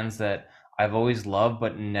obscure bands that I've always loved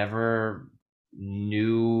but never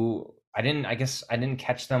knew. I guess I didn't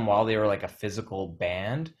catch them while they were like a physical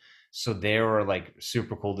band. So they were like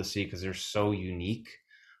super cool to see because they're so unique.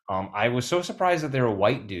 I was so surprised that they were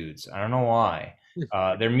white dudes. I don't know why.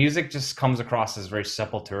 Their music just comes across as very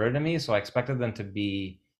Sepultura to me, so I expected them to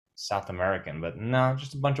be South American, but no,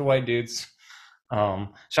 just a bunch of white dudes.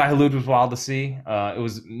 Shai Hulud was wild to see. It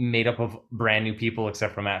was made up of brand new people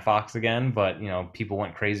except for Matt Fox again, but you know, people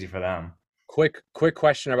went crazy for them. Quick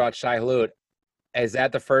question about Shai Hulud. Is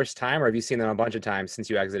that the first time, or have you seen them a bunch of times since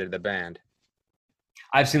you exited the band?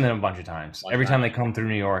 I've seen them a bunch of times. Every time they come through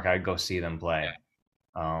New York, I go see them play.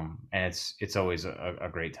 And it's always a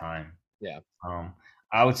great time. Yeah.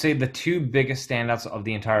 I would say the two biggest standouts of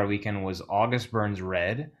the entire weekend was August Burns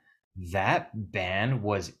Red. That band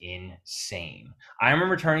was insane. I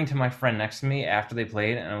remember turning to my friend next to me after they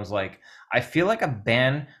played, and I was like, I feel like a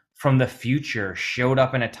band from the future showed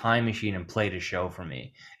up in a time machine and played a show for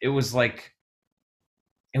me. It was like,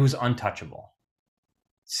 it was untouchable.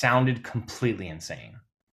 Sounded completely insane.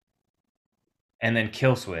 And then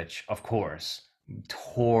Killswitch, of course,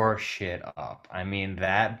 tore shit up. I mean,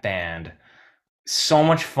 that band, so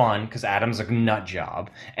much fun because Adam's a nut job.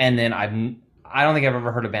 And then I don't think I've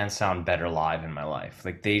ever heard a band sound better live in my life.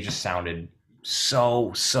 Like they just sounded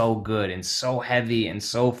so good and so heavy and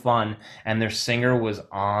so fun. And their singer was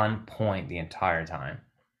on point the entire time.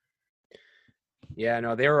 Yeah,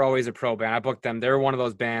 no, they were always a pro band. I booked them. They were one of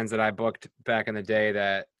those bands that I booked back in the day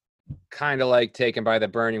that kind of like Taken by the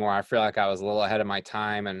Burning, where I feel like I was a little ahead of my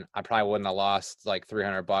time, and I probably wouldn't have lost like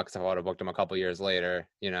 $300 if I would have booked them a couple years later,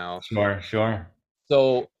 you know? Sure.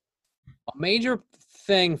 So a major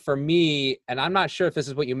thing for me, and I'm not sure if this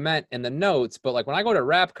is what you meant in the notes, but like when I go to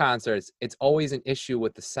rap concerts, it's always an issue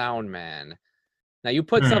with the sound man. Now you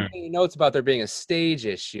put something in your notes about there being a stage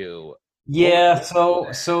issue. Yeah,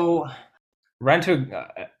 so ran to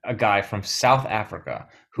a guy from South Africa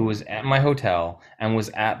who was at my hotel and was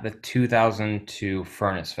at the 2002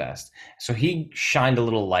 Furnace Fest. So he shined a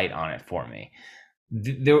little light on it for me.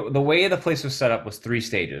 The way the place was set up was three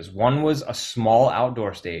stages. One was a small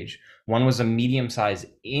outdoor stage. One was a medium-sized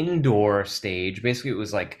indoor stage. Basically, it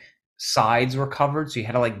was like sides were covered, so you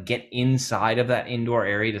had to like get inside of that indoor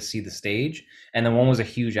area to see the stage. And then one was a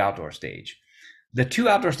huge outdoor stage. The two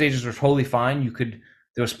outdoor stages were totally fine.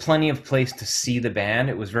 There was plenty of place to see the band.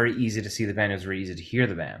 It was very easy to see the band. It was very easy to hear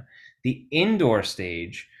the band. The indoor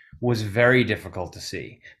stage was very difficult to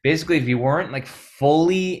see. Basically, if you weren't like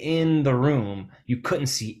fully in the room, you couldn't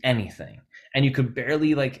see anything. And you could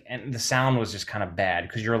barely and the sound was just kind of bad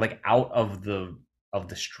because you're like out of the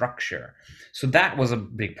structure. So that was a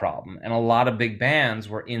big problem. And a lot of big bands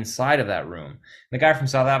were inside of that room. The guy from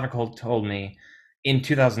South Africa told me in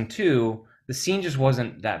 2002, the scene just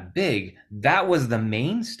wasn't that big. That was the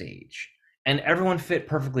main stage, and everyone fit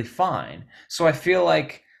perfectly fine. So I feel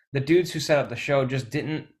like the dudes who set up the show just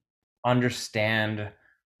didn't understand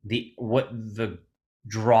what the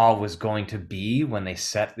draw was going to be when they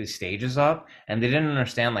set these stages up, and they didn't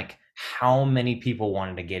understand like how many people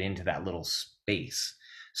wanted to get into that little space.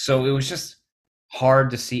 So it was just hard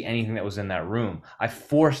to see anything that was in that room. I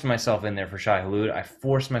forced myself in there for Shai Hulud. I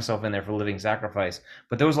forced myself in there for Living Sacrifice.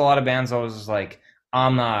 But there was a lot of bands I was just like,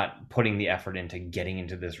 I'm not putting the effort into getting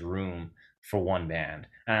into this room for one band.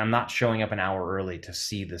 and I'm not showing up an hour early to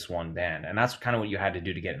see this one band. And that's kind of what you had to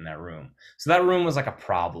do to get in that room. So that room was like a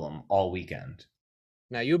problem all weekend.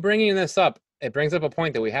 Now, you bringing this up, it brings up a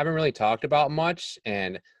point that we haven't really talked about much.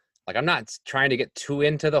 And like, I'm not trying to get too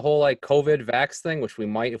into the whole like COVID vax thing, which we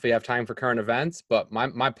might if we have time for current events. But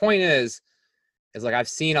my point is like, I've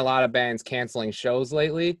seen a lot of bands canceling shows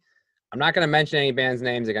lately. I'm not going to mention any bands'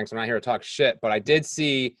 names again because I'm not here to talk shit, but I did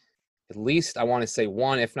see at least, I want to say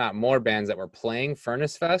one, if not more, bands that were playing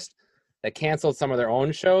Furnace Fest that canceled some of their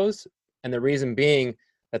own shows. And the reason being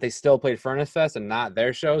that they still played Furnace Fest and not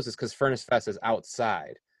their shows is because Furnace Fest is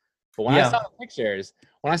outside. But Yeah. when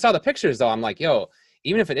I saw the pictures though, I'm like, yo,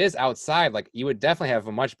 even if it is outside, like you would definitely have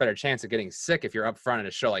a much better chance of getting sick if you're up front at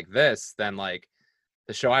a show like this than like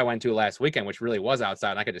the show I went to last weekend, which really was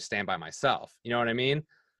outside and I could just stand by myself. You know what I mean?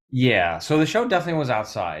 Yeah, so the show definitely was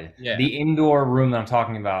outside. Yeah. The indoor room that I'm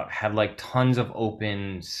talking about had like tons of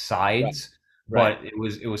open Right. sides, Right. but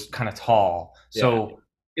it was kind of tall. Yeah. So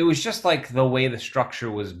it was just like the way the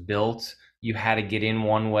structure was built. You had to get in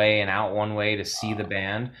one way and out one way to see the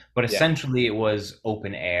band, but Yeah. essentially it was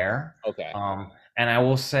open air. Okay. And I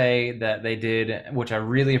will say that they did, which I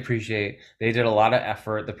really appreciate, they did a lot of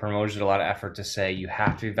effort. The promoters did a lot of effort to say you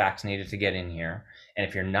have to be vaccinated to get in here. And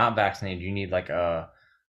if you're not vaccinated, you need like a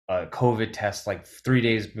COVID test like 3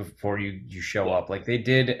 days before you show Yeah. up. Like they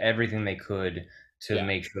did everything they could to Yeah.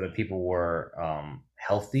 make sure that people were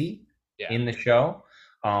healthy Yeah. in the show.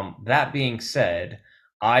 That being said,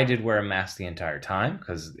 I did wear a mask the entire time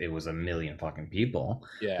because it was a million fucking people,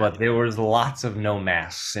 Yeah. but there was lots of no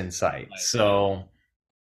masks in sight. Right. So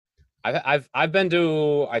I've been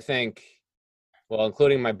to, I think, well,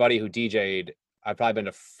 including my buddy who DJ'd, I've probably been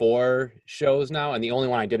to 4 shows now, and the only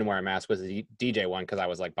one I didn't wear a mask was the DJ one because I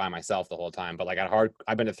was like by myself the whole time. But like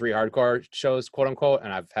I've been to 3 hardcore shows, quote unquote,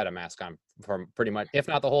 and I've had a mask on for pretty much, if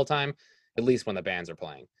not the whole time, at least when the bands are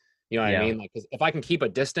playing. You know what I yeah. mean? Like, 'cause if I can keep a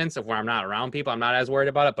distance of where I'm not around people, I'm not as worried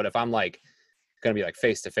about it. But if I'm like gonna be like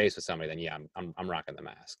face to face with somebody, then yeah, I'm rocking the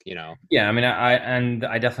mask. You know? Yeah, I mean,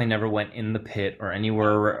 I definitely never went in the pit or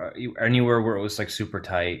anywhere where it was like super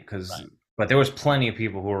tight because, Right. but there was plenty of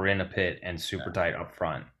people who were in a pit and super Yeah. tight up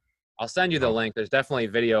front. I'll send you the Oh. link. There's definitely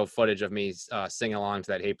video footage of me singing along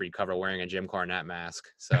to that Hatebreed cover wearing a Jim Cornette mask.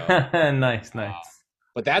 So, Nice, uh, nice.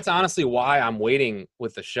 but that's honestly why I'm waiting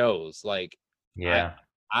with the shows. Like, I, Yeah,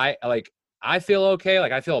 like, I feel okay.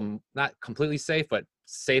 Like, I feel not completely safe, but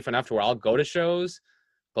safe enough to where I'll go to shows.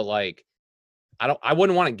 But like, I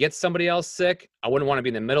wouldn't want to get somebody else sick. I wouldn't want to be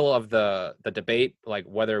in the middle of the debate, like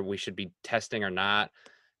whether we should be testing or not.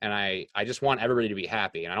 And I just want everybody to be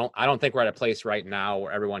happy. And I don't think we're at a place right now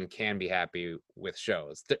where everyone can be happy with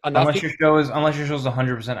shows. Enough people. unless your show is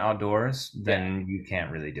 100% outdoors, Yeah. then you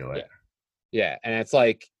can't really do Yeah. it. Yeah. And it's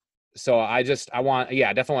like, so I want, yeah,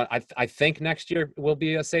 I definitely want, I think next year will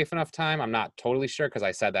be a safe enough time. I'm not totally sure because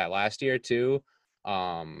I said that last year too.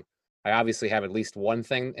 Um, I obviously have at least one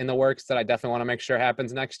thing in the works that I definitely want to make sure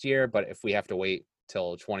happens next year. But if we have to wait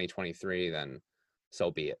till 2023, then so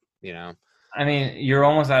be it, you know? I mean, you're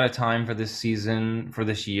almost out of time for this season, for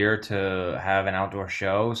this year to have an outdoor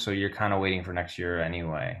show, so you're kind of waiting for next year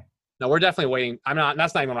anyway. No, we're definitely waiting.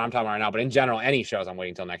 That's not even what I'm talking about right now, but in general, any shows I'm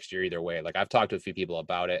waiting till next year either way. Like I've talked to a few people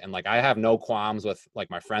about it and like I have no qualms with like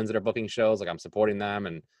my friends that are booking shows. Like I'm supporting them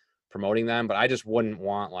and promoting them, but I just wouldn't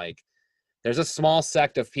want like, there's a small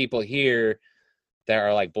sect of people here that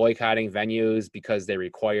are like boycotting venues because they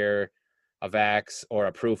require a vax or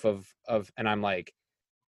a proof of, and I'm like,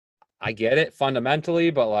 I get it fundamentally,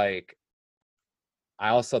 but like, I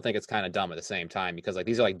also think it's kind of dumb at the same time because like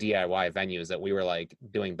these are like DIY venues that we were like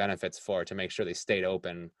doing benefits for to make sure they stayed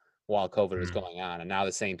open while COVID was Mm. going on. And now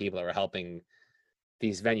the same people that were helping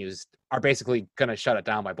these venues are basically gonna shut it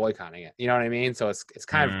down by boycotting it. You know what I mean? So it's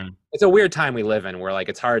kind of Mm. it's a weird time we live in where like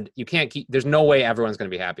it's hard. You can't keep. There's no way everyone's gonna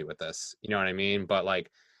be happy with this. You know what I mean? But like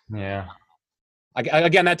Yeah.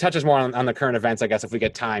 again, that touches more on the current events, I guess, if we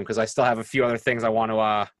get time, because I still have a few other things I want to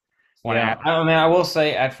Yeah, add. I mean, I will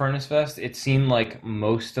say at Furnace Fest, it seemed like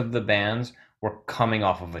most of the bands were coming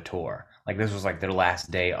off of a tour. Like this was like their last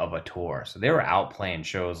day of a tour, so they were out playing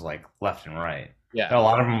shows like left and right. Yeah, And a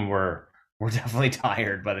lot of them were definitely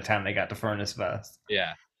tired by the time they got to Furnace Fest.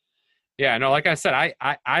 yeah, yeah. No, like I said,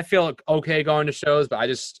 I feel okay going to shows, but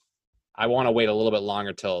I want to wait a little bit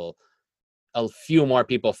longer till a few more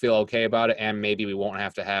people feel okay about it, and maybe we won't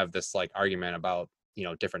have to have this like argument about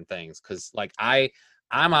different things. Because like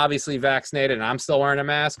I'm obviously vaccinated and I'm still wearing a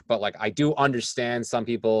mask, but like I do understand some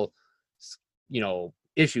people,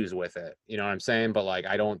 issues with it. You know what I'm saying? But like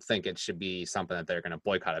I don't think it should be something that they're going to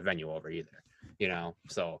boycott a venue over either.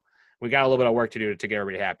 So we got a little bit of work to do to get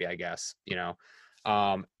everybody happy, I guess.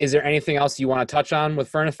 Is there anything else you want to touch on with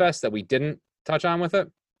Furnace that we didn't touch on with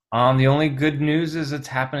it? The only good news is it's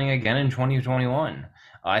happening again in 2021.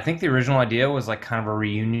 I think the original idea was like kind of a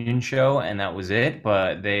reunion show, and that was it.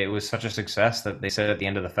 But it was such a success that they said at the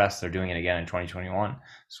end of the fest they're doing it again in 2021.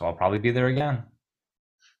 So I'll probably be there again.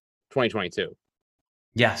 2022.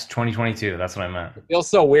 Yes, 2022. That's what I meant. It feels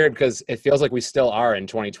so weird because it feels like we still are in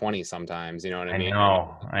 2020 sometimes. You know what I I mean?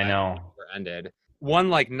 know. I know. Ended. One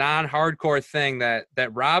like non-hardcore thing that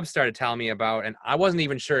Rob started telling me about, and I wasn't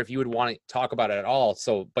even sure if you would want to talk about it at all.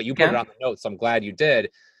 So, but you put it on the notes, so I'm glad you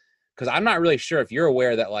did, because I'm not really sure if you're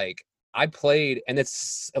aware that like I played, and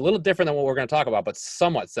it's a little different than what we're going to talk about, but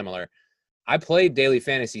somewhat similar. I played daily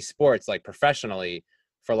fantasy sports like professionally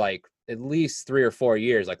for like at least 3 or 4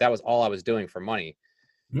 years. Like that was all I was doing for money.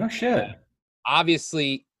 No shit.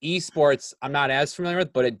 Obviously, esports I'm not as familiar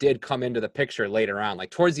with, but it did come into the picture later on. Like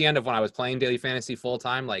towards the end of when I was playing daily fantasy full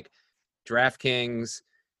time, like DraftKings,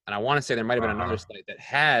 and I want to say there might have been another site that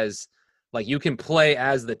has like you can play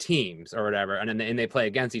as the teams or whatever, and then they play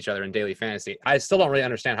against each other in daily fantasy. I still don't really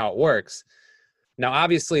understand how it works. Now,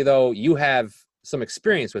 obviously, though, you have some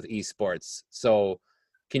experience with esports, so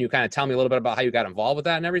can you kind of tell me a little bit about how you got involved with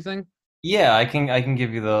that and everything? Yeah, I can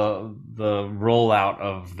give you the rollout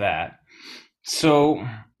of that. So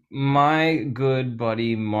my good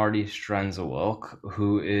buddy Marty Strenzewilk,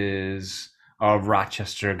 who is a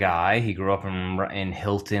Rochester guy, he grew up in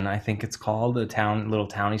Hilton, I think it's called, the little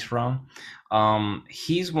town he's from.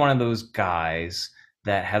 He's one of those guys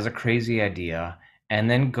that has a crazy idea and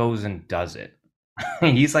then goes and does it.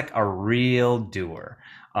 He's like a real doer.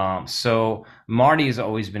 So Marty has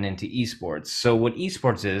always been into esports. So what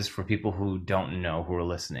esports is, for people who don't know, who are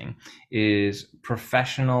listening, is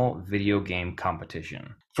professional video game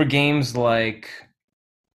competition. For games like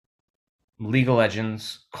League of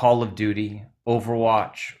Legends, Call of Duty,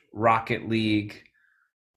 Overwatch, Rocket League,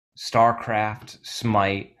 StarCraft,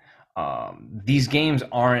 Smite, these games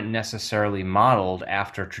aren't necessarily modeled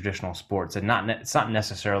after traditional sports, and it's not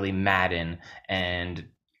necessarily Madden and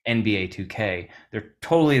NBA 2K. They're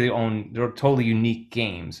totally unique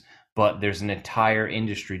games, but there's an entire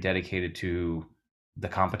industry dedicated to the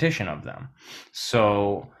competition of them.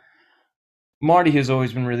 So Marty has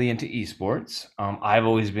always been really into esports. I've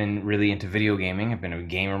always been really into video gaming. I've been a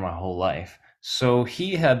gamer my whole life. So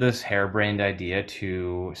he had this harebrained idea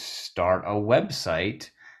to start a website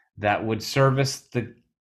that would service the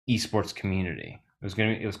esports community.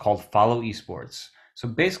 It was called Follow Esports. So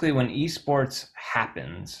basically, when esports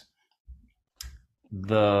happens,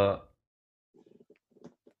 the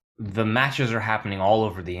matches are happening all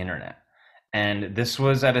over the internet. And this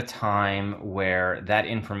was at a time where that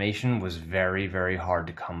information was very, very hard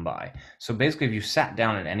to come by. So basically, if you sat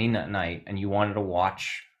down at any night and you wanted to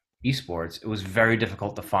watch esports, it was very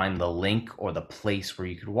difficult to find the link or the place where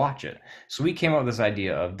you could watch it. So we came up with this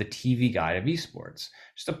idea of the TV guide of esports,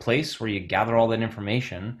 just a place where you gather all that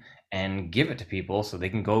information and give it to people so they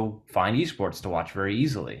can go find esports to watch very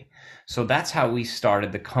easily. So that's how we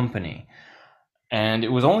started the company. And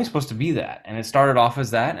it was only supposed to be that. And it started off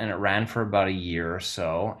as that, and it ran for about a year or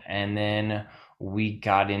so. And then we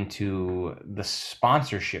got into the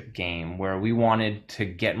sponsorship game where we wanted to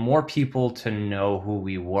get more people to know who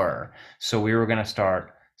we were. So we were going to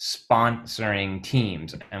start sponsoring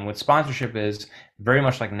teams. And what sponsorship is, very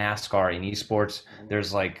much like NASCAR in esports,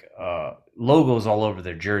 there's like logos all over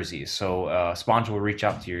their jerseys. So a sponsor will reach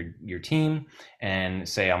out to your team and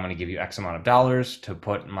say, I'm going to give you X amount of dollars to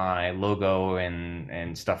put my logo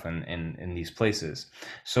and stuff in these places.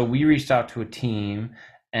 So we reached out to a team,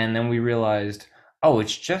 and then we realized, oh,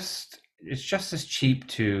 it's just as cheap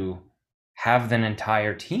to have an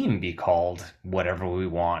entire team be called whatever we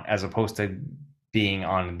want, as opposed to being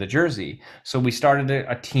on the jersey. So we started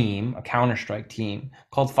a team, a Counter-Strike team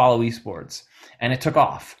called Follow Esports, and it took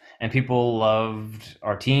off. And people loved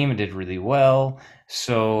our team. It did really well.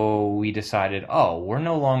 So we decided, oh, we're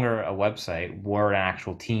no longer a website. We're an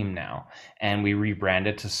actual team now. And we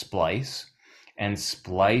rebranded to Splice. And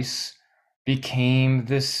Splice became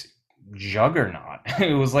this juggernaut.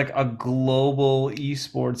 It was like a global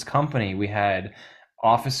esports company. We had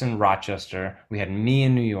office in Rochester. We had me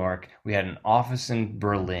in New York. We had an office in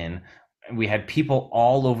Berlin. We had people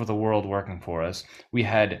all over the world working for us. We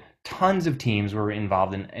had tons of teams were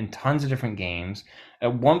involved in tons of different games.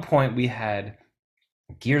 At one point, we had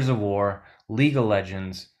Gears of War, League of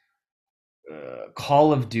Legends,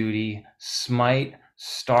 Call of Duty, Smite,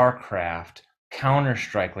 StarCraft,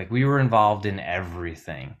 Counter-Strike. Like, we were involved in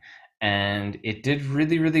everything, and it did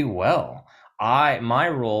really, really well. My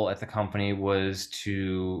role at the company was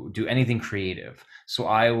to do anything creative. So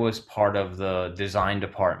I was part of the design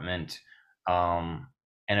department,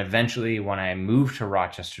 And eventually, when I moved to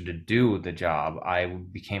Rochester to do the job, I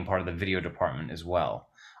became part of the video department as well.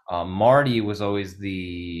 Marty was always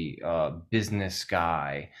the business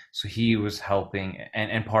guy, so he was helping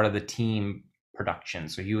and part of the team production.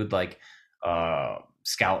 So he would like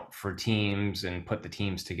scout for teams and put the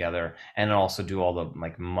teams together, and also do all the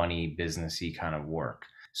like money businessy kind of work.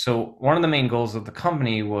 So one of the main goals of the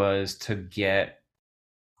company was to get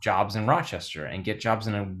jobs in Rochester and get jobs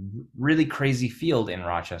in a really crazy field in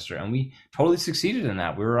Rochester. And we totally succeeded in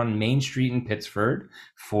that. We were on Main Street in Pittsford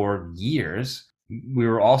for years. We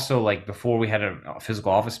were also like, before we had a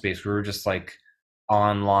physical office space, we were just like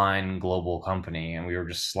online global company, and we were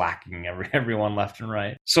just slacking everyone left and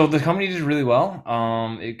right. So the company did really well.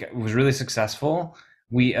 It was really successful.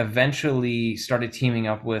 We eventually started teaming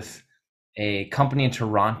up with a company in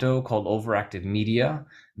Toronto called Overactive Media.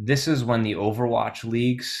 This is when the Overwatch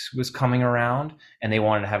leagues was coming around, and they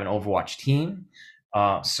wanted to have an Overwatch team.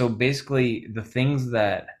 So basically, the things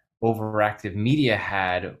that Overactive Media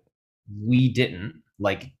had, we didn't,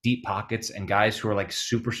 like deep pockets and guys who are like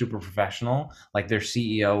super, super professional. Like their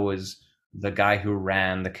CEO was the guy who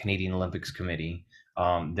ran the Canadian Olympics Committee.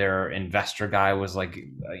 Their investor guy was like,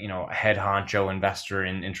 a head honcho investor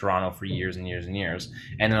in Toronto for years and years and years.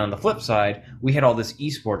 And then on the flip side, we had all this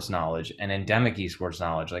esports knowledge and endemic esports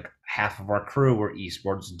knowledge. Like half of our crew were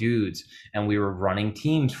esports dudes, and we were running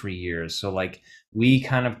teams for years. So like we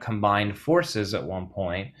kind of combined forces at one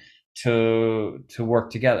point to work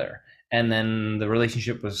together. And then the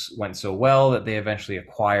relationship went so well that they eventually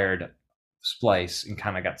acquired Splice and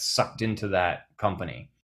kind of got sucked into that company.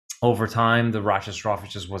 Over time, the Rochester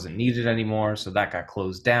office just wasn't needed anymore, so that got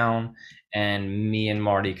closed down, and me and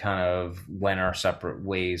Marty kind of went our separate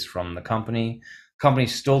ways from the company. Company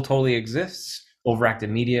still totally exists. Overactive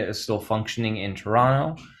Media is still functioning in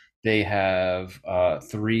Toronto. They have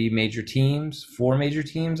four major teams,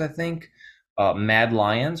 I think. Mad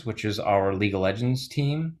Lions, which is our League of Legends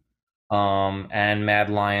team, and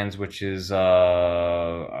Mad Lions, which is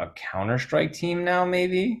a Counter-Strike team now,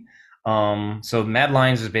 maybe. So Mad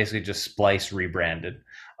Lions is basically just Splice rebranded.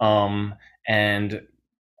 And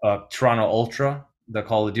Toronto Ultra, the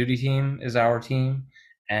Call of Duty team, is our team.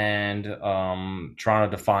 And Toronto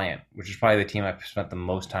Defiant, which is probably the team I've spent the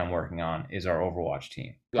most time working on, is our Overwatch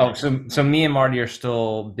team. Oh, so me and Marty are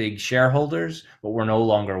still big shareholders, but we're no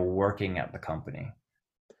longer working at the company.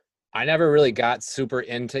 I never really got super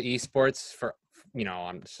into esports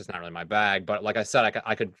it's just not really my bag. But like I said,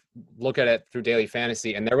 I could look at it through Daily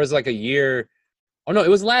Fantasy, and there was like a year. Oh no, it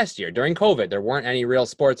was last year during COVID. There weren't any real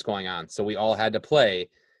sports going on, so we all had to play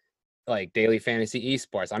like Daily Fantasy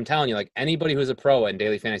esports. I'm telling you, like anybody who's a pro in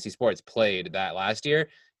Daily Fantasy sports played that last year.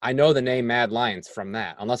 I know the name Mad Lions from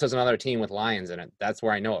that, unless there's another team with lions in it. That's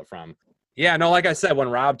where I know it from. Yeah, no, like I said, when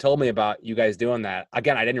Rob told me about you guys doing that,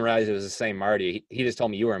 again, I didn't realize it was the same Marty. He just told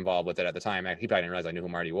me you were involved with it at the time. He probably didn't realize I knew who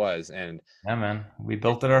Marty was. And yeah, man, we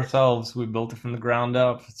built it ourselves. We built it from the ground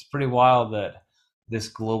up. It's pretty wild that this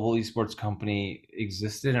global esports company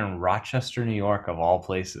existed in Rochester, New York, of all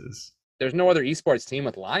places. There's no other esports team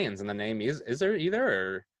with lions in the name. Is there either?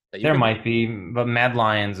 Or there might be, but Mad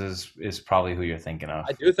Lions is probably who you're thinking of.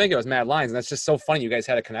 I do think it was Mad Lions, and that's just so funny. You guys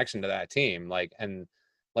had a connection to that team,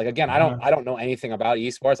 again, I don't know anything about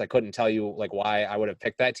esports. I couldn't tell you like why I would have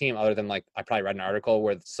picked that team, other than like I probably read an article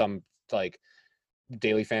where some like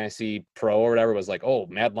Daily Fantasy Pro or whatever was like, oh,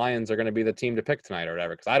 Mad Lions are going to be the team to pick tonight or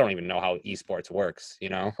whatever. Because I don't even know how esports works,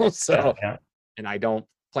 So, yeah. And I don't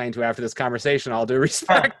plan to after this conversation. All due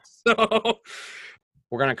respect. So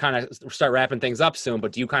we're going to kind of start wrapping things up soon.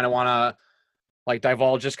 But do you kind of want to like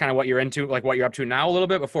divulge just kind of what you're into, like what you're up to now a little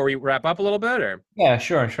bit before we wrap up a little bit? Or yeah,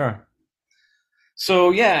 sure.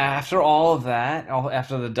 So yeah, after all of that,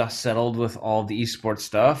 after the dust settled with all the esports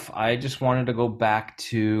stuff, I just wanted to go back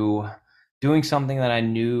to doing something that I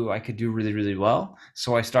knew I could do really, really well.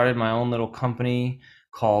 So I started my own little company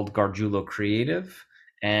called Gargiulo Creative,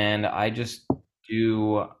 and I just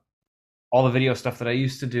do all the video stuff that I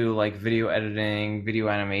used to do, like video editing, video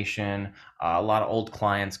animation. A lot of old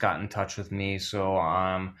clients got in touch with me, so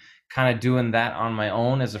I'm kind of doing that on my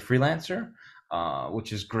own as a freelancer.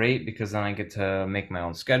 Which is great because then I get to make my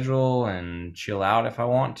own schedule and chill out if I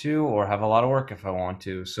want to, or have a lot of work if I want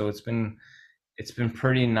to. So it's been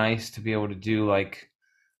pretty nice to be able to do like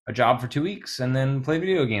a job for 2 weeks and then play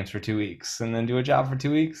video games for 2 weeks and then do a job for 2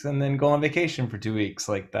 weeks and then go on vacation for 2 weeks.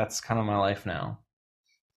 Like that's kind of my life now.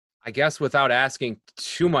 I guess without asking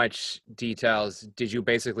too much details, did you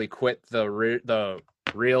basically quit the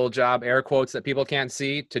real job, air quotes, that people can't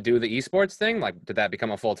see to do the esports thing? Like, did that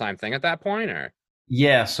become a full-time thing at that point, or?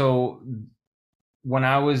 Yeah, so when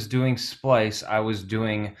I was doing Splice, I was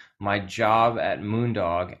doing my job at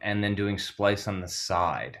Moondog and then doing Splice on the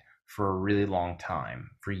side for a really long time,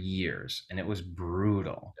 for years, and it was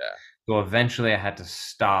brutal. Yeah. So eventually I had to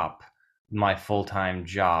stop my full-time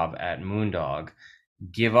job at Moondog,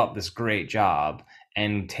 give up this great job,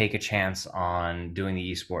 and take a chance on doing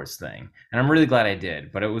the esports thing. And I'm really glad I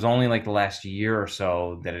did, but it was only like the last year or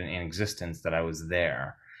so that in existence that I was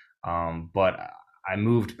there. But I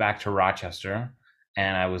moved back to Rochester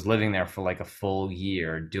and I was living there for like a full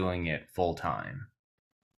year doing it full time.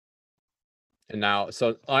 And now,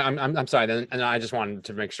 so I'm sorry. Then, and I just wanted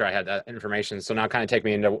to make sure I had that information. So now, kind of take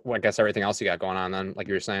me into, I guess, everything else you got going on. Then, like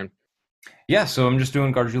you were saying. Yeah, so I'm just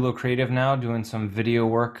doing Gargiulo Creative now, doing some video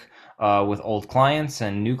work with old clients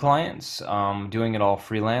and new clients, doing it all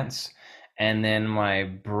freelance. And then my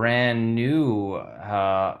brand new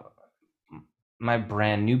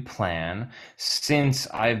plan, since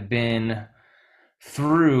I've been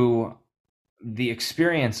through the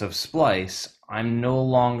experience of Splice, I'm no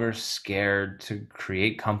longer scared to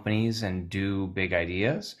create companies and do big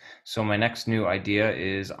ideas. So my next new idea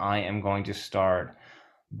is I am going to start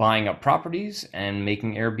buying up properties and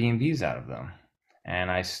making Airbnbs out of them. And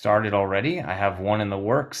I started already. I have one in the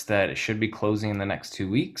works that should be closing in the next 2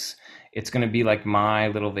 weeks. It's going to be like my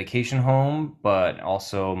little vacation home, but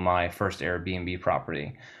also my first Airbnb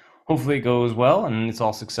property. Hopefully it goes well and it's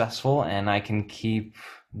all successful and I can keep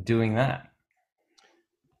doing that.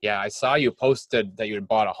 Yeah, I saw you posted that you had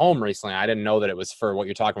bought a home recently. I didn't know that it was for what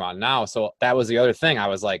you're talking about now. So that was the other thing. I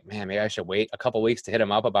was like, man, maybe I should wait a couple weeks to hit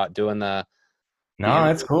him up about doing the No,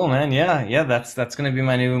 it's interview. cool, man. Yeah, yeah, that's gonna be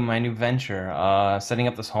my new venture. Setting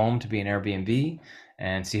up this home to be an Airbnb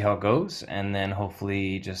and see how it goes, and then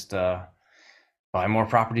hopefully just buy more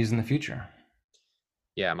properties in the future.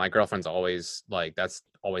 Yeah, my girlfriend's always like, that's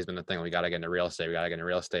always been the thing. We got to get into real estate. We got to get into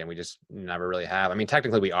real estate, and we just never really have. I mean,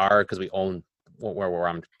 technically we are because we own where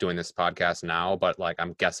I'm doing this podcast now. But like,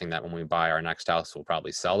 I'm guessing that when we buy our next house, we'll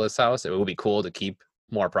probably sell this house. It would be cool to keep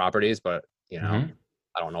more properties, but Hmm.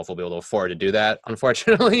 I don't know if we'll be able to afford to do that,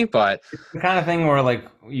 unfortunately. But The kind of thing where like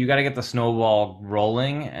you got to get the snowball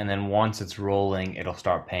rolling, and then once it's rolling, it'll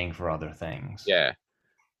start paying for other things. yeah,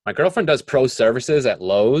 my girlfriend does pro services at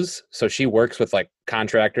Lowe's, so she works with like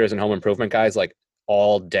contractors and home improvement guys like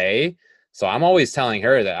all day. So I'm always telling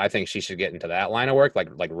her that I think she should get into that line of work, like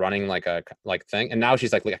running like a like thing. And now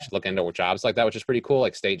she's like, I should look into jobs like that, which is pretty cool,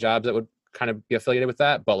 like state jobs that would kind of be affiliated with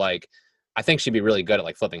that. But like, I think she'd be really good at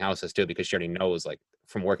like flipping houses too, because she already knows like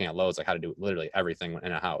from working at Lowe's like how to do literally everything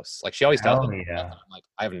in a house. Like she always tells me Hell stuff, yeah. and I'm like,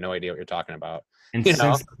 I have no idea what you're talking about, And you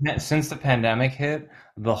know? since the pandemic hit,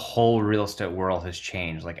 the whole real estate world has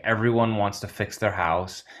changed. Like everyone wants to fix their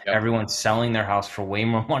house. Yep. Everyone's selling their house for way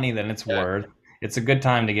more money than it's Yeah. worth. It's a good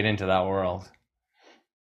time to get into that world.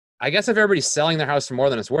 I guess if everybody's selling their house for more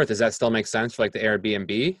than it's worth, does that still make sense for like the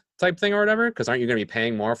Airbnb type thing or whatever? Because aren't you going to be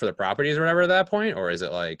paying more for the properties or whatever at that point? Or is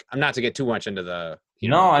it like, I'm not to get too much into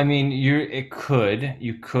No, I mean you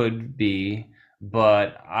could be,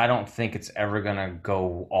 but I don't think it's ever gonna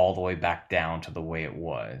go all the way back down to the way it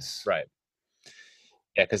was. right.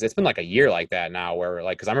 Yeah, because it's been like a year like that now where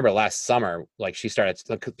like, because I remember last summer, like she started,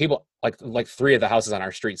 like people, like three of the houses on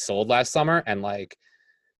our street sold last summer and like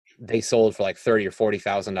they sold for like 30 or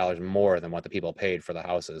 $40,000 more than what the people paid for the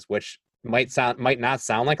houses, which might not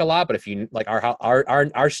sound like a lot, but if you like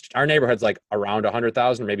our neighborhood's like around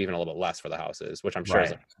 100,000, maybe even a little bit less for the houses, which I'm sure is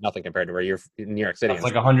Right. like nothing compared to where you're in New York City That's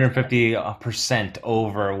and like stuff. 150%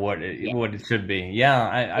 over Yeah, what it should be. Yeah,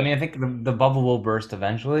 I yeah, mean, I think the bubble will burst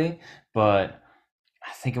eventually, but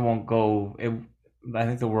I think it won't go. I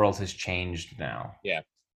think the world has changed now. yeah,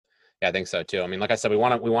 yeah. I think so too. I mean, like I said, we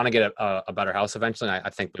want to get a better house eventually. I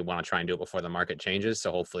think we want to try and do it before the market changes.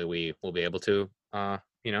 So hopefully we will be able to.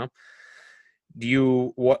 You know, do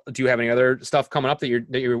you have any other stuff coming up that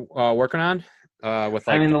you're working on? With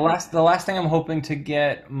I like, mean, the last thing I'm hoping to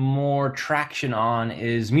get more traction on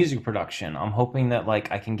is music production. I'm hoping that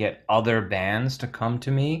like I can get other bands to come to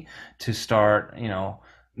me to start,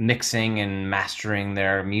 mixing and mastering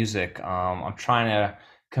their music. I'm trying to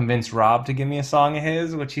convince Rob to give me a song of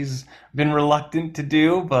his, which he's been reluctant to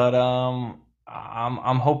do, but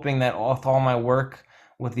I'm hoping that with all my work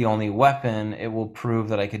with The Only Weapon, it will prove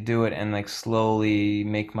that I could do it and like slowly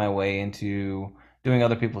make my way into doing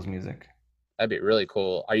other people's music. that'd be really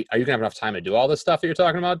cool. Are you gonna have enough time to do all this stuff that you're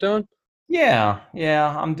talking about doing? Yeah,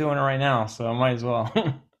 yeah, I'm doing it right now, so I might as well.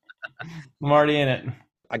 I'm already in it.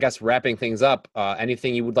 I guess wrapping things up,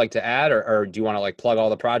 anything you would like to add, or do you want to like plug all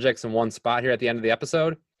the projects in one spot here at the end of the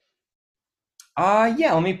episode?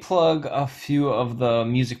 Yeah, let me plug a few of the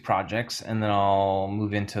music projects and then I'll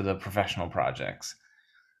move into the professional projects.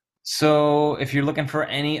 So if you're looking for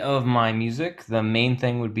any of my music, the main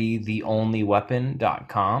thing would be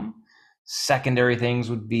theonlyweapon.com. Secondary things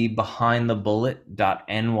would be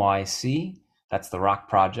behindthebullet.nyc. That's the rock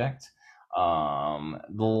project. The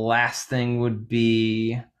last thing would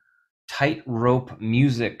be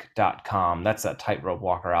tightropemusic.com. That's that Tightrope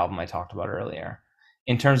Walker album I talked about earlier.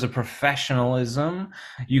 In terms of professionalism,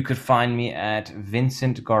 you could find me at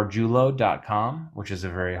vincentgargiulo.com, which is a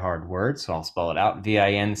very hard word, so I'll spell it out.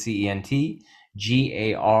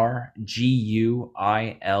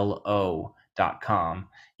 VINCENTGARGUILO.com.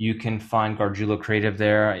 You can find Gargiulo Creative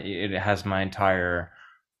there. It has my entire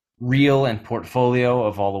reel and portfolio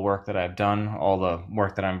of all the work that I've done, all the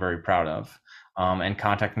work that I'm very proud of. And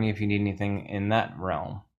contact me if you need anything in that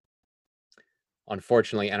realm.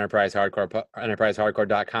 Unfortunately,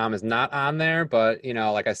 enterprisehardcore.com is not on there, but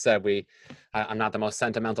like I said, I'm not the most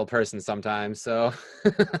sentimental person sometimes, so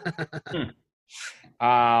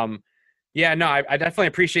yeah, no, I definitely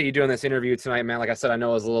appreciate you doing this interview tonight, man. Like I said, I know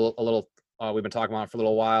it was a little we've been talking about it for a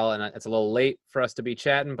little while, and it's a little late for us to be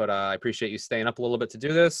chatting, but I appreciate you staying up a little bit to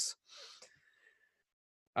do this.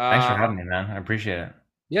 Thanks for having me, man. I appreciate it.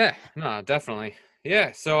 Yeah, no, definitely.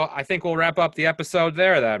 Yeah, so I think we'll wrap up the episode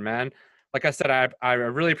there then, man. Like I said, I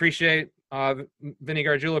really appreciate Vinny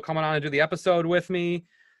Gargiulo coming on and do the episode with me.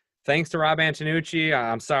 Thanks to Rob Antonucci.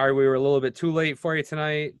 I'm sorry we were a little bit too late for you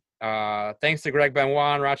tonight. Thanks to Greg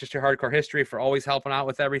Benoit and Rochester Hardcore History for always helping out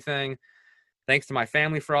with everything. Thanks to my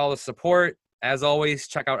family for all the support. As always,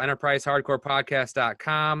 check out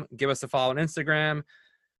enterprisehardcorepodcast.com. Give us a follow on Instagram.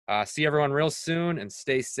 See everyone real soon and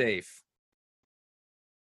stay safe.